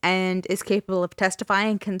eyes and is capable of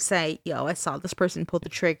testifying can say, yo, I saw this person pull the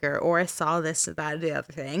trigger, or I saw this, that, or the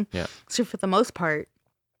other thing. Yeah. So for the most part,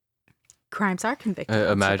 crimes are convicted.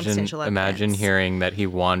 Imagine hearing that he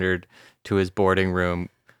wandered to his boarding room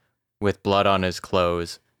with blood on his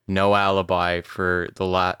clothes, no alibi for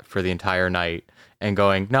the entire night, and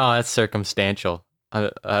going, no, that's circumstantial. I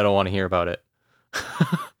don't want to hear about it.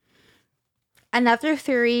 Another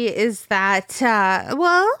theory is that,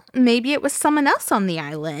 maybe it was someone else on the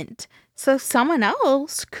island. So someone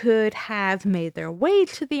else could have made their way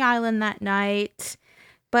to the island that night,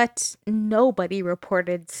 but nobody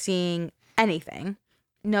reported seeing anything.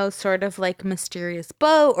 No sort of like mysterious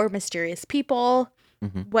boat or mysterious people,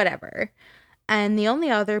 whatever. And the only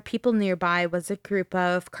other people nearby was a group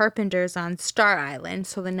of carpenters on Star Island,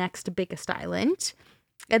 so the next biggest island.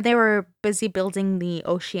 And they were busy building the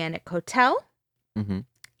Oceanic Hotel.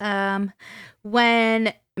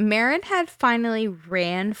 When Marin had finally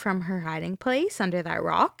ran from her hiding place under that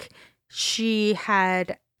rock, she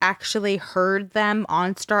had actually heard them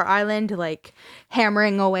on Star Island, like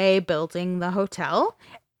hammering away, building the hotel.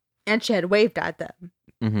 And she had waved at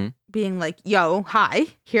them, being like, yo, hi,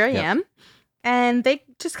 here I am. And they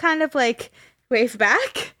just kind of like waved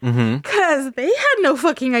back because they had no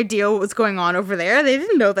fucking idea what was going on over there. They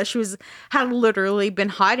didn't know that she had literally been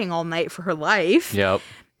hiding all night for her life. Yep.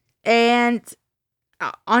 And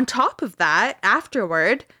on top of that,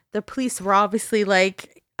 afterward, the police were obviously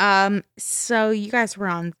like, so you guys were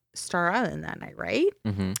on Star Island that night, right?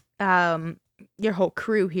 Your whole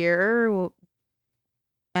crew here,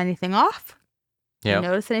 anything off? Yeah. You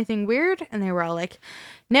notice anything weird? And they were all like,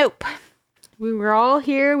 nope. We were all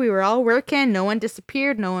here. We were all working. No one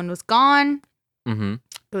disappeared. No one was gone. It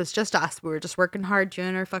was just us. We were just working hard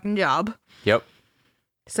doing our fucking job. Yep.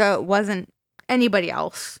 So it wasn't anybody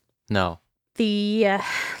else. No. The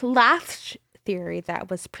last theory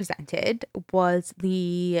that was presented was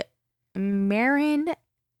the Marin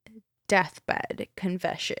deathbed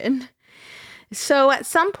confession. So at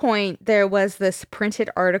some point, there was this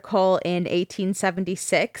printed article in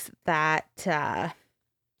 1876 that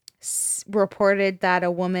reported that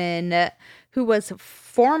a woman who was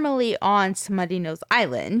formerly on Smuttynose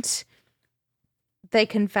Island, they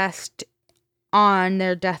confessed on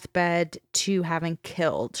their deathbed to having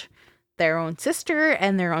killed their own sister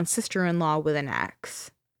and their own sister-in-law with an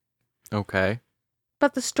axe. Okay.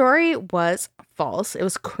 But the story was false. It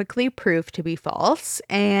was quickly proved to be false,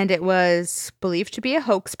 and it was believed to be a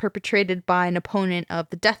hoax perpetrated by an opponent of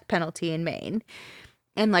the death penalty in Maine.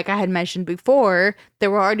 And like I had mentioned before, they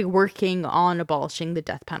were already working on abolishing the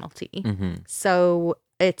death penalty. So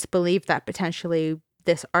it's believed that potentially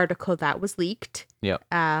this article that was leaked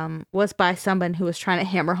was by someone who was trying to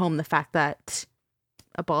hammer home the fact that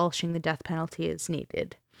abolishing the death penalty is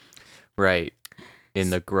needed. Right. In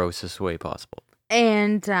the grossest way possible.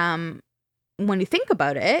 And when you think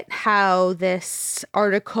about it, how this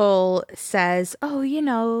article says, oh, you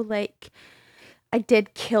know, like I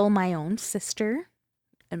did kill my own sister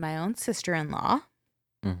and my own sister-in-law.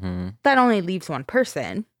 That only leaves one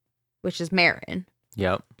person, which is Marin.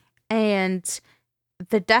 Yep. And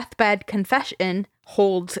the deathbed confession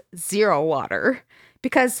holds zero water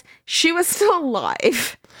because she was still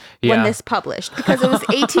alive when this published, because it was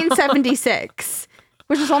 1876,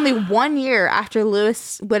 which is only 1 year after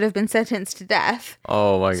Lewis would have been sentenced to death.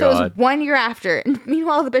 Oh my God. So it was 1 year after. And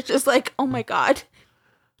meanwhile, the bitch is like, oh my God.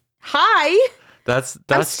 Hi.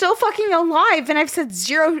 I'm still fucking alive, and I've said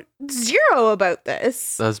zero about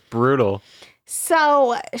this. That's brutal.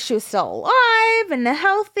 So she was still alive and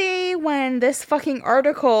healthy when this fucking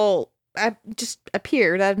article just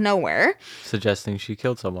appeared out of nowhere, suggesting she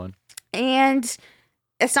killed someone. And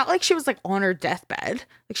it's not like she was like on her deathbed.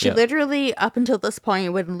 Like she literally, up until this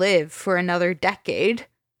point, would live for another decade.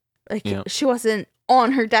 Like she wasn't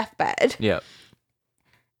on her deathbed. Yeah.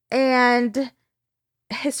 And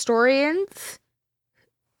historians,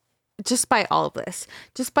 despite all of this,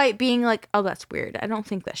 despite being like, oh, that's weird, I don't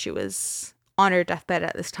think that she was on her deathbed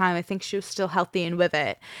at this time, I think she was still healthy and with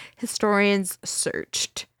it, historians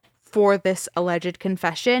searched for this alleged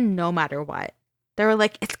confession no matter what. They were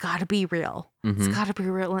like, it's gotta be real. It's gotta be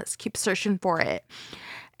real. Let's keep searching for it.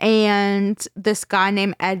 And this guy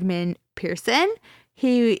named Edmund Pearson,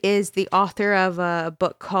 he is the author of a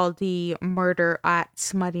book called The Murder at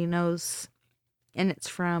Smuttynose, and it's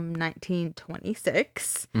from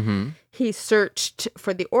 1926. He searched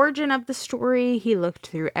for the origin of the story. He looked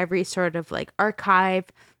through every sort of like archive,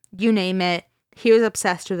 you name it. He was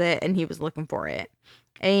obsessed with it, and he was looking for it.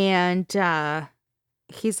 And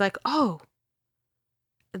he's like, oh,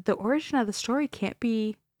 the origin of the story can't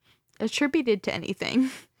be attributed to anything.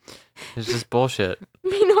 It's just bullshit.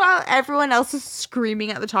 Meanwhile, everyone else is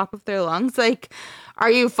screaming at the top of their lungs, like, are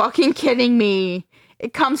you fucking kidding me?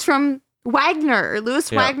 It comes from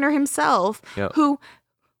Louis Wagner himself, who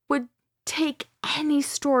would take any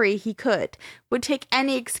story he could, would take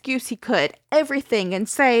any excuse he could, everything, and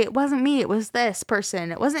say, it wasn't me, it was this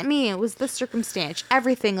person. It wasn't me, it was this circumstance.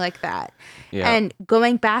 Everything like that. Yeah. And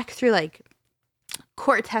going back through, like,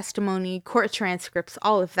 court testimony, court transcripts,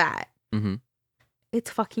 all of that. Mm-hmm. It's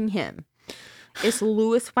fucking him. It's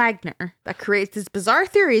Louis Wagner that creates these bizarre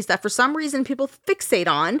theories that for some reason people fixate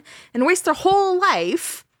on and waste their whole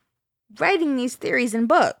life writing these theories in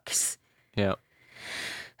books. Yeah.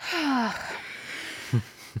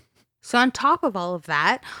 So on top of all of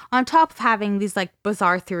that, on top of having these like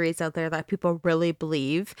bizarre theories out there that people really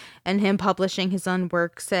believe, and him publishing his own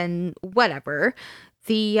works and whatever,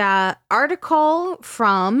 the article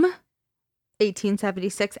from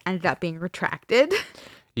 1876 ended up being retracted.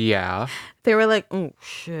 Yeah. They were like, oh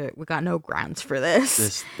shit, we got no grounds for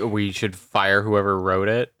this. We should fire whoever wrote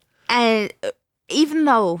it. And even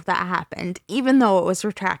though that happened, even though it was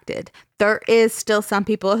retracted, there is still some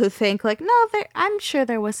people who think like, no, I'm sure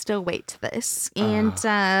there was still weight to this. And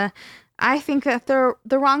I think that the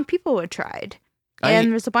wrong people were tried.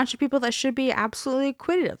 And there's a bunch of people that should be absolutely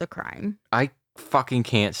acquitted of the crime. I fucking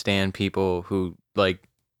can't stand people who like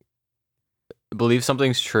believe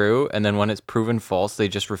something's true, and then when it's proven false, they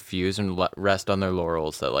just refuse and rest on their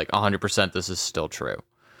laurels that like 100% this is still true.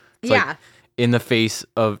 It's like, in the face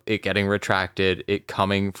of it getting retracted, it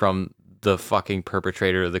coming from the fucking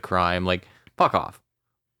perpetrator of the crime, like, fuck off.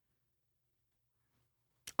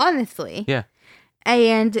 Honestly. Yeah.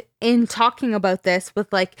 And in talking about this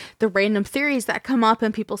with like the random theories that come up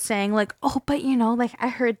and people saying like, oh, but you know, like I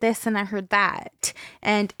heard this and I heard that,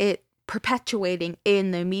 and it perpetuating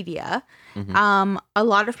in the media. Mm-hmm. A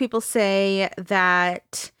lot of people say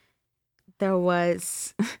that there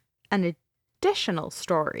was an additional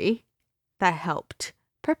story that helped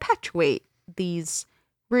perpetuate these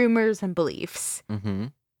rumors and beliefs. Mm-hmm.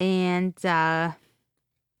 And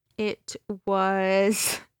it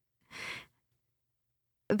was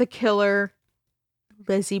the killer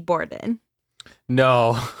Lizzie Borden.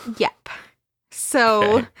 No. Yep.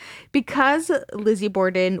 So, because Lizzie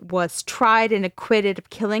Borden was tried and acquitted of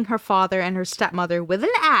killing her father and her stepmother with an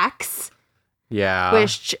axe,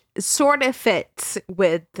 which sort of fits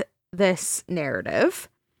with this narrative,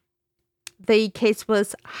 the case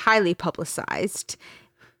was highly publicized,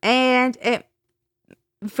 and it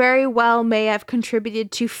very well may have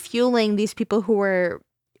contributed to fueling these people who were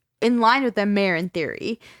in line with the Marin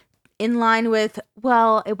theory. In line with,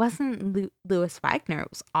 well, it wasn't Louis Wagner. It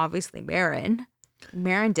was obviously Marin.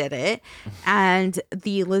 Marin did it. And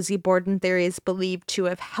the Lizzie Borden theory is believed to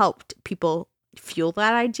have helped people fuel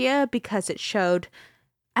that idea because it showed,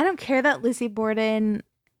 I don't care that Lizzie Borden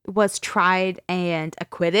was tried and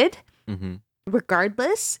acquitted. Mm-hmm.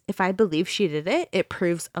 Regardless, if I believe she did it, it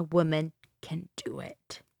proves a woman can do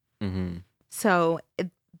it. Mm-hmm. So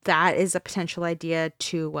that is a potential idea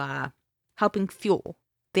to helping fuel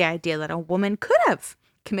the idea that a woman could have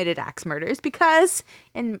committed axe murders, because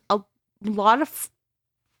in a lot of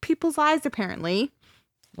people's eyes, apparently,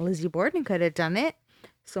 Lizzie Borden could have done it.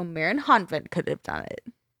 So Marin Honvent could have done it.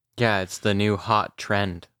 Yeah, it's the new hot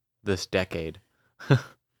trend this decade.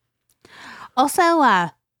 Also,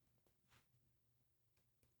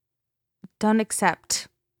 don't accept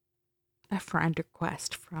a friend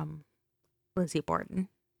request from Lizzie Borden.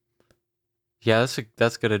 Yeah,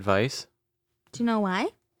 that's good advice. Do you know why?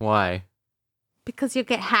 Why? Because you'll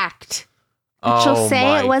get hacked. And she'll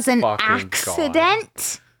say it was an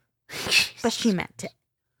accident, but she meant it.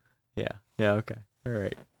 Yeah, okay. All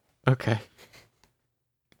right. Okay.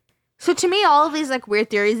 So to me, all of these like weird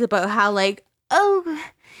theories about how like, oh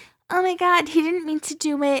my God, he didn't mean to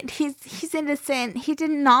do it. He's innocent. He did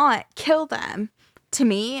not kill them. To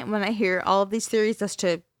me, when I hear all of these theories as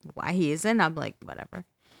to why he isn't, I'm like, whatever.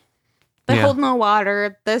 They hold no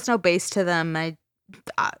water. There's no base to them.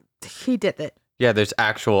 He did it. Yeah, there's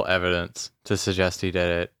actual evidence to suggest he did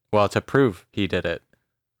it. Well, to prove he did it.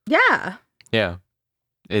 Yeah. Yeah.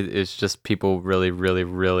 It's just people really, really,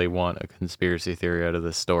 really want a conspiracy theory out of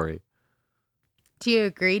this story. Do you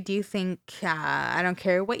agree? Do you think, I don't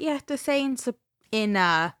care what you have to say in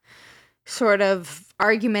sort of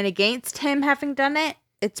argument against him having done it,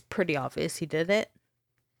 it's pretty obvious he did it?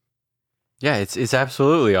 Yeah, it's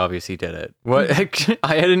absolutely obvious he did it. What?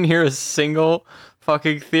 I didn't hear a single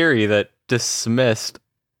fucking theory that dismissed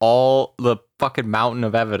all the fucking mountain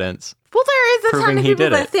of evidence. Well, there is a ton proving of he people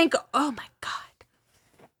did that it. think, oh my God,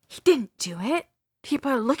 he didn't do it.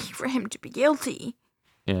 People are looking for him to be guilty.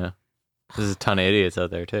 Yeah. There's a ton of idiots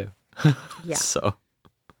out there, too. Yeah. So.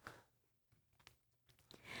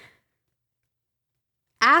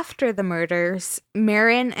 After the murders,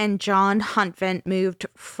 Marin and John Huntvent moved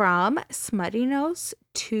from Smuttynose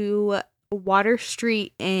to Water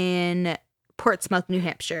Street in Portsmouth, New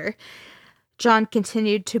Hampshire. John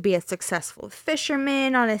continued to be a successful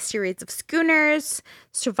fisherman on a series of schooners,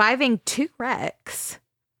 surviving 2 wrecks.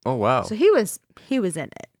 Oh, wow. So he was in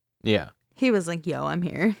it. Yeah. He was like, yo, I'm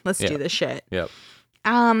here. Let's do this shit. Yep.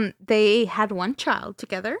 They had 1 child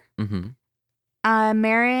together. Mm-hmm.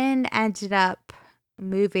 Marin ended up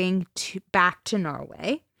moving back to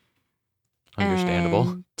Norway. Understandable.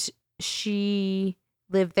 And she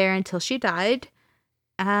lived there until she died.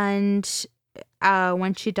 And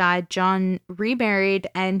when she died, John remarried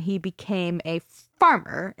and he became a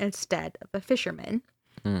farmer instead of a fisherman.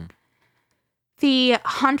 Mm. The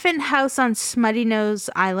Huntvent house on Smuttynose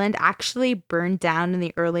Island actually burned down in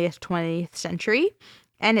the earliest 20th century,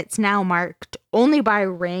 and it's now marked only by a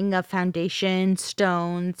ring of foundation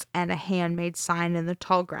stones and a handmade sign in the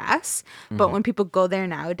tall grass. Mm-hmm. But when people go there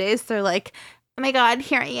nowadays, they're like, oh my God,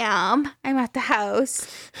 here I am. I'm at the house.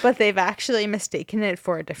 But they've actually mistaken it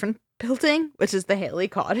for a different building, which is the Haley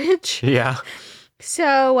Cottage. Yeah.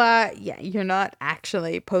 So, you're not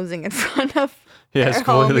actually posing in front of it's a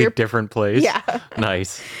completely different place. Yeah.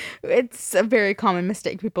 Nice. It's a very common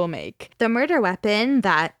mistake people make. The murder weapon,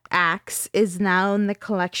 that axe, is now in the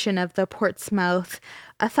collection of the Portsmouth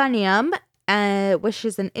Athenaeum, which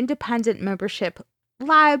is an independent membership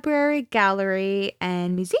library, gallery,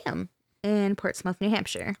 and museum in Portsmouth, New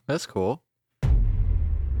Hampshire. That's cool.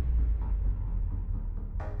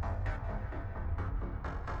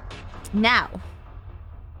 Now,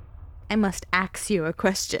 I must ask you a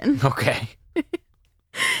question. Okay.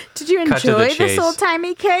 Did you enjoy this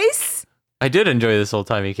old-timey case? I did enjoy this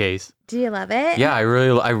old-timey case. Do you love it? Yeah, I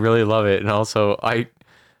really love it. And also,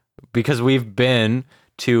 because we've been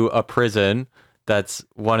to a prison that's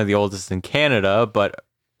one of the oldest in Canada, but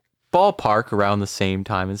ballpark around the same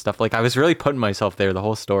time and stuff. Like, I was really putting myself there the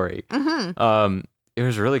whole story. Mm-hmm. It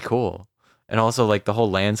was really cool. And also, like, the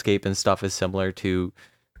whole landscape and stuff is similar to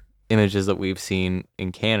images that we've seen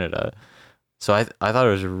in Canada. So I thought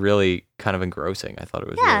it was really kind of engrossing. I thought it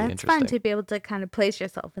was really interesting. Yeah, it's fun to be able to kind of place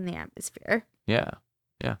yourself in the atmosphere. Yeah.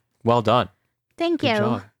 Well done. Thank Good you.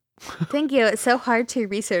 job. Thank you. It's so hard to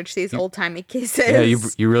research these old-timey cases. Yeah,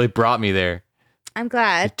 you really brought me there. I'm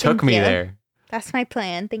glad. You took me there. That's my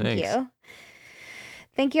plan. Thanks. You.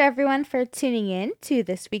 Thank you, everyone, for tuning in to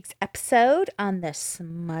this week's episode on the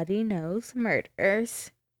Smuttynose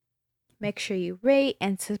Murders. Make sure you rate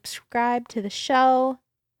and subscribe to the show.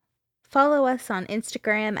 Follow us on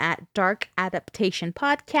Instagram at Dark Adaptation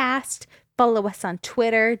Podcast. Follow us on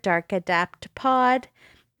Twitter, Dark Adapt Pod.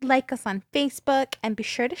 Like us on Facebook, and be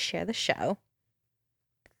sure to share the show.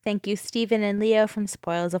 Thank you, Stephen and Leo from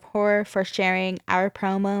Spoils of Horror, for sharing our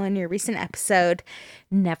promo in your recent episode,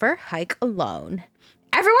 Never Hike Alone.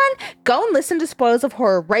 Everyone, go and listen to Spoils of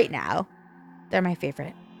Horror right now. They're my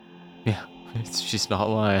favorite. Yeah, she's not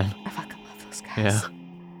lying. I fucking love those guys. Yeah.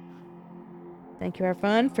 Thank you,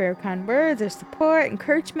 everyone, for your kind words, your support,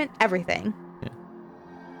 encouragement, everything. Yeah.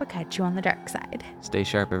 We'll catch you on the dark side. Stay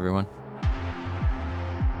sharp, everyone.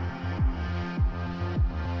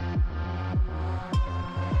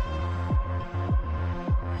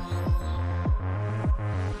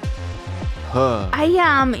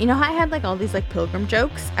 You know how I had like all these like pilgrim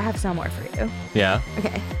jokes? I have some more for you. Yeah.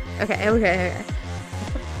 Okay.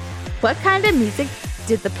 What kind of music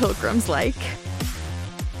did the Pilgrims like?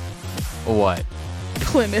 What?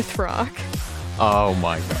 Plymouth Rock. Oh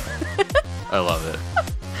my God. I love it.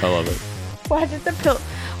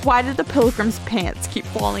 Why did the Pilgrims' pants keep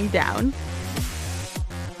falling down?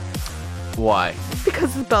 Why?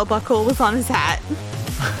 Because the belt buckle was on his hat.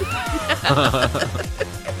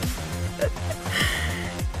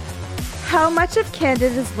 How much of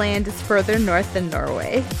Canada's land is further north than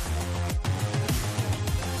Norway?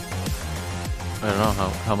 I don't know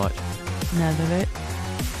how much. None of it.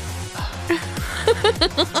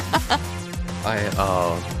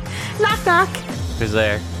 Knock knock. Who's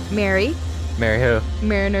there? Mary. Mary who?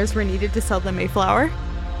 Mariners were needed to sell the Mayflower.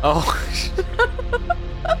 Oh.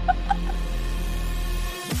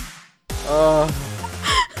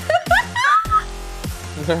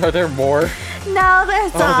 Are there more? No,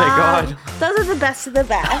 that's all. Oh my God. Those are the best of the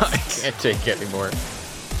best. I can't take any more.